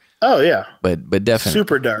sure. Oh yeah. But definitely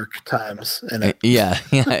super dark times in it. Yeah.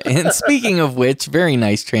 And speaking of which, very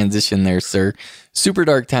nice transition there, sir. Super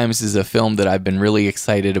Dark Times is a film that I've been really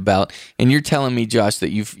excited about. And you're telling me, Josh,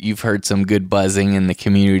 that you've heard some good buzzing in the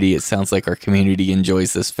community. It sounds like our community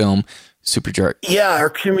enjoys this film. Super Dark. Yeah, our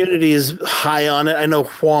community is high on it. I know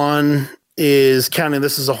Juan is counting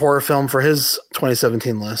this as a horror film for his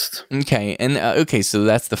 2017 list. Okay. And so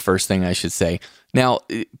that's the first thing I should say. Now,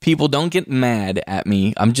 people don't get mad at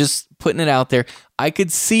me. I'm just putting it out there. I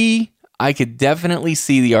could definitely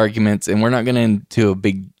see the arguments, and we're not going into a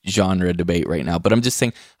big genre debate right now, but I'm just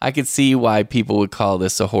saying I could see why people would call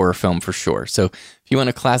this a horror film for sure. So if you want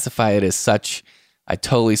to classify it as such, I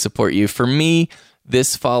totally support you. For me,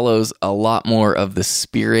 this follows a lot more of the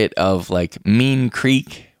spirit of like Mean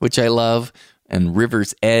Creek, which I love, and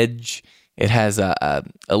River's Edge. It has a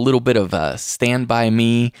little bit of Stand By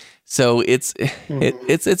Me. So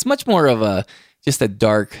it's much more of just a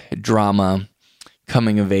dark drama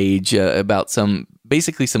coming of age about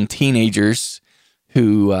basically some teenagers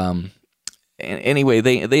who, anyway,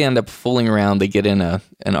 they end up fooling around. They get in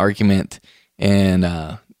an argument, and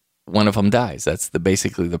one of them dies. That's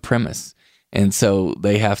basically the premise. And so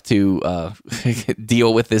they have to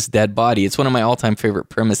deal with this dead body. It's one of my all-time favorite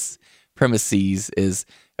premises is,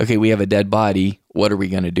 okay, we have a dead body. What are we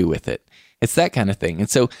going to do with it? It's that kind of thing. And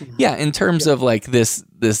so, yeah, in terms of like this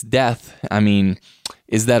death, I mean,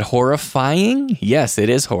 is that horrifying? Yes, it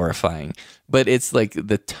is horrifying. But it's like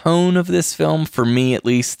the tone of this film, for me at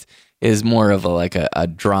least, is more of a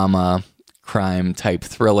drama, crime type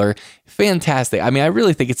thriller. Fantastic. I mean, I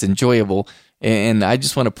really think it's enjoyable. And I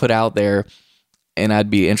just want to put out there, and I'd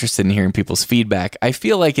be interested in hearing people's feedback. I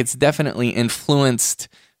feel like it's definitely influenced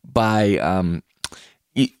by,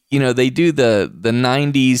 they do the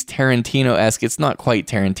 90s Tarantino-esque. It's not quite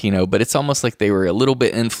Tarantino, but it's almost like they were a little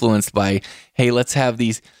bit influenced by, hey, let's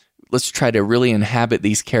try to really inhabit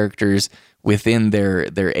these characters within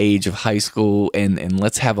their age of high school, and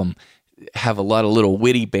let's have them have a lot of little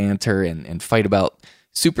witty banter and fight about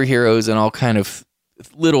superheroes and all kind of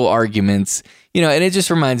little arguments, and it just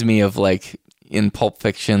reminds me of like in Pulp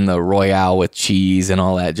Fiction, the Royale with cheese and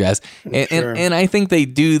all that jazz. And I think they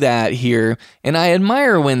do that here, and I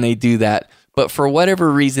admire when they do that, but for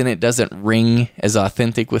whatever reason, it doesn't ring as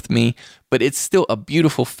authentic with me, but it's still a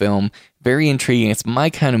beautiful film, very intriguing. It's my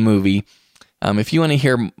kind of movie. If you want to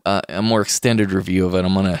hear a more extended review of it,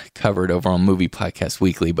 I'm going to cover it over on Movie Podcast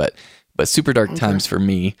Weekly, but Super Dark Times for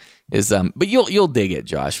me is, but you'll dig it,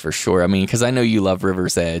 Josh, for sure. I mean, because I know you love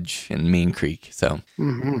River's Edge and Mean Creek, so.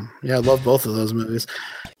 Mm-hmm. Yeah, I love both of those movies.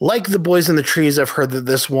 Like The Boys in the Trees, I've heard that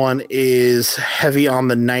this one is heavy on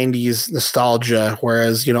the 90s nostalgia,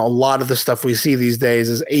 whereas, a lot of the stuff we see these days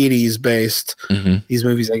is 80s based. Mm-hmm. These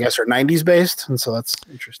movies, I guess, are 90s based, and so that's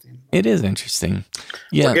interesting. It is interesting.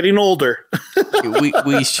 Yeah. We're getting older.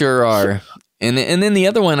 we sure are. And then the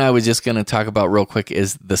other one I was just going to talk about real quick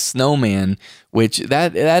is The Snowman, which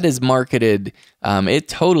that is marketed. It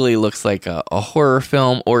totally looks like a horror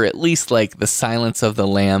film, or at least like The Silence of the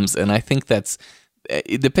Lambs. And I think that's,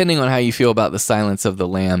 depending on how you feel about The Silence of the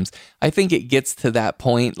Lambs, I think it gets to that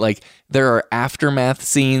point. Like there are aftermath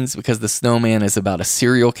scenes because The Snowman is about a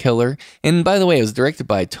serial killer. And by the way, it was directed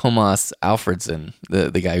by Tomas Alfredson,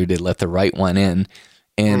 the guy who did Let the Right One In.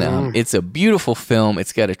 And it's a beautiful film.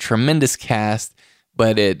 It's got a tremendous cast,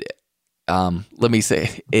 but let me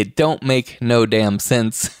say, it don't make no damn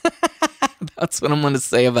sense. That's what I'm going to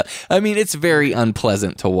say about it. I mean, it's very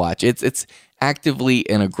unpleasant to watch. It's actively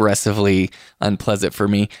and aggressively unpleasant for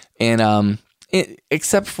me. And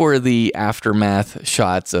except for the aftermath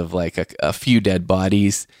shots of like a few dead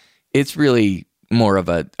bodies, it's really more of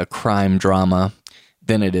a crime drama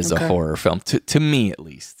than it is a horror film, to me at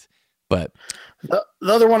least. But the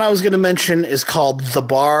other one I was going to mention is called The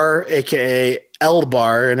Bar, aka El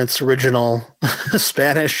Bar, in its original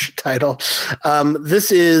Spanish title.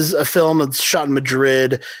 This is a film that's shot in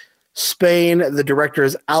Madrid, Spain. The director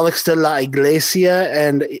is Alex de la Iglesia,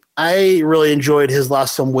 and I really enjoyed his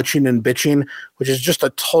last film, Witching and Bitching, which is just a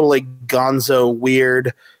totally gonzo,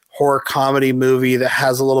 weird horror comedy movie that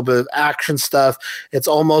has a little bit of action stuff. It's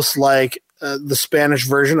almost like the Spanish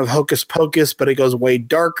version of Hocus Pocus, but it goes way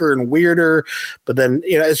darker and weirder. But then,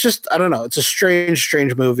 it's just, I don't know. It's a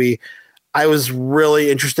strange movie. I was really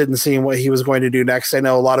interested in seeing what he was going to do next. I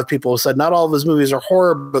know a lot of people have said not all of his movies are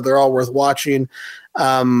horror, but they're all worth watching.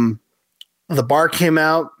 The Bar came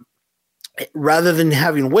out. Rather than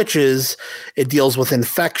having witches, it deals with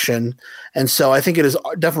infection. And so I think it is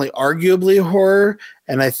definitely arguably horror.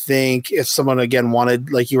 And I think if someone, again,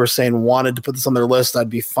 wanted, like you were saying, wanted to put this on their list, I'd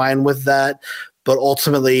be fine with that. But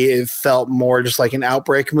ultimately, it felt more just like an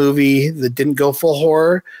outbreak movie that didn't go full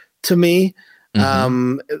horror to me.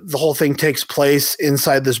 Mm-hmm. The whole thing takes place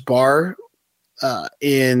inside this bar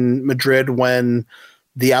in Madrid when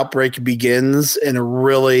the outbreak begins in a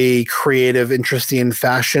really creative, interesting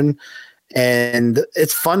fashion. And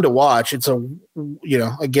it's fun to watch. It's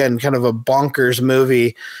again, kind of a bonkers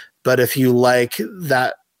movie. But if you like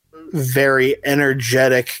that very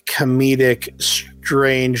energetic, comedic,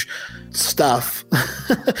 strange stuff,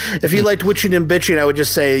 if you liked Witching and Bitching, I would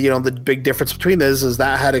just say, the big difference between this is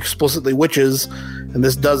that had explicitly witches and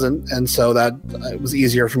this doesn't. And so that it was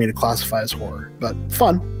easier for me to classify as horror, but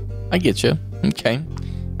fun. I get you. Okay.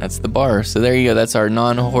 That's The Bar. So there you go. That's our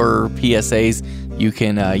non-horror PSAs. You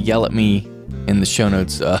can yell at me in the show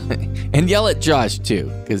notes. And yell at Josh,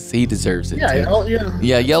 too, because he deserves it, too.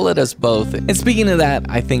 Yeah, yell at us both. And speaking of that,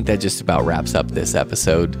 I think that just about wraps up this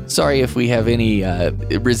episode. Sorry if we have any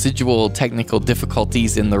residual technical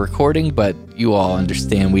difficulties in the recording, but you all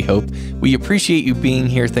understand, we hope. We appreciate you being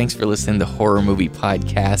here. Thanks for listening to Horror Movie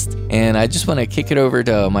Podcast. And I just want to kick it over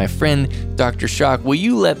to my friend, Dr. Shock. Will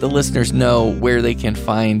you let the listeners know where they can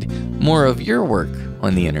find more of your work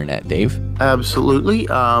on the internet, Dave? Absolutely. You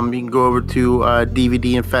can go over to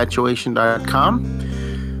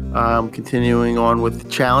dvdinfatuation.com. Continuing on with the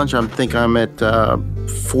challenge. I think I'm at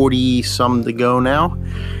 40 some to go now.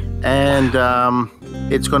 And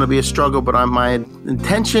it's going to be a struggle, but my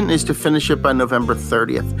intention is to finish it by November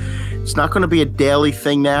 30th. It's not going to be a daily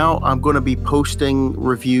thing now. I'm going to be posting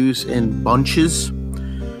reviews in bunches.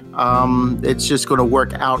 It's just going to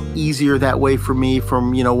work out easier that way for me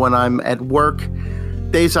from, when I'm at work.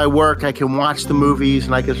 Days I work, I can watch the movies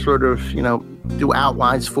and I can sort of, do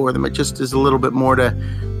outlines for them. It just is a little bit more to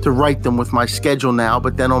write them with my schedule now.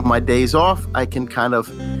 But then on my days off, I can kind of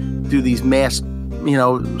do these mass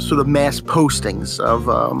postings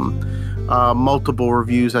of multiple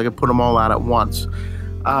reviews. I can put them all out at once.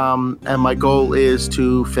 And my goal is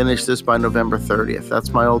to finish this by November 30th. That's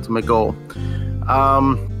my ultimate goal.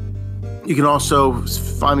 You can also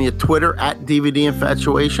find me at Twitter at DVD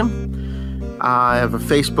Infatuation. I have a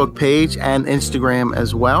Facebook page and Instagram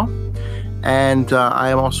as well. And I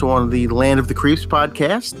am also on the Land of the Creeps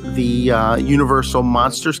podcast, the Universal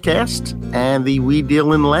Monsters cast, and the We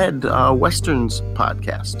Deal in Lead Westerns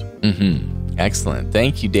podcast. Mm-hmm. Excellent.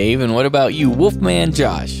 Thank you, Dave. And what about you, Wolfman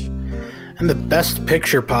Josh? And the Best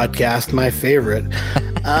Picture podcast, my favorite.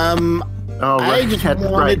 I just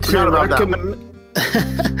wanted to recommend.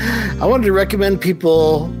 I wanted to recommend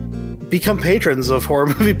people become patrons of Horror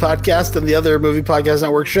Movie Podcast and the other Movie Podcast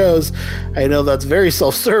Network shows. I know that's very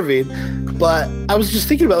self-serving, but I was just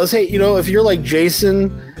thinking about this. Hey, if you're like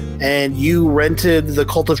Jason and you rented The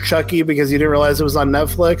Cult of Chucky because you didn't realize it was on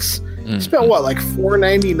Netflix, you spent like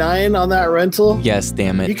 $4.99 on that rental? Yes,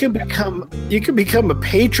 damn it. You can become a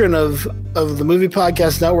patron of the Movie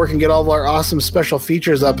Podcast Network and get all of our awesome special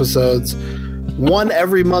features episodes, one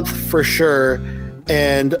every month for sure,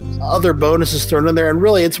 and other bonuses thrown in there. And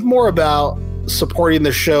really, it's more about supporting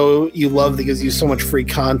the show you love that gives you so much free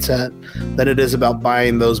content than it is about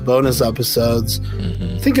buying those bonus episodes.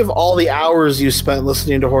 Mm-hmm. Think of all the hours you spent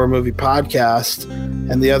listening to Horror Movie Podcast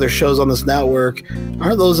and the other shows on this network.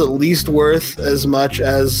 Aren't those at least worth as much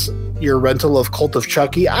as your rental of Cult of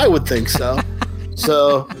Chucky? I would think so.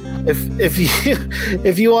 So if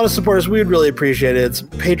you want to support us, we would really appreciate it. It's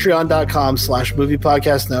patreon.com/Movie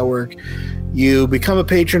Podcast Network. You become a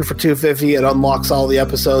patron for $2.50. It unlocks all the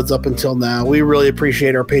episodes up until now. We really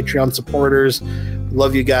appreciate our Patreon supporters.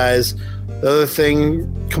 Love you guys. The other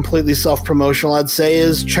thing, completely self-promotional, I'd say,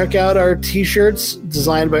 is check out our t-shirts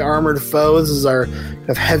designed by Armored Foe. This is our kind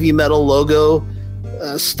of heavy metal logo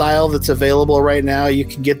style that's available right now. You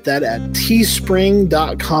can get that at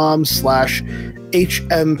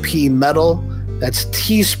teespring.com/HMP Metal. That's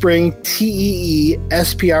Teespring,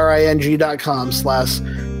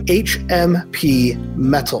 TEESPRING.com/HMP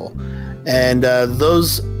Metal. And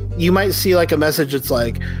those, you might see like a message that's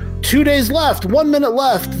like 2 days left, 1 minute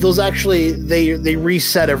left. Those actually, they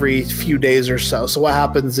reset every few days or so. So what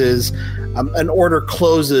happens is an order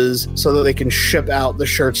closes so that they can ship out the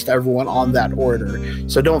shirts to everyone on that order.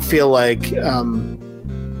 So don't feel like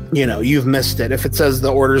you've missed it. If it says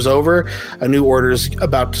the order's over, a new order's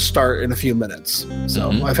about to start in a few minutes.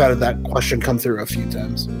 So I've had that question come through a few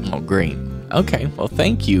times. Oh, great. Okay, well,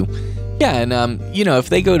 thank you. Yeah, and if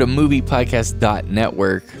they go to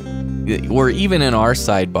moviepodcast.network, or even in our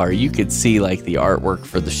sidebar, you could see like the artwork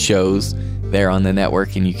for the shows there on the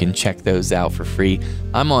network, and you can check those out for free.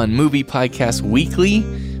 I'm on Movie Podcast Weekly,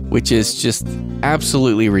 which is just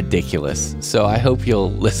absolutely ridiculous. So I hope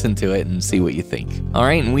you'll listen to it and see what you think. All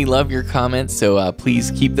right, and we love your comments, so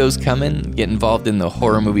please keep those coming. Get involved in the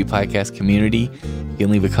Horror Movie Podcast community. You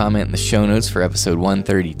can leave a comment in the show notes for episode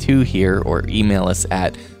 132 here, or email us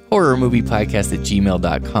at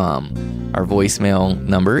horrormoviepodcast@gmail.com. Our voicemail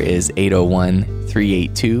number is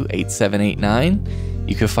 801-382-8789.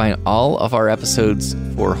 You can find all of our episodes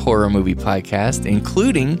for Horror Movie Podcast,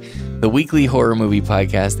 including the weekly Horror Movie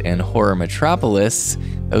Podcast and Horror Metropolis.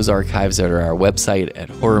 Those archives are at our website at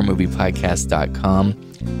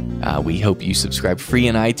horrormoviepodcast.com. We hope you subscribe free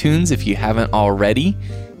in iTunes if you haven't already.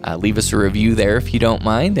 Leave us a review there if you don't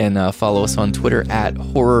mind, and follow us on Twitter at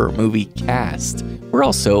HorrorMovieCast. We're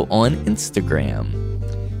also on Instagram.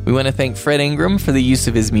 We want to thank Fred Ingram for the use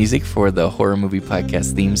of his music for the Horror Movie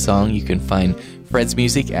Podcast theme song. You can find Fred's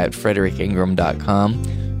music at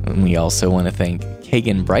fredericingram.com. And we also want to thank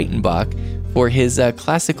Kagan Breitenbach for his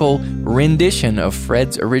classical rendition of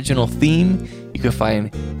Fred's original theme. You can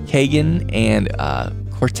find Kagan and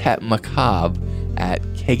Quartet Macabre at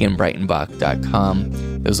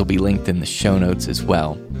kaganbreitenbach.com. Those will be linked in the show notes as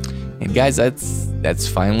well. And guys, that's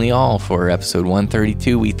finally all for episode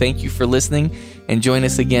 132. We thank you for listening, and join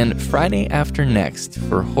us again Friday after next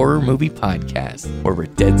for Horror Movie Podcast, where we're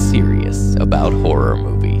dead serious about horror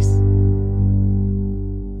movies.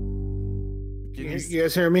 You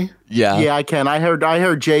guys hear me? Yeah. Yeah, I can. I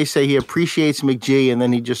heard Jay say he appreciates McGee, and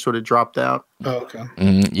then he just sort of dropped out. Oh, okay.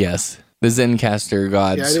 Yes. The Zencaster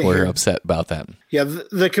gods were upset about that. Yeah,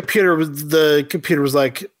 the computer was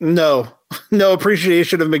like, no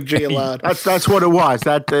appreciation of McGee allowed. That's what it was.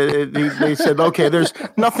 That they said, okay, there's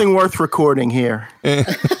nothing worth recording here.